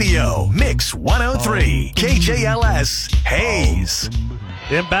Tiger Radio. Mix 103. KJLS Hays.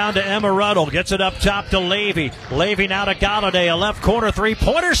 Inbound to Emma Ruddle. Gets it up top to Levy. Levy now to Galladay. A left corner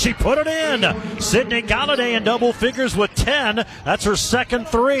three-pointer. She put it in. Sydney Galladay in double figures with 10. That's her second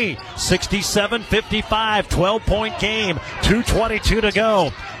 3. 67-55. 12-point game. 2:22 to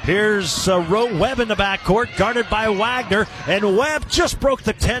go. Here's Webb in the backcourt, guarded by Wagner. And Webb just broke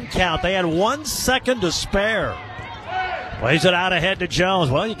the 10 count. They had 1 second to spare. Plays it out ahead to Jones.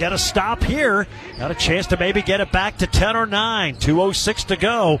 Well, you got to stop here. Got a chance to maybe get it back to 10 or 9. 2:06 to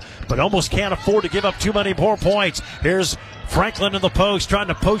go, but almost can't afford to give up too many more points. Here's Franklin in the post, trying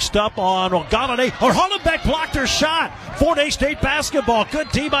to post up on Galladay. Or Hollenbeck blocked her shot. Fort Hays State basketball.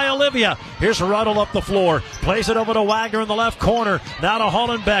 Good D by Olivia. Here's Ruddle up the floor. Plays it over to Wagner in the left corner. Now to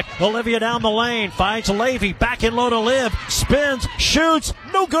Hollenbeck. Olivia down the lane. Finds Levy. Back in low to Liv. Spins. Shoots.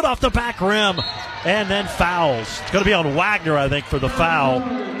 No good off the back rim. And then fouls. It's going to be on Wagner, I think, for the foul.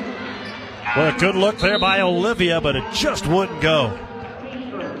 Well, a good look there by Olivia, but it just wouldn't go.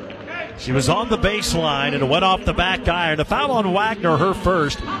 She was on the baseline, and it went off the back iron. The foul on Wagner, her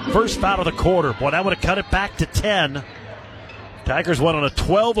first foul of the quarter. Boy, that would have cut it back to 10. Tigers went on a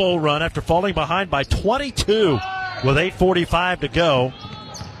 12-0 run after falling behind by 22 with 8:45 to go.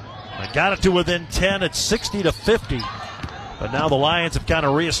 They got it to within 10 at 60-50. But now the Lions have kind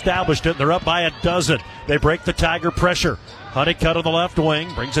of reestablished it, and they're up by a dozen. They break the Tiger pressure. Honeycutt on the left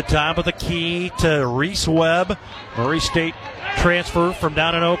wing brings it down with a key to Reese Webb. Murray State transfer from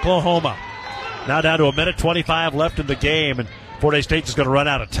down in Oklahoma. Now down to 1:25 left in the game, and Fort Hays State is going to run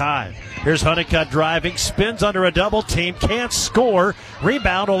out of time. Here's Honeycutt driving, spins under a double team, can't score.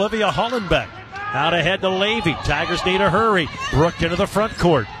 Rebound, Olivia Hollenbeck. Out ahead to Levy. Tigers need a hurry. Brook into the front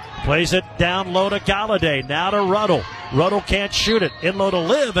court. Plays it down low to Galladay. Now to Ruddle. Ruddle can't shoot it. In low to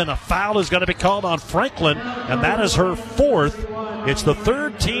Liv, and a foul is going to be called on Franklin, and that is her fourth. It's the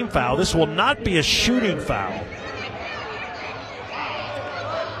third team foul. This will not be a shooting foul.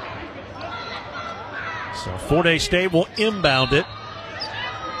 So Fort Hays State will inbound it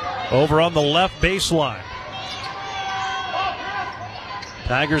over on the left baseline.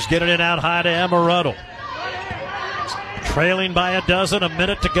 Tigers get it in out high to Emma Ruddle. Trailing by a dozen, a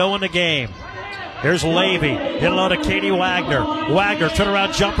minute to go in the game. Here's Levy, in low to Katie Wagner. Wagner,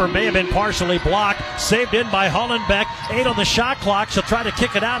 turnaround jumper, may have been partially blocked. Saved in by Hollenbeck. 8 on the shot clock. She'll try to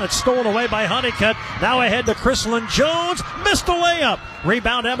kick it out. It's stolen away by Honeycutt. Now ahead to Chrislyn Jones. Missed the layup.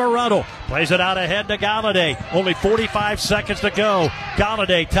 Rebound Emma Ruddle. Plays it out ahead to Galladay. Only 45 seconds to go.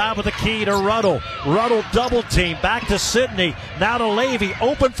 Galladay, top of the key to Ruddle. Ruddle double team. Back to Sydney. Now to Levy.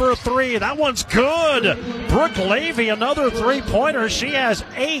 Open for a three. That one's good. Brooke Levy, another three-pointer. She has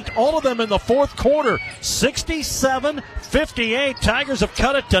 8. All of them in the fourth quarter. 67-58. Tigers have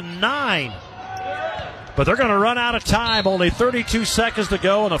cut it to 9. But they're going to run out of time. Only 32 seconds to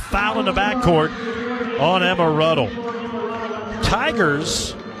go, and a foul in the backcourt on Emma Ruddle.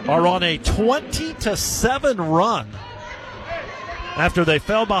 Tigers are on a 20-7 run after they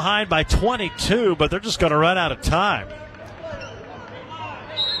fell behind by 22, but they're just going to run out of time.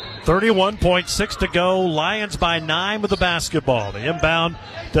 31.6 to go. Lions by 9 with the basketball. The inbound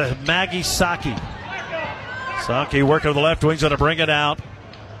to Maggie Saki. Saki working on the left wing's going to bring it out.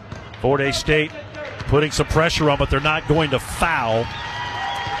 Fort Hays State putting some pressure on, but they're not going to foul.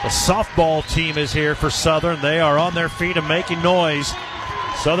 The softball team is here for Southern. They are on their feet and making noise.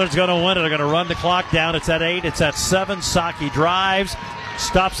 Southern's going to win it. They're going to run the clock down. It's at 8. It's at 7. Saki drives.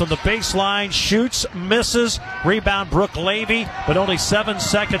 Stops on the baseline. Shoots. Misses. Rebound Brooke Levy. But only 7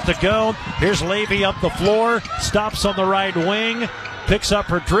 seconds to go. Here's Levy up the floor. Stops on the right wing. Picks up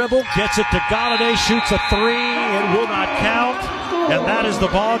her dribble. Gets it to Galladay. Shoots a three. It will not count. And that is the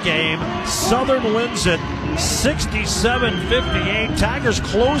ball game. Southern wins it 67-58. Tigers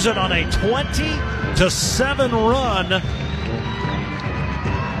close it on a 20-7 run.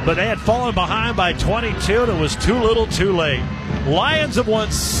 But they had fallen behind by 22, and it was too little too late. Lions have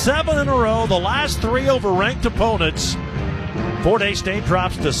won 7 in a row, the last 3 over ranked opponents. Fort Hays State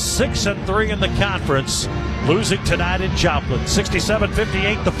drops to 6-3 in the conference, losing tonight in Joplin.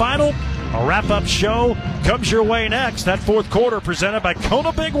 67-58 the final. A wrap-up show comes your way next. That fourth quarter presented by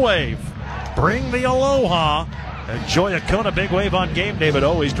Kona Big Wave. Bring the aloha. Enjoy a Kona Big Wave on game day, but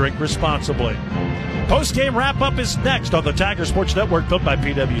always drink responsibly. Post-game wrap-up is next on the Tiger Sports Network, built by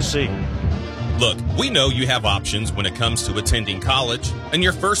PwC. Look, we know you have options when it comes to attending college, and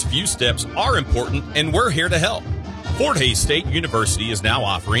your first few steps are important, and we're here to help. Fort Hays State University is now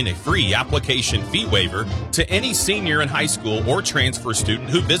offering a free application fee waiver to any senior in high school or transfer student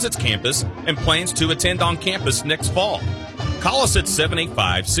who visits campus and plans to attend on campus next fall. Call us at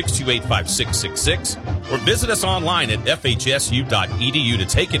 785-628-5666 or visit us online at FHSU.edu to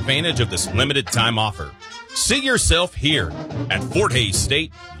take advantage of this limited time offer. See yourself here at Fort Hays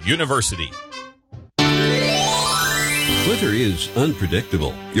State University. Winter is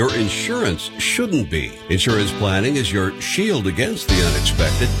unpredictable. Your insurance shouldn't be. Insurance planning is your shield against the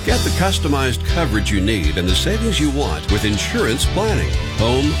unexpected. Get the customized coverage you need and the savings you want with insurance planning.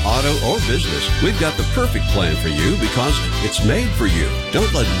 Home, auto, or business, we've got the perfect plan for you because it's made for you.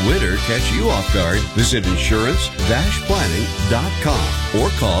 Don't let winter catch you off guard. Visit insurance-planning.com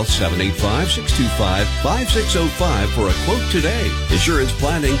or call 785-625-5605 for a quote today. Insurance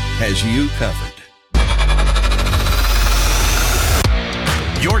planning has you covered.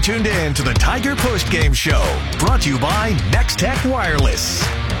 You're tuned in to the Tiger Postgame Show, brought to you by Next Tech Wireless.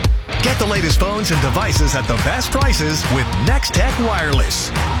 Get the latest phones and devices at the best prices with Next Tech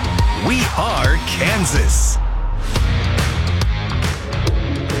Wireless. We are Kansas.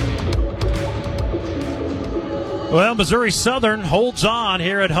 Well, Missouri Southern holds on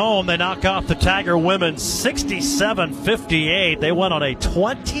here at home. They knock off the Tiger women 67-58. They went on a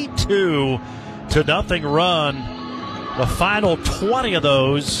 22-0 run. The final 20 of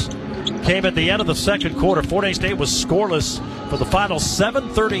those came at the end of the second quarter. Fort Hays State was scoreless for the final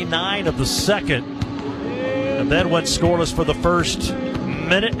 7:39 of the second, and then went scoreless for the first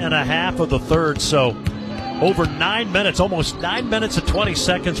minute and a half of the third. So over 9 minutes, almost 9 minutes and 20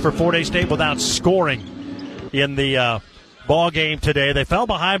 seconds for Fort Hays State without scoring in the ball game today. They fell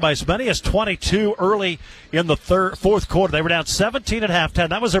behind by as many as 22 early in the fourth quarter. They were down 17 at halftime.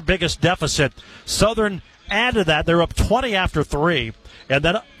 That was their biggest deficit. Southern added that. They're up 20 after 3, and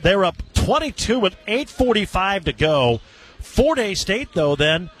then they were up 22 with 8:45 to go. Fort Hays State, though,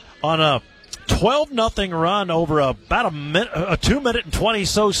 then on a 12-0 run over about a 2-minute and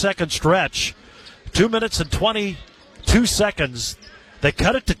 20-second stretch. 2 minutes and 22 seconds. They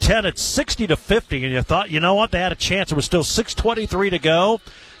cut it to 10 at 60-50, and you thought, you know what, they had a chance. It was still 6:23 to go.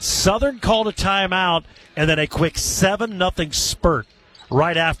 Southern called a timeout, and then a quick 7-0 spurt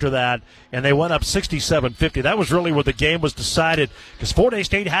right after that, and they went up 67-50. That was really where the game was decided, because Fort Hays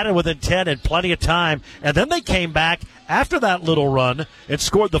State had it within 10 and plenty of time, and then they came back after that little run and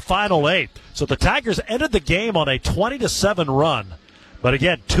scored the final 8. So the Tigers ended the game on a 20-7 run. But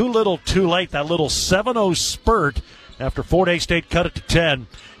again, too little, too late. That little 7-0 spurt after Fort Hays State cut it to 10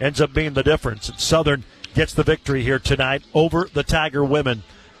 ends up being the difference. And Southern gets the victory here tonight over the Tiger women,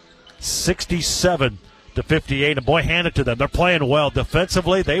 67-58. And boy, hand it to them. They're playing well.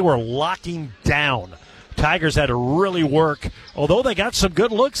 Defensively, they were locking down. Tigers had to really work. Although they got some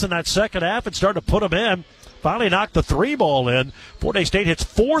good looks in that second half and started to put them in, finally knocked the 3 ball in. Fort Hays State hits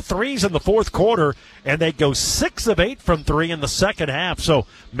 4 threes in the fourth quarter, and they go 6 of 8 from 3 in the second half. So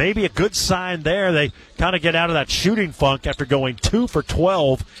maybe a good sign there. They kind of get out of that shooting funk after going 2 for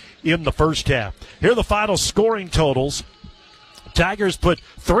 12 in the first half. Here are the final scoring totals. Tigers put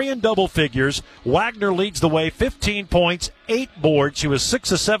 3 in double figures. Wagner leads the way, 15 points, 8 boards. She was 6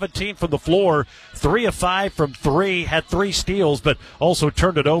 of 17 from the floor, 3 of 5 from 3, had 3 steals, but also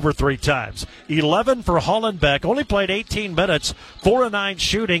turned it over 3 times. 11 for Hollenbeck, only played 18 minutes, 4 of 9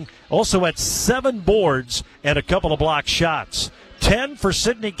 shooting, also had 7 boards and a couple of block shots. 10 for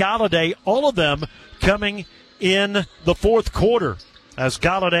Sydney Galladay, all of them coming in the fourth quarter. As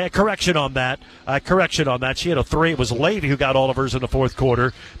Galladay, correction on that. She had a 3. It was Levy who got all of hers in the fourth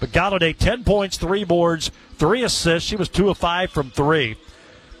quarter. But Galladay, 10 points, 3 boards, 3 assists. She was 2 of 5 from 3.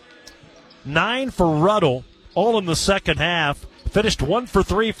 9 for Ruddle, all in the second half. Finished 1 for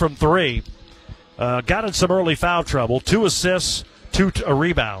 3 from 3. Got in some early foul trouble. 2 assists, 2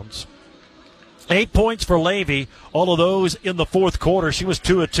 rebounds. 8 points for Levy, all of those in the fourth quarter. She was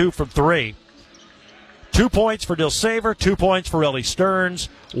 2 of 2 from 3. 2 points for Dilsaver, 2 points for Ellie Stearns,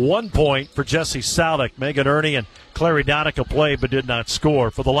 1 point for Jesse Saldick. Megan Ernie and Clary Donica played but did not score.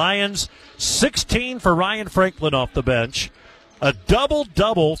 For the Lions, 16 for Ryan Franklin off the bench. A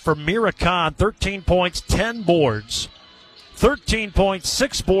double-double for Mira Khan, 13 points, 10 boards. 13 points,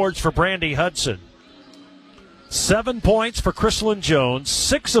 6 boards for Brandy Hudson. 7 points for Chrislyn Jones,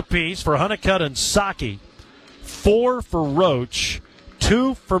 6 apiece for Honeycutt and Saki. 4 for Roach,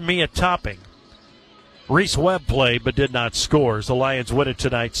 2 for Mia Topping. Reese Webb played but did not score as the Lions win it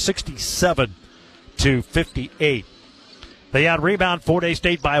tonight 67-58. They out-rebound Fort Hays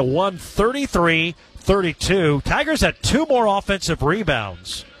State by 1, 33-32. Tigers had 2 more offensive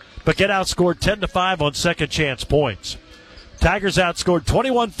rebounds but get outscored 10-5 on second chance points. Tigers outscored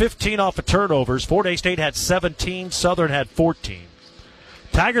 21-15 off of turnovers. Fort Hays State had 17. Southern had 14.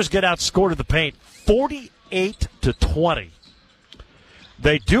 Tigers get outscored in the paint 48-20.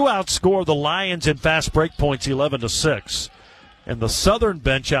 They do outscore the Lions in fast break points 11-6. And the Southern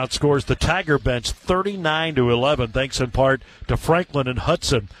bench outscores the Tiger bench 39-11, thanks in part to Franklin and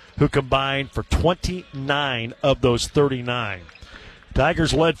Hudson, who combined for 29 of those 39.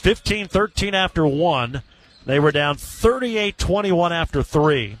 Tigers led 15-13 after 1. They were down 38-21 after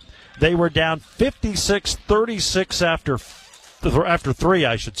 3. They were down 56-36 after 3,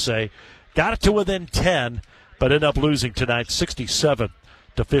 I should say. Got it to within 10, but ended up losing tonight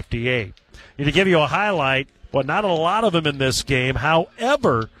 67-58. And to give you a highlight, well, not a lot of them in this game.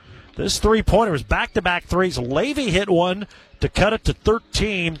 However, this three-pointer was back-to-back threes. Levy hit one to cut it to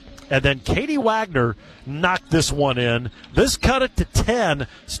 13, and then Katie Wagner knocked this one in. This cut it to 10.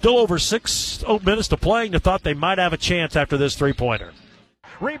 Still over 6 minutes to play, and you thought they might have a chance after this three-pointer.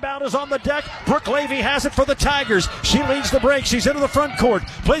 Rebound is on the deck. Brooke Levy has it for the Tigers. She leads the break. She's into the front court.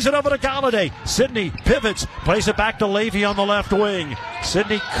 Plays it over to Galladay. Sydney pivots. Plays it back to Levy on the left wing.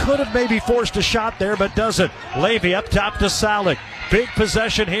 Sydney could have maybe forced a shot there, but doesn't. Levy up top to Salek. Big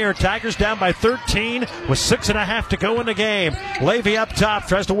possession here. Tigers down by 13 with 6.5 to go in the game. Levy up top.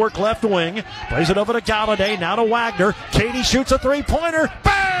 Tries to work left wing. Plays it over to Galladay. Now to Wagner. Katie shoots a three-pointer.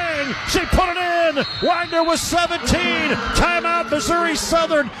 Bang! She put it in. Wagner with 17. Timeout, Missouri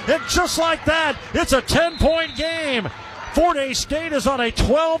Southern. And just like that, it's a 10-point game. Fort Hays State is on a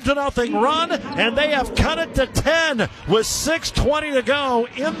 12-0 run, and they have cut it to 10 with 6:20 to go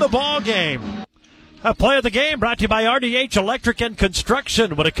in the ball game. A play of the game brought to you by RDH Electric and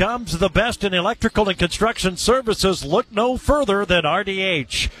Construction. When it comes to the best in electrical and construction services, look no further than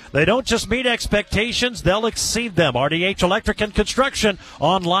RDH. They don't just meet expectations, they'll exceed them. RDH Electric and Construction,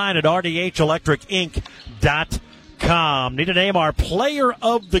 online at rdhelectricinc.com. FHSU.com. Need to name our player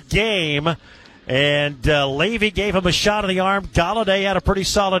of the game. And Levy gave him a shot in the arm. Galladay had a pretty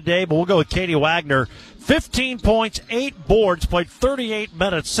solid day, but we'll go with Katie Wagner. 15 points, 8 boards, played 38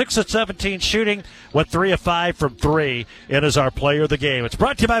 minutes, 6 of 17 shooting, went 3 of 5 from 3, and is our player of the game. It's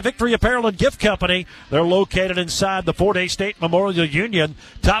brought to you by Victory Apparel and Gift Company. They're located inside the Fort Hays State Memorial Union.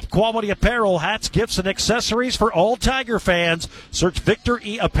 Top quality apparel, hats, gifts, and accessories for all Tiger fans. Search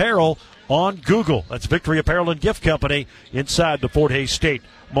Victory Apparel on Google. That's Victory Apparel and Gift Company inside the Fort Hays State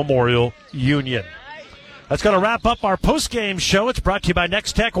Memorial Union. That's going to wrap up our post-game show. It's brought to you by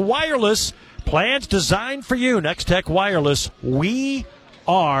Next Tech Wireless. Plans designed for you. Next Tech Wireless. We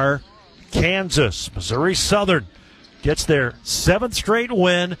are Kansas. Missouri Southern gets their 7th straight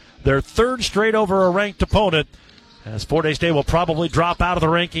win, their 3rd straight over a ranked opponent, as Fort Hays State will probably drop out of the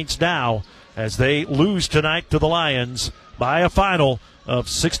rankings now as they lose tonight to the Lions by a final of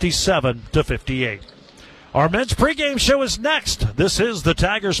 67-58. Our men's pregame show is next. This is the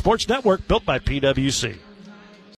Tiger Sports Network, built by PwC.